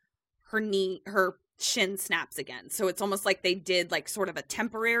screaming. Her shin snaps again. So it's almost like they did like sort of a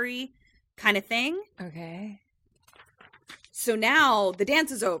temporary kind of thing. Okay. So now the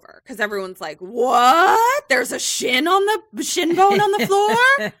dance is over because everyone's like, what? There's a shin bone on the floor?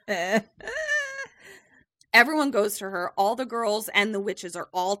 Everyone goes to her. All the girls and the witches are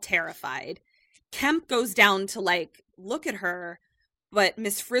all terrified. Kemp goes down to, like, look at her, but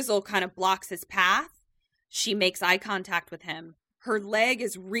Miss Frizzle kind of blocks his path. She makes eye contact with him. Her leg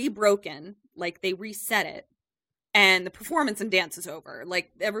is re-broken, like they reset it. And the performance and dance is over.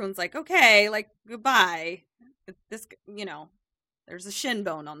 Like, everyone's like, okay, like, goodbye. This, you know, there's a shin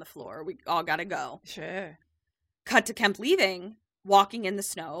bone on the floor. We all gotta go. Sure. Cut to Kemp leaving, walking in the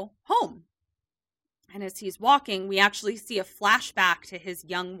snow, home. And as he's walking, we actually see a flashback to his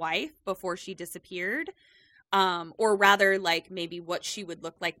young wife before she disappeared. Or rather, like, maybe what she would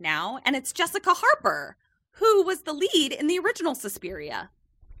look like now. And it's Jessica Harper, who was the lead in the original Suspiria.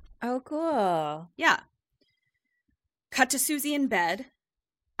 Oh, cool. Yeah. Cut to Susie in bed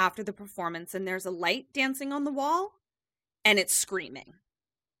after the performance, and there's a light dancing on the wall, and it's screaming.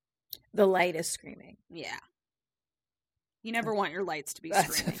 The light is screaming. Yeah. You never want your lights to be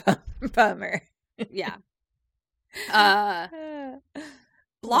screaming. That's a bummer. Yeah.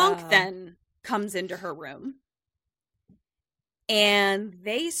 Blanc then comes into her room, and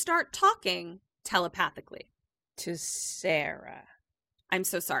they start talking telepathically. To Sarah. I'm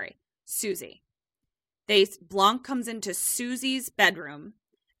so sorry. Susie. Blanc comes into Susie's bedroom,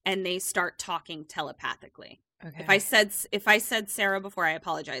 and they start talking telepathically. Okay. If I said Sarah before, I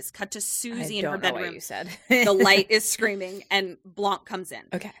apologize. Cut to Susie in her bedroom. I don't know what you said. The light is screaming, and Blanc comes in.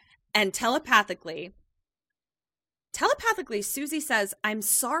 Okay. And telepathically, Susie says, "I'm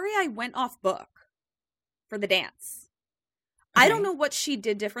sorry I went off book for the dance." Okay. I don't know what she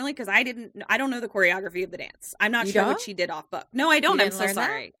did differently because I don't know the choreography of the dance. I'm not sure what she did off book. No, I don't. I'm so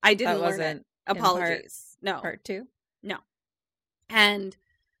sorry. I didn't learn it. Apologies. No. Part 2? No. And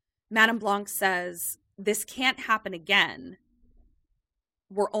Madame Blanc says, "This can't happen again.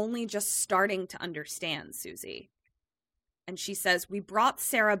 We're only just starting to understand, Susie." And she says, "We brought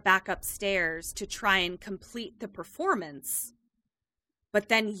Sarah back upstairs to try and complete the performance, but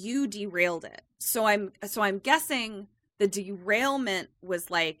then you derailed it." So I'm guessing the derailment was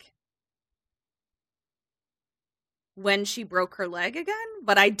like when she broke her leg again,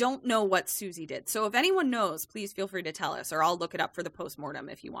 but I don't know what Susie did. So if anyone knows, please feel free to tell us, or I'll look it up for the postmortem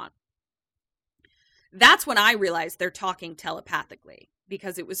if you want. That's when I realized they're talking telepathically,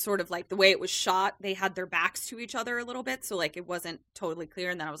 because it was sort of like the way it was shot. They had their backs to each other a little bit, so like it wasn't totally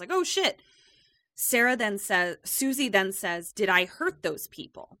clear. And then I was like, oh shit. Susie then says, "Did I hurt those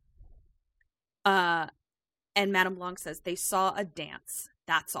people?" And Madame Blanc says, "They saw a dance.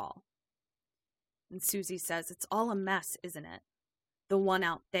 That's all." And Susie says, "It's all a mess, isn't it? The one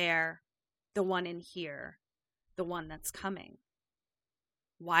out there, the one in here, the one that's coming.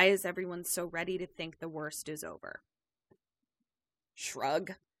 Why is everyone so ready to think the worst is over?"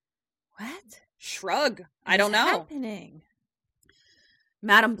 Shrug. What? Shrug. I don't know. What's happening?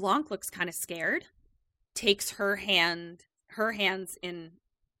 Madame Blanc looks kind of scared, takes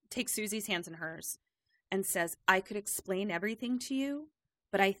takes Susie's hands in hers, and says, "I could explain everything to you,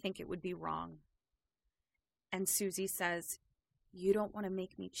 but I think it would be wrong." And Susie says, "You don't want to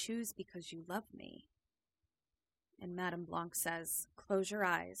make me choose because you love me." And Madame Blanc says, "Close your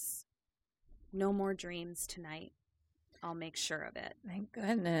eyes. No more dreams tonight. I'll make sure of it." Thank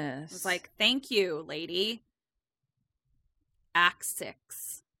goodness. I was like, thank you, lady. Act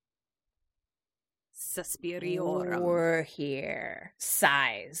 6. Suspiriorum. We're here.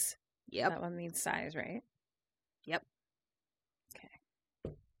 Size. Yep. That one means size, right? Yep. Okay.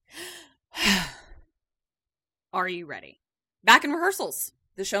 Are you ready? Back in rehearsals.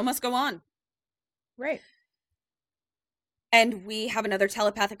 The show must go on. Right. And we have another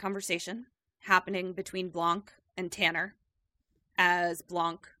telepathic conversation happening between Blanc and Tanner as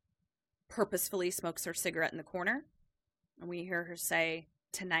Blanc purposefully smokes her cigarette in the corner. And we hear her say,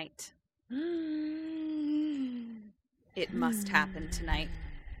 "Tonight. It must happen tonight."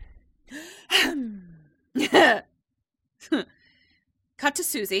 Cut to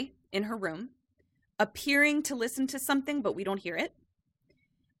Susie in her room, appearing to listen to something, but we don't hear it.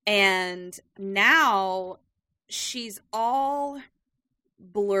 And now she's all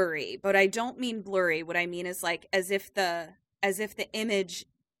blurry, but I don't mean blurry. What I mean is like as if the image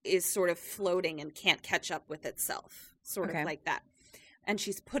is sort of floating and can't catch up with itself, sort of like that. And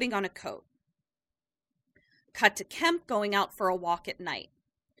she's putting on a coat. Cut to Kemp going out for a walk at night.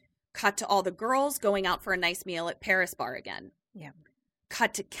 Cut to all the girls going out for a nice meal at Paris Bar again. Yeah.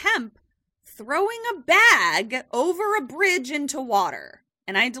 Cut to Kemp throwing a bag over a bridge into water.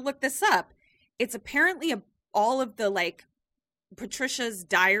 And I had to look this up. It's apparently all of the like Patricia's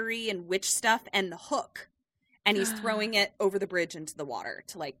diary and witch stuff and the hook. And he's throwing it over the bridge into the water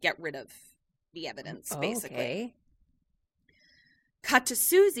to like get rid of the evidence, basically. Okay. Cut to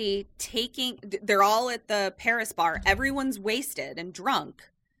Susie they're all at the Paris Bar. Everyone's wasted and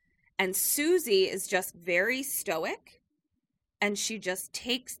drunk. And Susie is just very stoic, and she just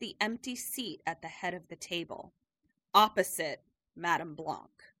takes the empty seat at the head of the table, opposite Madame Blanc.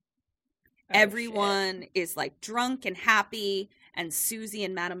 Everyone is like drunk and happy, and Susie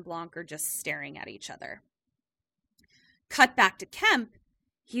and Madame Blanc are just staring at each other. Cut back to Kemp.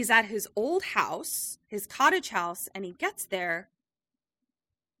 He's at his old house, his cottage house, and he gets there.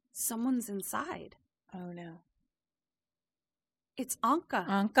 Someone's inside. Oh, no. It's Anka.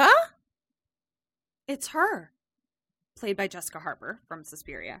 Anka? It's her. Played by Jessica Harper from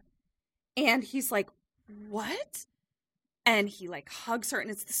Suspiria. And he's like, what? And he like hugs her, and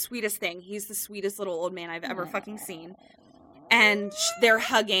it's the sweetest thing. He's the sweetest little old man I've ever fucking seen. And they're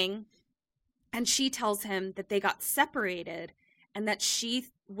hugging, and she tells him that they got separated and that she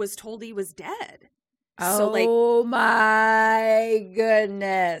was told he was dead. Oh, my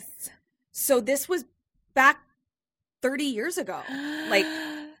goodness. So this was back 30 years ago. Like,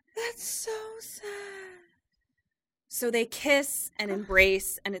 that's so sad. So they kiss and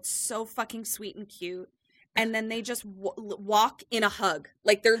embrace, and it's so fucking sweet and cute. And then they just walk in a hug.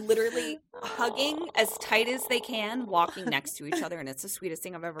 Like, they're literally hugging as tight as they can, walking next to each other. And it's the sweetest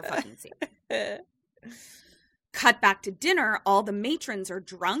thing I've ever fucking seen. Cut back to dinner. All the matrons are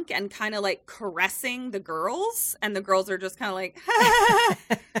drunk and kind of like caressing the girls. And the girls are just kind of like,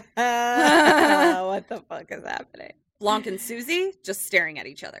 what the fuck is happening? Blanc and Susie just staring at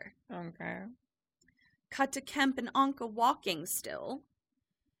each other. Okay. Cut to Kemp and Anka walking still.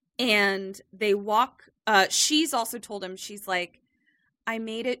 And they walk. She's also told him, she's like, I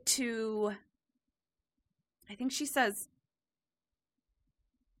made it to, I think she says,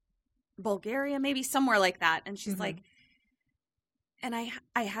 Bulgaria, maybe somewhere like that. And she's like, and I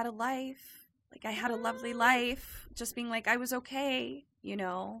had a life. Like, I had a lovely life. Just being like, I was okay, you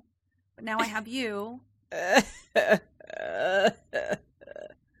know. But now I have you.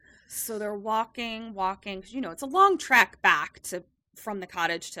 So they're walking. Because, you know, it's a long trek back from the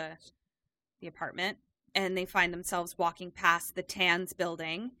cottage to the apartment. And they find themselves walking past the Tan's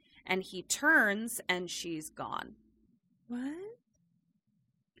building. And he turns, and she's gone. What?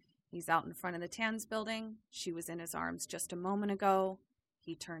 He's out in front of the Tan's building. She was in his arms just a moment ago.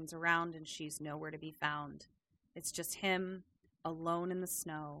 He turns around, and she's nowhere to be found. It's just him alone in the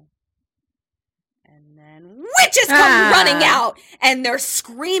snow. And then witches come running out, and they're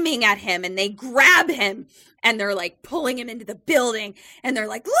screaming at him, and they grab him, and they're like pulling him into the building, and they're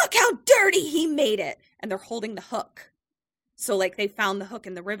like, look how dirty he made it. And they're holding the hook. So like they found the hook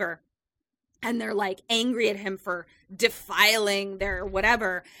in the river, and they're like angry at him for defiling their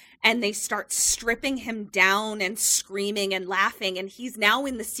whatever. And they start stripping him down and screaming and laughing. And he's now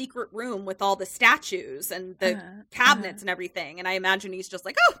in the secret room with all the statues and the cabinets and everything. And I imagine he's just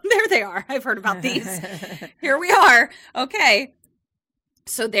like, oh, there they are. I've heard about these. Here we are. Okay.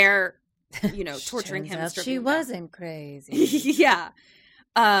 So they're, you know, torturing him. She wasn't crazy. Yeah.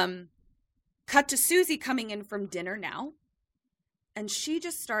 Cut to Susie coming in from dinner now. And she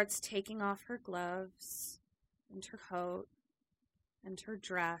just starts taking off her gloves and her coat and her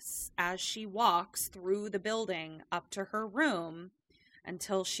dress as she walks through the building up to her room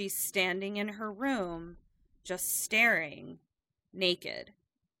until she's standing in her room just staring naked.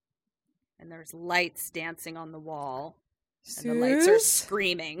 And there's lights dancing on the wall. And the lights are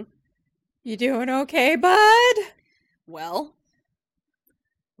screaming. You doing okay, bud? Well,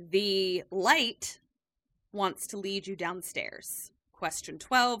 the light wants to lead you downstairs. Question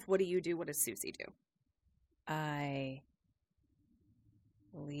 12, what do you do? What does Susie do? I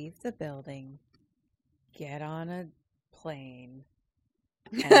leave the building, get on a plane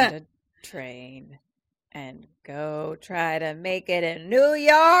and a train, and go try to make it in New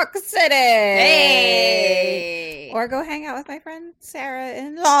York City. Hey! Or go hang out with my friend Sarah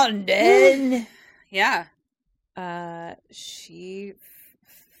in London. Yeah. She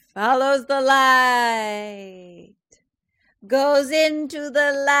follows the light, goes into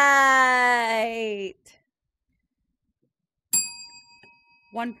the light.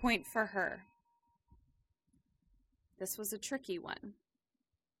 1 point for her. This was a tricky one.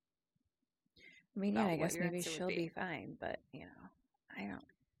 I mean, yeah, I guess maybe she'll be fine, but, you know, I don't.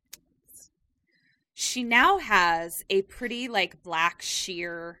 She now has a pretty, like, black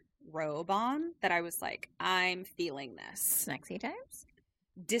sheer robe on that I was like, I'm feeling this. Snexy times?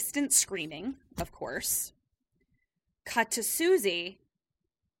 Distant screaming, of course. Cut to Susie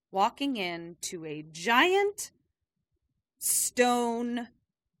walking into a giant stone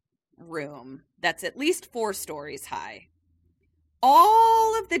room that's at least 4 stories high.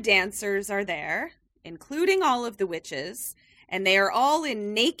 All of the dancers are there, including all of the witches, and they are all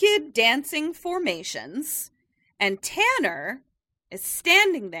in naked dancing formations. And Tanner is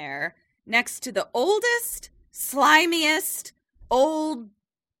standing there next to the oldest, slimiest, old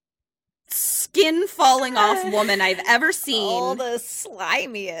skin falling off woman I've ever seen. Oh, the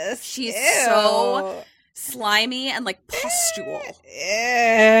slimiest. She's so slimy and like pustule.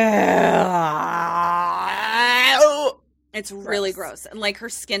 It's really gross. And like her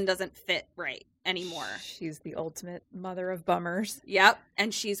skin doesn't fit right anymore. She's the ultimate mother of bummers. Yep.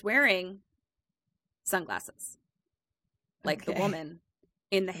 And she's wearing sunglasses. Like the woman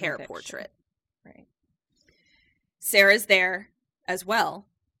in the hair portrait. Right. Sarah's there as well,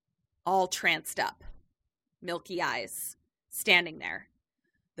 all tranced up, milky eyes, standing there.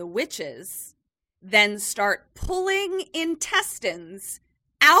 The witches then start pulling intestines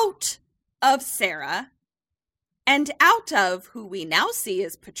out of Sarah and out of who we now see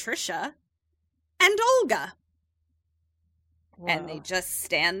as Patricia and Olga. Whoa. And they just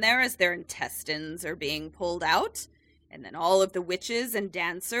stand there as their intestines are being pulled out. And then all of the witches and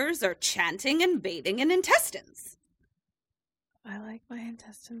dancers are chanting and bathing in intestines. I like my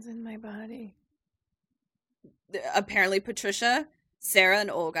intestines in my body. Apparently Patricia, Sarah,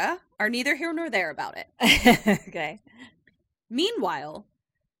 and Olga are neither here nor there about it. Okay. Meanwhile,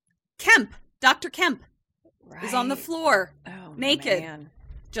 Kemp, Dr. Kemp, is on the floor, naked,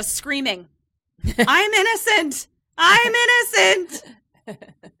 just screaming, I'm innocent! I'm innocent!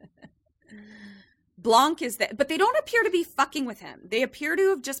 Blanc is there, but they don't appear to be fucking with him. They appear to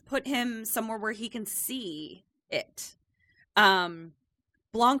have just put him somewhere where he can see it.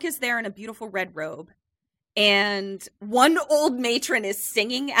 Blanc is there in a beautiful red robe, and one old matron is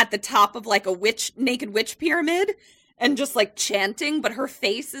singing at the top of like a naked witch pyramid and just like chanting, but her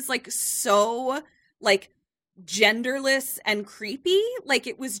face is like so like genderless and creepy. Like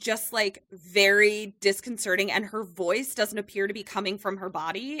it was just like very disconcerting, and her voice doesn't appear to be coming from her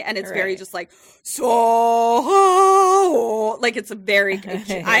body, and it's very just like so like it's a very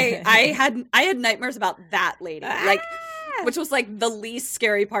I had nightmares about that lady, like which was like the least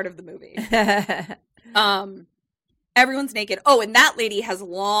scary part of the movie. Everyone's naked. Oh, and that lady has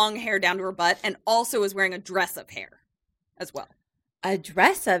long hair down to her butt and also is wearing a dress of hair as well. A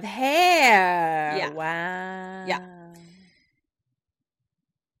dress of hair. Yeah. Wow. Yeah.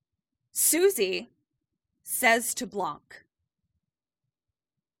 Susie says to Blanc,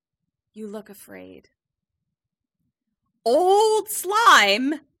 you look afraid. Old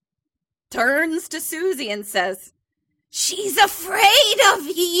Slime turns to Susie and says, she's afraid of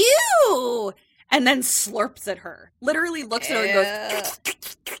you. And then slurps at her. Literally looks at her and goes,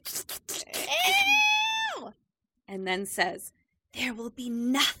 ew. And then says, there will be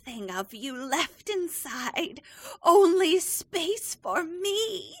nothing of you left inside, only space for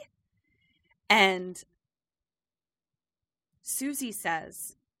me. And Susie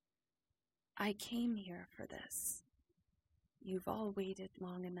says, I came here for this. You've all waited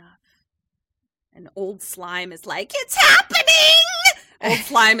long enough. And Old Slime is like, it's happening! Old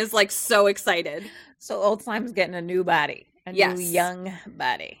Slime is like so excited. So Old Slime's getting a new body. A new young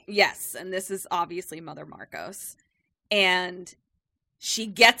body. Yes, and this is obviously Mother Marcos. And she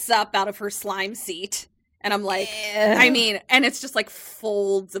gets up out of her slime seat, and I'm like, I mean, and it's just like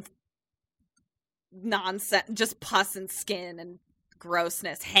folds of nonsense, just pus and skin and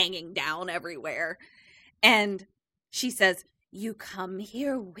grossness hanging down everywhere. And she says, you come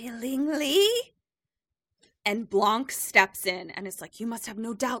here willingly? And Blanc steps in and is like, you must have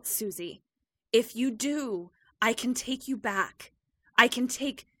no doubt, Susie. If you do, I can take you back. I can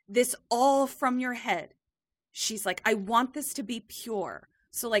take this all from your head. She's like, I want this to be pure.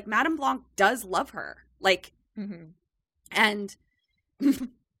 So, like, Madame Blanc does love her. Like, and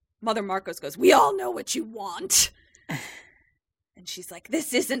Mother Marcos goes, we all know what you want. And she's like,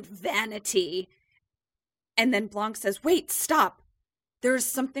 this isn't vanity. And then Blanc says, wait, stop. There's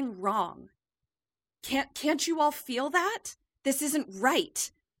something wrong. Can't you all feel that? This isn't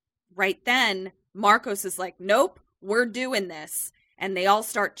right. Right then, Marcos is like, nope, we're doing this. And they all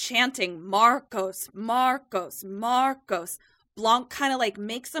start chanting, Marcos, Marcos, Marcos. Blanc kind of like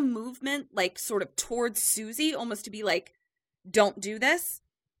makes a movement, like sort of towards Susie, almost to be like, don't do this.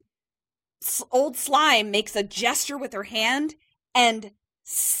 Old Slime makes a gesture with her hand and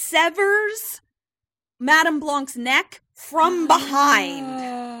severs Madame Blanc's neck from behind.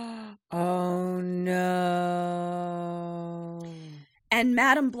 Oh, no. And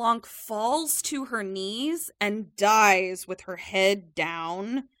Madame Blanc falls to her knees and dies with her head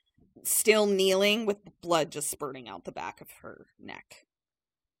down, still kneeling with blood just spurting out the back of her neck.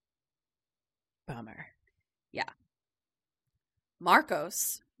 Bummer. Yeah.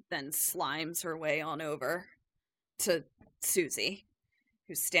 Marcos then slimes her way on over to Susie,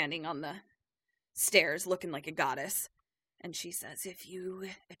 who's standing on the stairs looking like a goddess. And she says, if you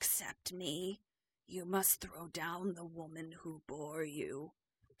accept me, You must throw down the woman who bore you.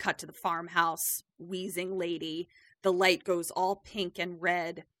 Cut to the farmhouse, wheezing lady. The light goes all pink and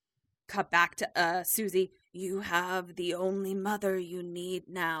red. Cut back to Susie. You have the only mother you need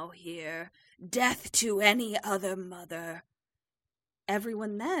now here. Death to any other mother.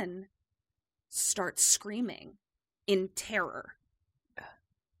 Everyone then starts screaming in terror.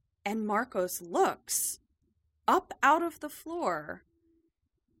 And Marcos looks up out of the floor.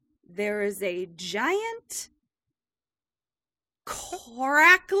 There is a giant,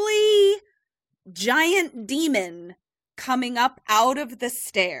 crackly, giant demon coming up out of the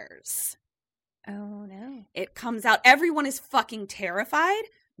stairs. Oh, no. It comes out. Everyone is fucking terrified.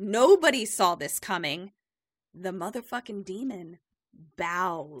 Nobody saw this coming. The motherfucking demon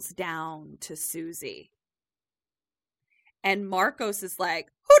bows down to Susie. And Marcos is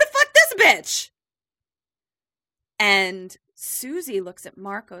like, who the fuck this bitch? And Susie looks at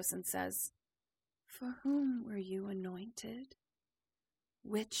Marcos and says, for whom were you anointed?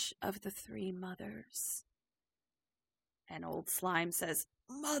 Which of the three mothers? And Old Slime says,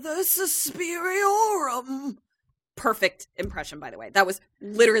 Mother Suspiriorum. Perfect impression, by the way. That was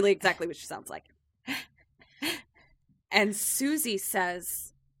literally exactly what she sounds like. And Susie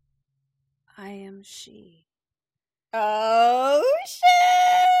says, I am she. Oh,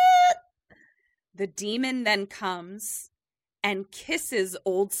 shit! The demon then comes and kisses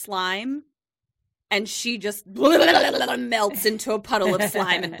Old Slime, and she just melts into a puddle of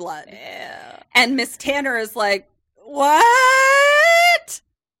slime and blood. Yeah. And Miss Tanner is like, what?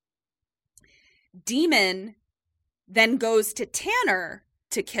 Demon then goes to Tanner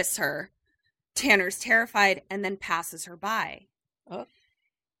to kiss her. Tanner's terrified and then passes her by. Oh.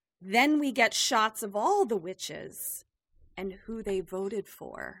 Then we get shots of all the witches and who they voted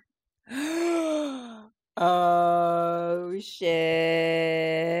for. Oh, shit.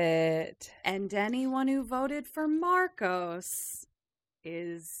 And anyone who voted for Marcos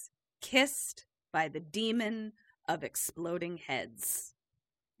is kissed by the demon of exploding heads.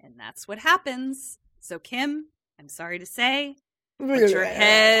 And that's what happens. So, Kim, I'm sorry to say, but your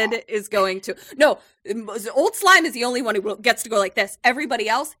head is going to... No, Old Slime is the only one who gets to go like this. Everybody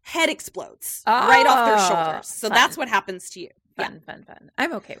else, head explodes right off their shoulders. So fun. That's what happens to you. Fun.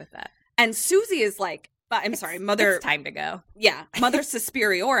 I'm okay with that. And Susie is like, Mother... It's time to go. Yeah, Mother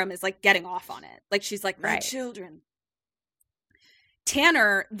Suspiriorum is like getting off on it. Like, she's like, my Right. children.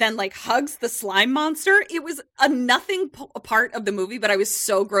 Tanner then like hugs the slime monster. It was a nothing part of the movie, but I was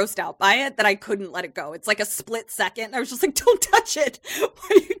so grossed out by it that I couldn't let it go. It's like a split second. I was just like, don't touch it. Why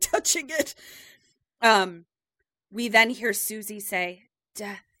are you touching it? We then hear Susie say,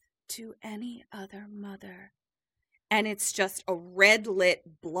 death to any other mother. And it's just a red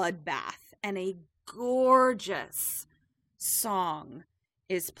lit bloodbath, and a gorgeous song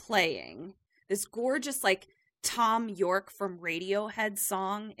is playing. This gorgeous, like, Tom York from Radiohead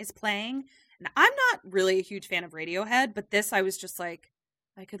song is playing. And I'm not really a huge fan of Radiohead, but this I was just like,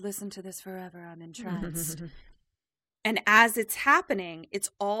 I could listen to this forever. I'm entranced. And as it's happening, it's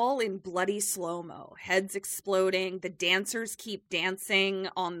all in bloody slow-mo. Heads exploding. The dancers keep dancing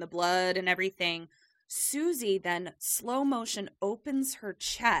on the blood and everything. Susie then slow motion opens her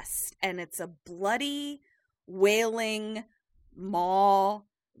chest, and it's a bloody, wailing maw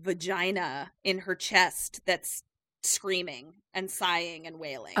vagina in her chest that's screaming and sighing and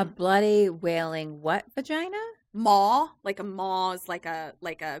wailing. A bloody, wailing what vagina? Maw, like a maw is like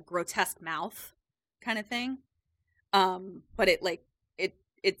a grotesque mouth kind of thing. But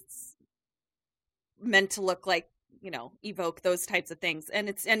it's meant to look like, you know, evoke those types of things, and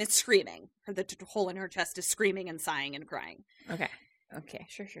it's screaming. The hole in her chest is screaming and sighing and crying. Okay,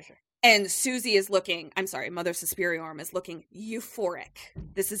 sure. And Susie is looking, Mother Suspiriorum is looking euphoric.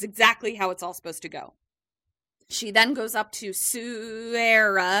 This is exactly how it's all supposed to go. She then goes up to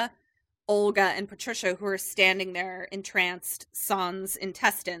Sarah, Olga, and Patricia, who are standing there entranced, sans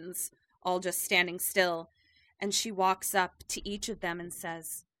intestines, all just standing still. And she walks up to each of them and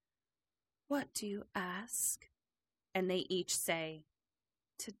says, what do you ask? And they each say,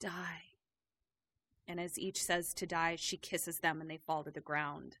 to die. And as each says to die, she kisses them and they fall to the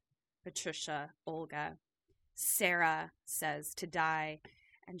ground. Patricia, Olga. Sarah says to die,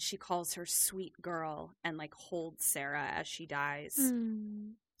 and she calls her sweet girl and like holds Sarah as she dies.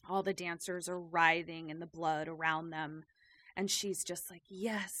 All the dancers are writhing in the blood around them, and she's just like,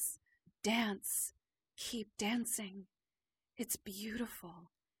 yes, dance, keep dancing. It's beautiful.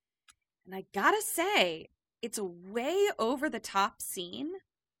 And I gotta say, it's a way over the top scene,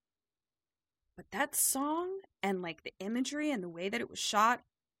 but that song and like the imagery and the way that it was shot,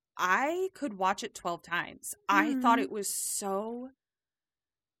 I could watch it 12 times. I thought it was so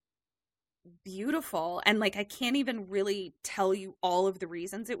beautiful. And like, I can't even really tell you all of the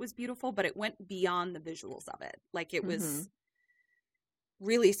reasons it was beautiful, but it went beyond the visuals of it. Like, it was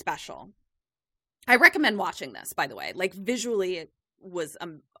really special. I recommend watching this, by the way. Like, visually, it was a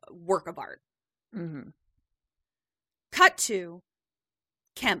work of art. Cut to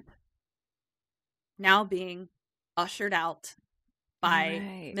Kemp now being ushered out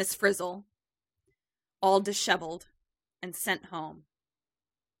by Miss Frizzle, all disheveled and sent home.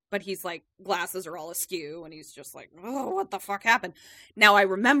 But he's like, glasses are all askew, and he's just like, oh, what the fuck happened? Now, I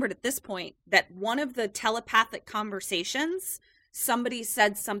remembered at this point that one of the telepathic conversations, somebody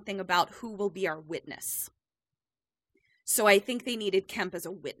said something about who will be our witness. So I think they needed Kemp as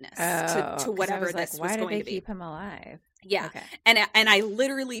a witness to whatever this was going to be. Why did they keep him alive? Yeah. Okay. And I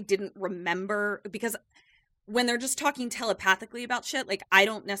literally didn't remember, because when they're just talking telepathically about shit, like, I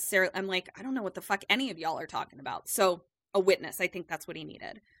don't know what the fuck any of y'all are talking about. So a witness, I think that's what he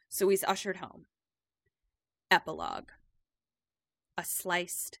needed. So he's ushered home. Epilogue. A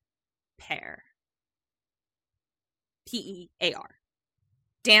sliced pear. Pear.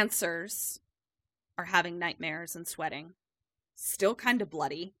 Dancers are having nightmares and sweating. Still kind of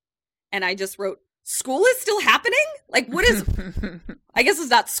bloody. And I just wrote, school is still happening? Like, what is... I guess it's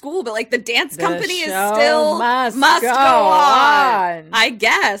not school, but like the dance company is still... must go on. I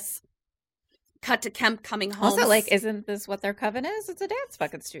guess. Cut to Kemp coming home. Also, like, isn't this what their coven is? It's a dance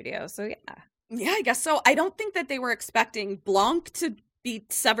fucking studio, so yeah. Yeah, I guess so. I don't think that they were expecting Blanc to be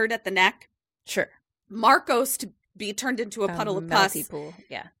severed at the neck. Sure. Marcos to be turned into a puddle of pus. Pool.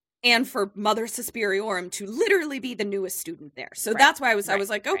 Yeah. And for Mother Suspiriorum to literally be the newest student there. So that's why I was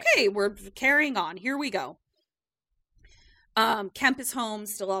like, okay, we're carrying on. Here we go. Kemp is home,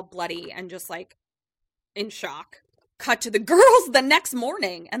 still all bloody and just like in shock. Cut to the girls the next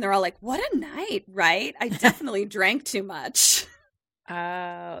morning, and they're all like, what a night, right? I definitely drank too much.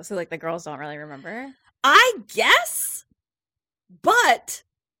 So like the girls don't really remember? I guess. But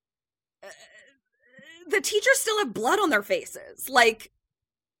the teachers still have blood on their faces. Like,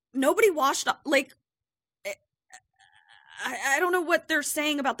 nobody washed up. Like, I don't know what they're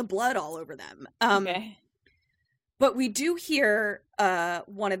saying about the blood all over them. Okay. But we do hear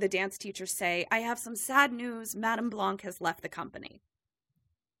one of the dance teachers say, I have some sad news. Madame Blanc has left the company.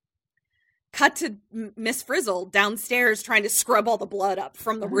 Cut to Miss Frizzle downstairs trying to scrub all the blood up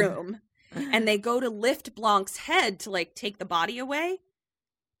from the room. And they go to lift Blanc's head to, like, take the body away.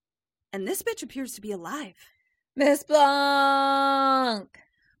 And this bitch appears to be alive. Miss Blanc!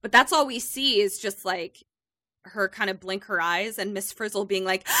 But that's all we see is just, like, her kind of blink her eyes and Miss Frizzle being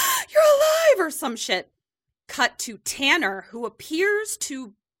like, you're alive! Or some shit. Cut to Tanner, who appears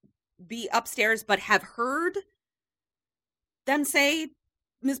to be upstairs but have heard them say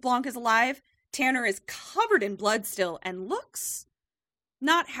Ms. Blanc is alive. Tanner is covered in blood still and looks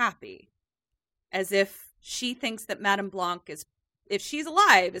not happy, as if she thinks that Madame Blanc is, if she's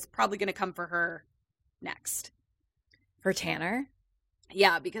alive, is probably going to come for her next. For Tanner?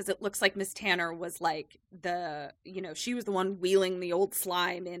 Yeah, because it looks like Miss Tanner was like she was the one wheeling the old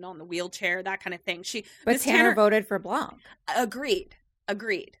slime in on the wheelchair, that kind of thing. But Tanner voted for Blanc. Agreed.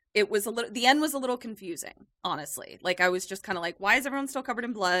 It was the end was a little confusing, honestly. Like, I was just kind of like, why is everyone still covered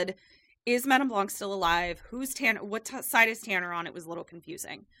in blood? Is Madame Blanc still alive? Who's Tanner? What side is Tanner on? It was a little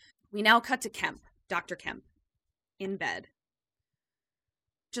confusing. We now cut to Kemp, Dr. Kemp, in bed,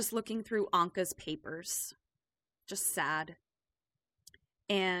 just looking through Anka's papers, just sad.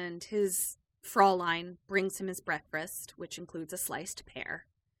 And his Fraulein brings him his breakfast, which includes a sliced pear.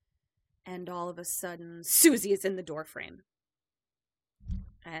 And all of a sudden, Susie is in the doorframe.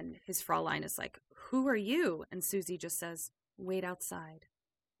 And his Fraulein is like, who are you? And Susie just says, wait outside.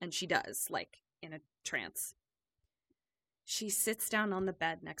 And she does, like, in a trance. She sits down on the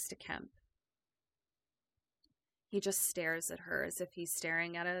bed next to Kemp. He just stares at her as if he's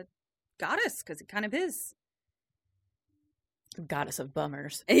staring at a goddess, because he kind of is. Goddess of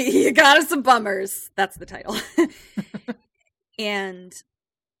Bummers. Goddess of Bummers. That's the title. And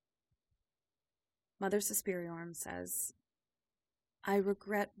Mother Suspiriorum says, I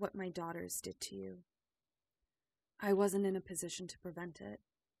regret what my daughters did to you. I wasn't in a position to prevent it.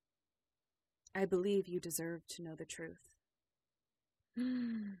 I believe you deserve to know the truth.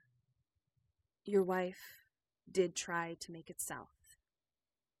 Your wife did try to make it south.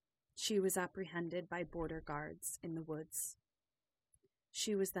 She was apprehended by border guards in the woods.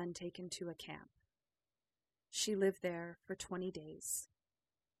 She was then taken to a camp. She lived there for 20 days.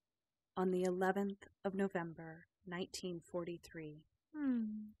 On the 11th of November, 1943,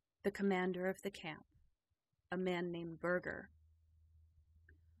 the commander of the camp, a man named Berger,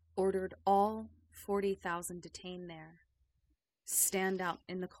 ordered all 40,000 detained there stand out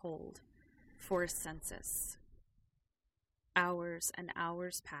in the cold for a census. Hours and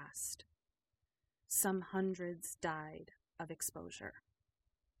hours passed. Some hundreds died of exposure.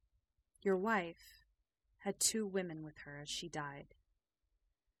 Your wife had 2 women with her as she died.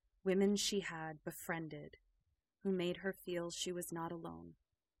 Women she had befriended who made her feel she was not alone.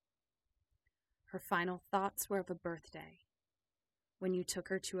 Her final thoughts were of a birthday when you took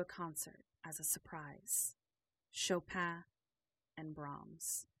her to a concert as a surprise. Chopin and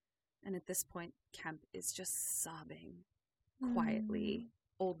Brahms. And at this point, Kemp is just sobbing quietly.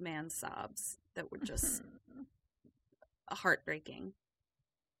 Old man sobs that were just heartbreaking.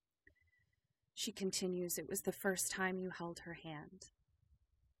 She continues, it was the first time you held her hand.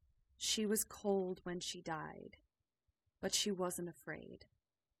 She was cold when she died, but she wasn't afraid.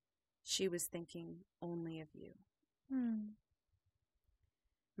 She was thinking only of you.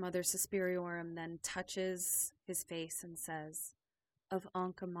 Mother Suspiriorum then touches his face and says, of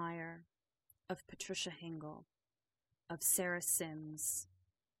Anka Meyer, of Patricia Hingle, of Sarah Sims,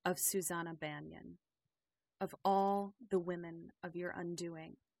 of Susanna Banyan, of all the women of your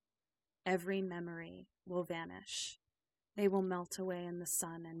undoing. Every memory will vanish. They will melt away in the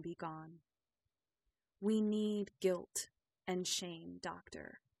sun and be gone. We need guilt and shame,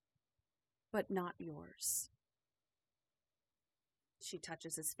 Doctor, but not yours. She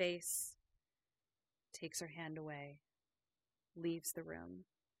touches his face, takes her hand away, leaves the room.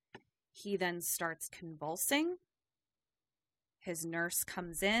 He then starts convulsing. His nurse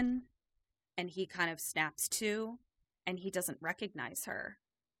comes in, and he kind of snaps to, and he doesn't recognize her.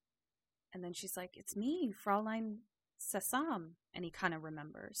 And then she's like, it's me, Fraulein Sesam. And he kind of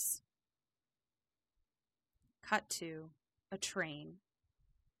remembers. Cut to a train.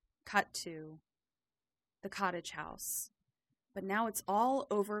 Cut to the cottage house. But now it's all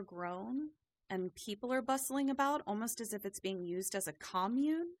overgrown, and people are bustling about, almost as if it's being used as a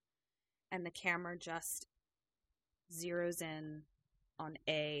commune. And the camera just zeroes in on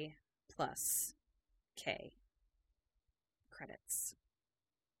A plus K. Credits.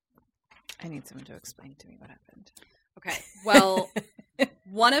 I need someone to explain to me what happened. Okay. Well,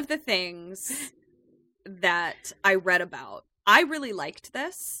 one of the things that I read about, I really liked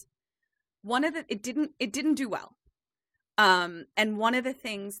this. It didn't do well. And one of the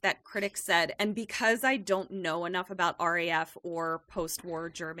things that critics said, and because I don't know enough about RAF or post-war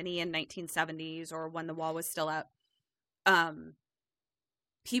Germany in 1970s or when the wall was still up,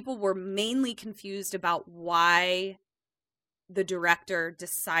 people were mainly confused about why the director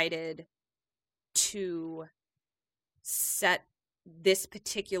decided to set this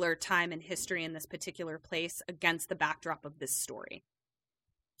particular time in history in this particular place against the backdrop of this story.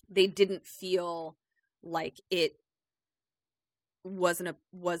 They didn't feel like it was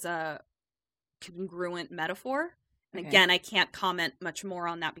a congruent metaphor. And again, I can't comment much more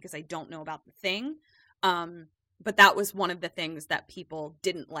on that because I don't know about the thing. But that was one of the things that people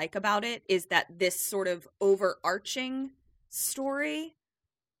didn't like about it, is that this sort of overarching story,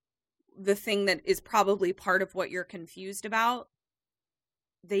 the thing that is probably part of what you're confused about,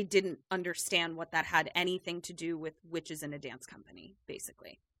 they didn't understand what that had anything to do with witches in a dance company,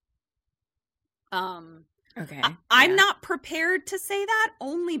 basically. Okay. I'm not prepared to say that,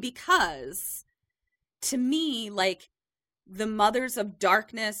 only because, to me, like, the Mothers of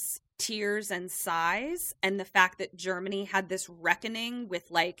Darkness, Tears and Sighs, and the fact that Germany had this reckoning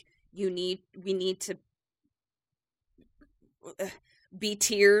with, like, we need to be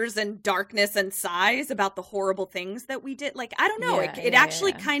tears and darkness and sighs about the horrible things that we did. Like, I don't know. It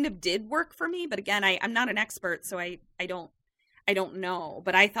actually kind of did work for me, but again, I'm not an expert, so I don't know,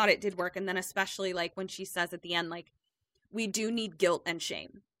 but I thought it did work. And then especially like when she says at the end, like, we do need guilt and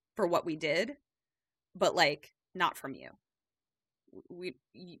shame for what we did, but like, not from you.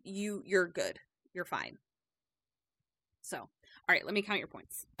 You're good. You're fine. So, all right, let me count your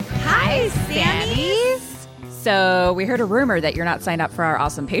points. Hi, Sammys! So we heard a rumor that you're not signed up for our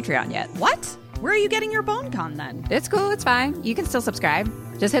awesome Patreon yet. What? Where are you getting your BoneCon then? It's cool. It's fine. You can still subscribe.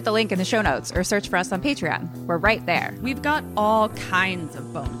 Just hit the link in the show notes or search for us on Patreon. We're right there. We've got all kinds of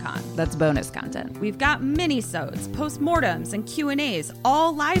BoneCon. That's bonus content. We've got mini-sodes, postmortems, and Q&As,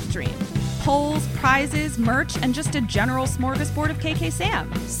 all live streamed. Polls, prizes, merch, and just a general smorgasbord of KK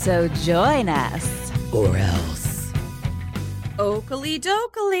Sam. So join us. Or else. Oakley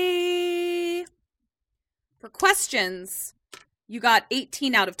dokley. For questions, you got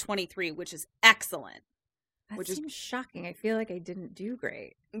 18 out of 23, which is excellent. That seems shocking. I feel like I didn't do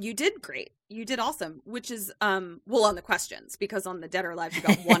great. You did great. You did awesome, which is, well, on the questions, because on the Dead or Alive, you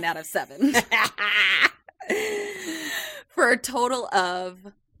got 1 out of 7. For a total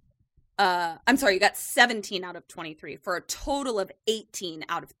of, you got 17 out of 23, for a total of 18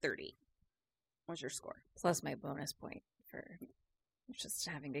 out of 30. was your score? Plus my bonus point for just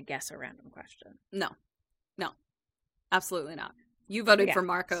having to guess a random question. No, absolutely not. You voted for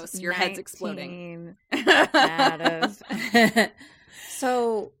Marcos. Your head's exploding. Out of...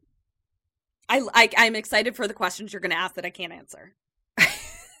 So I'm excited for the questions you're going to ask that I can't answer.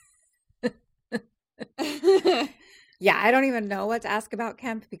 Yeah, I don't even know what to ask about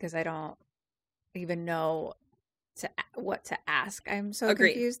Kemp because I don't even know what to ask. I'm so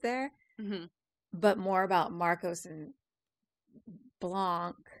confused there. Mm-hmm. But more about Marcos and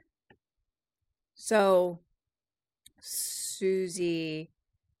Blanc. So Susie,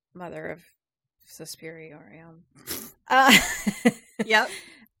 mother of Suspiriorium, yep,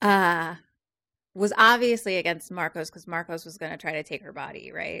 was obviously against Marcos because Marcos was going to try to take her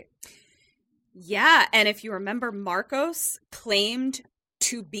body, right? Yeah, and if you remember, Marcos claimed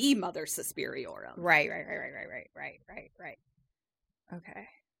to be Mother Suspiriorum. Right. Okay.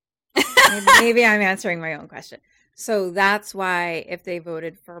 Maybe I'm answering my own question. So that's why if they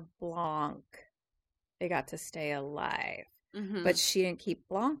voted for Blanc, they got to stay alive. Mm-hmm. But she didn't keep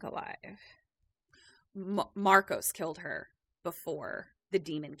Blanc alive. Marcos killed her before the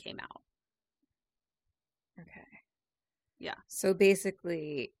demon came out. Okay. Yeah. So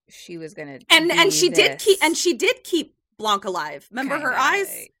basically, she was gonna and she did keep Blanc alive. Remember her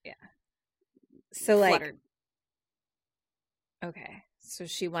eyes? Yeah. So fluttered. Okay. So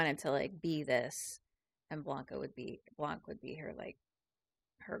she wanted to be this, and Blanc would be her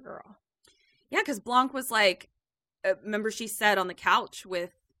her girl. Yeah, because Blanc was remember she said on the couch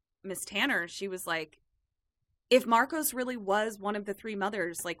with Miss Tanner, she was like, if Marcos really was one of the three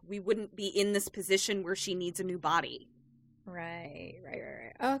mothers, we wouldn't be in this position where she needs a new body. Right.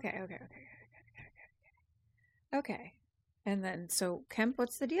 Okay. And then, so Kemp,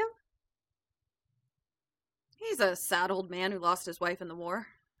 what's the deal? He's a sad old man who lost his wife in the war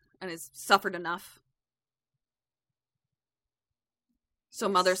and has suffered enough. So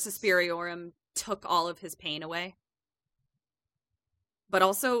Mother Suspiriorum took all of his pain away. But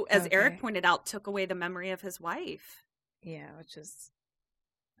also, as Eric pointed out, took away the memory of his wife. Yeah, which is,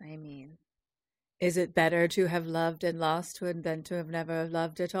 is it better to have loved and lost than to have never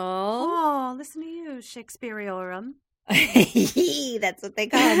loved at all? Oh, listen to you, Shakespeareorum. That's what they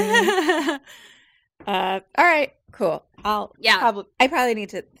call me. All right, cool. I probably need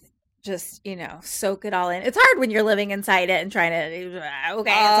to just, soak it all in. It's hard when you're living inside it and trying to, it's a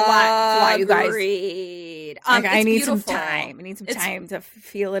lot, you guys. Agreed. I need some time. I need some time to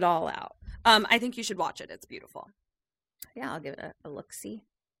feel it all out. I think you should watch it. It's beautiful. Yeah, I'll give it a look-see.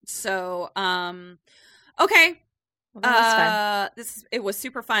 So, okay. Well, that was fun. It was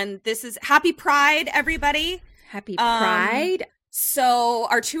super fun. This is Happy Pride, everybody. Happy Pride. So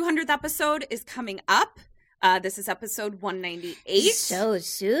our 200th episode is coming up. This is episode 198. So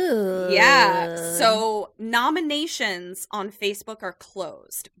soon. Yeah. So nominations on Facebook are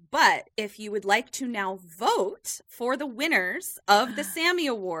closed. But if you would like to now vote for the winners of the Sammy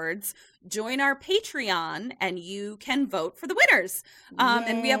Awards, join our Patreon and you can vote for the winners.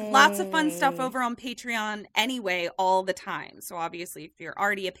 And we have lots of fun stuff over on Patreon anyway, all the time. So obviously, if you're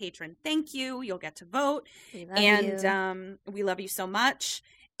already a patron, thank you. You'll get to vote. We love you. We love you so much.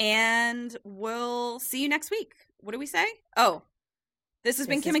 And we'll see you next week. What do we say? Oh, this has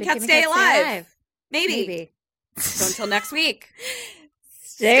been Kim and Kat Stay Alive. Maybe. So until next week.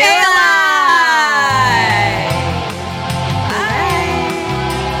 Stay alive.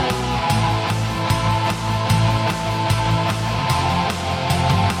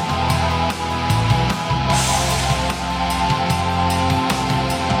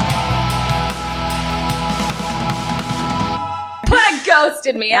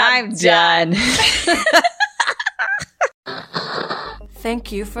 Ghosted me. I'm done.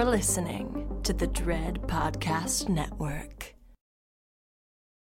 Thank you for listening to the Dread Podcast Network.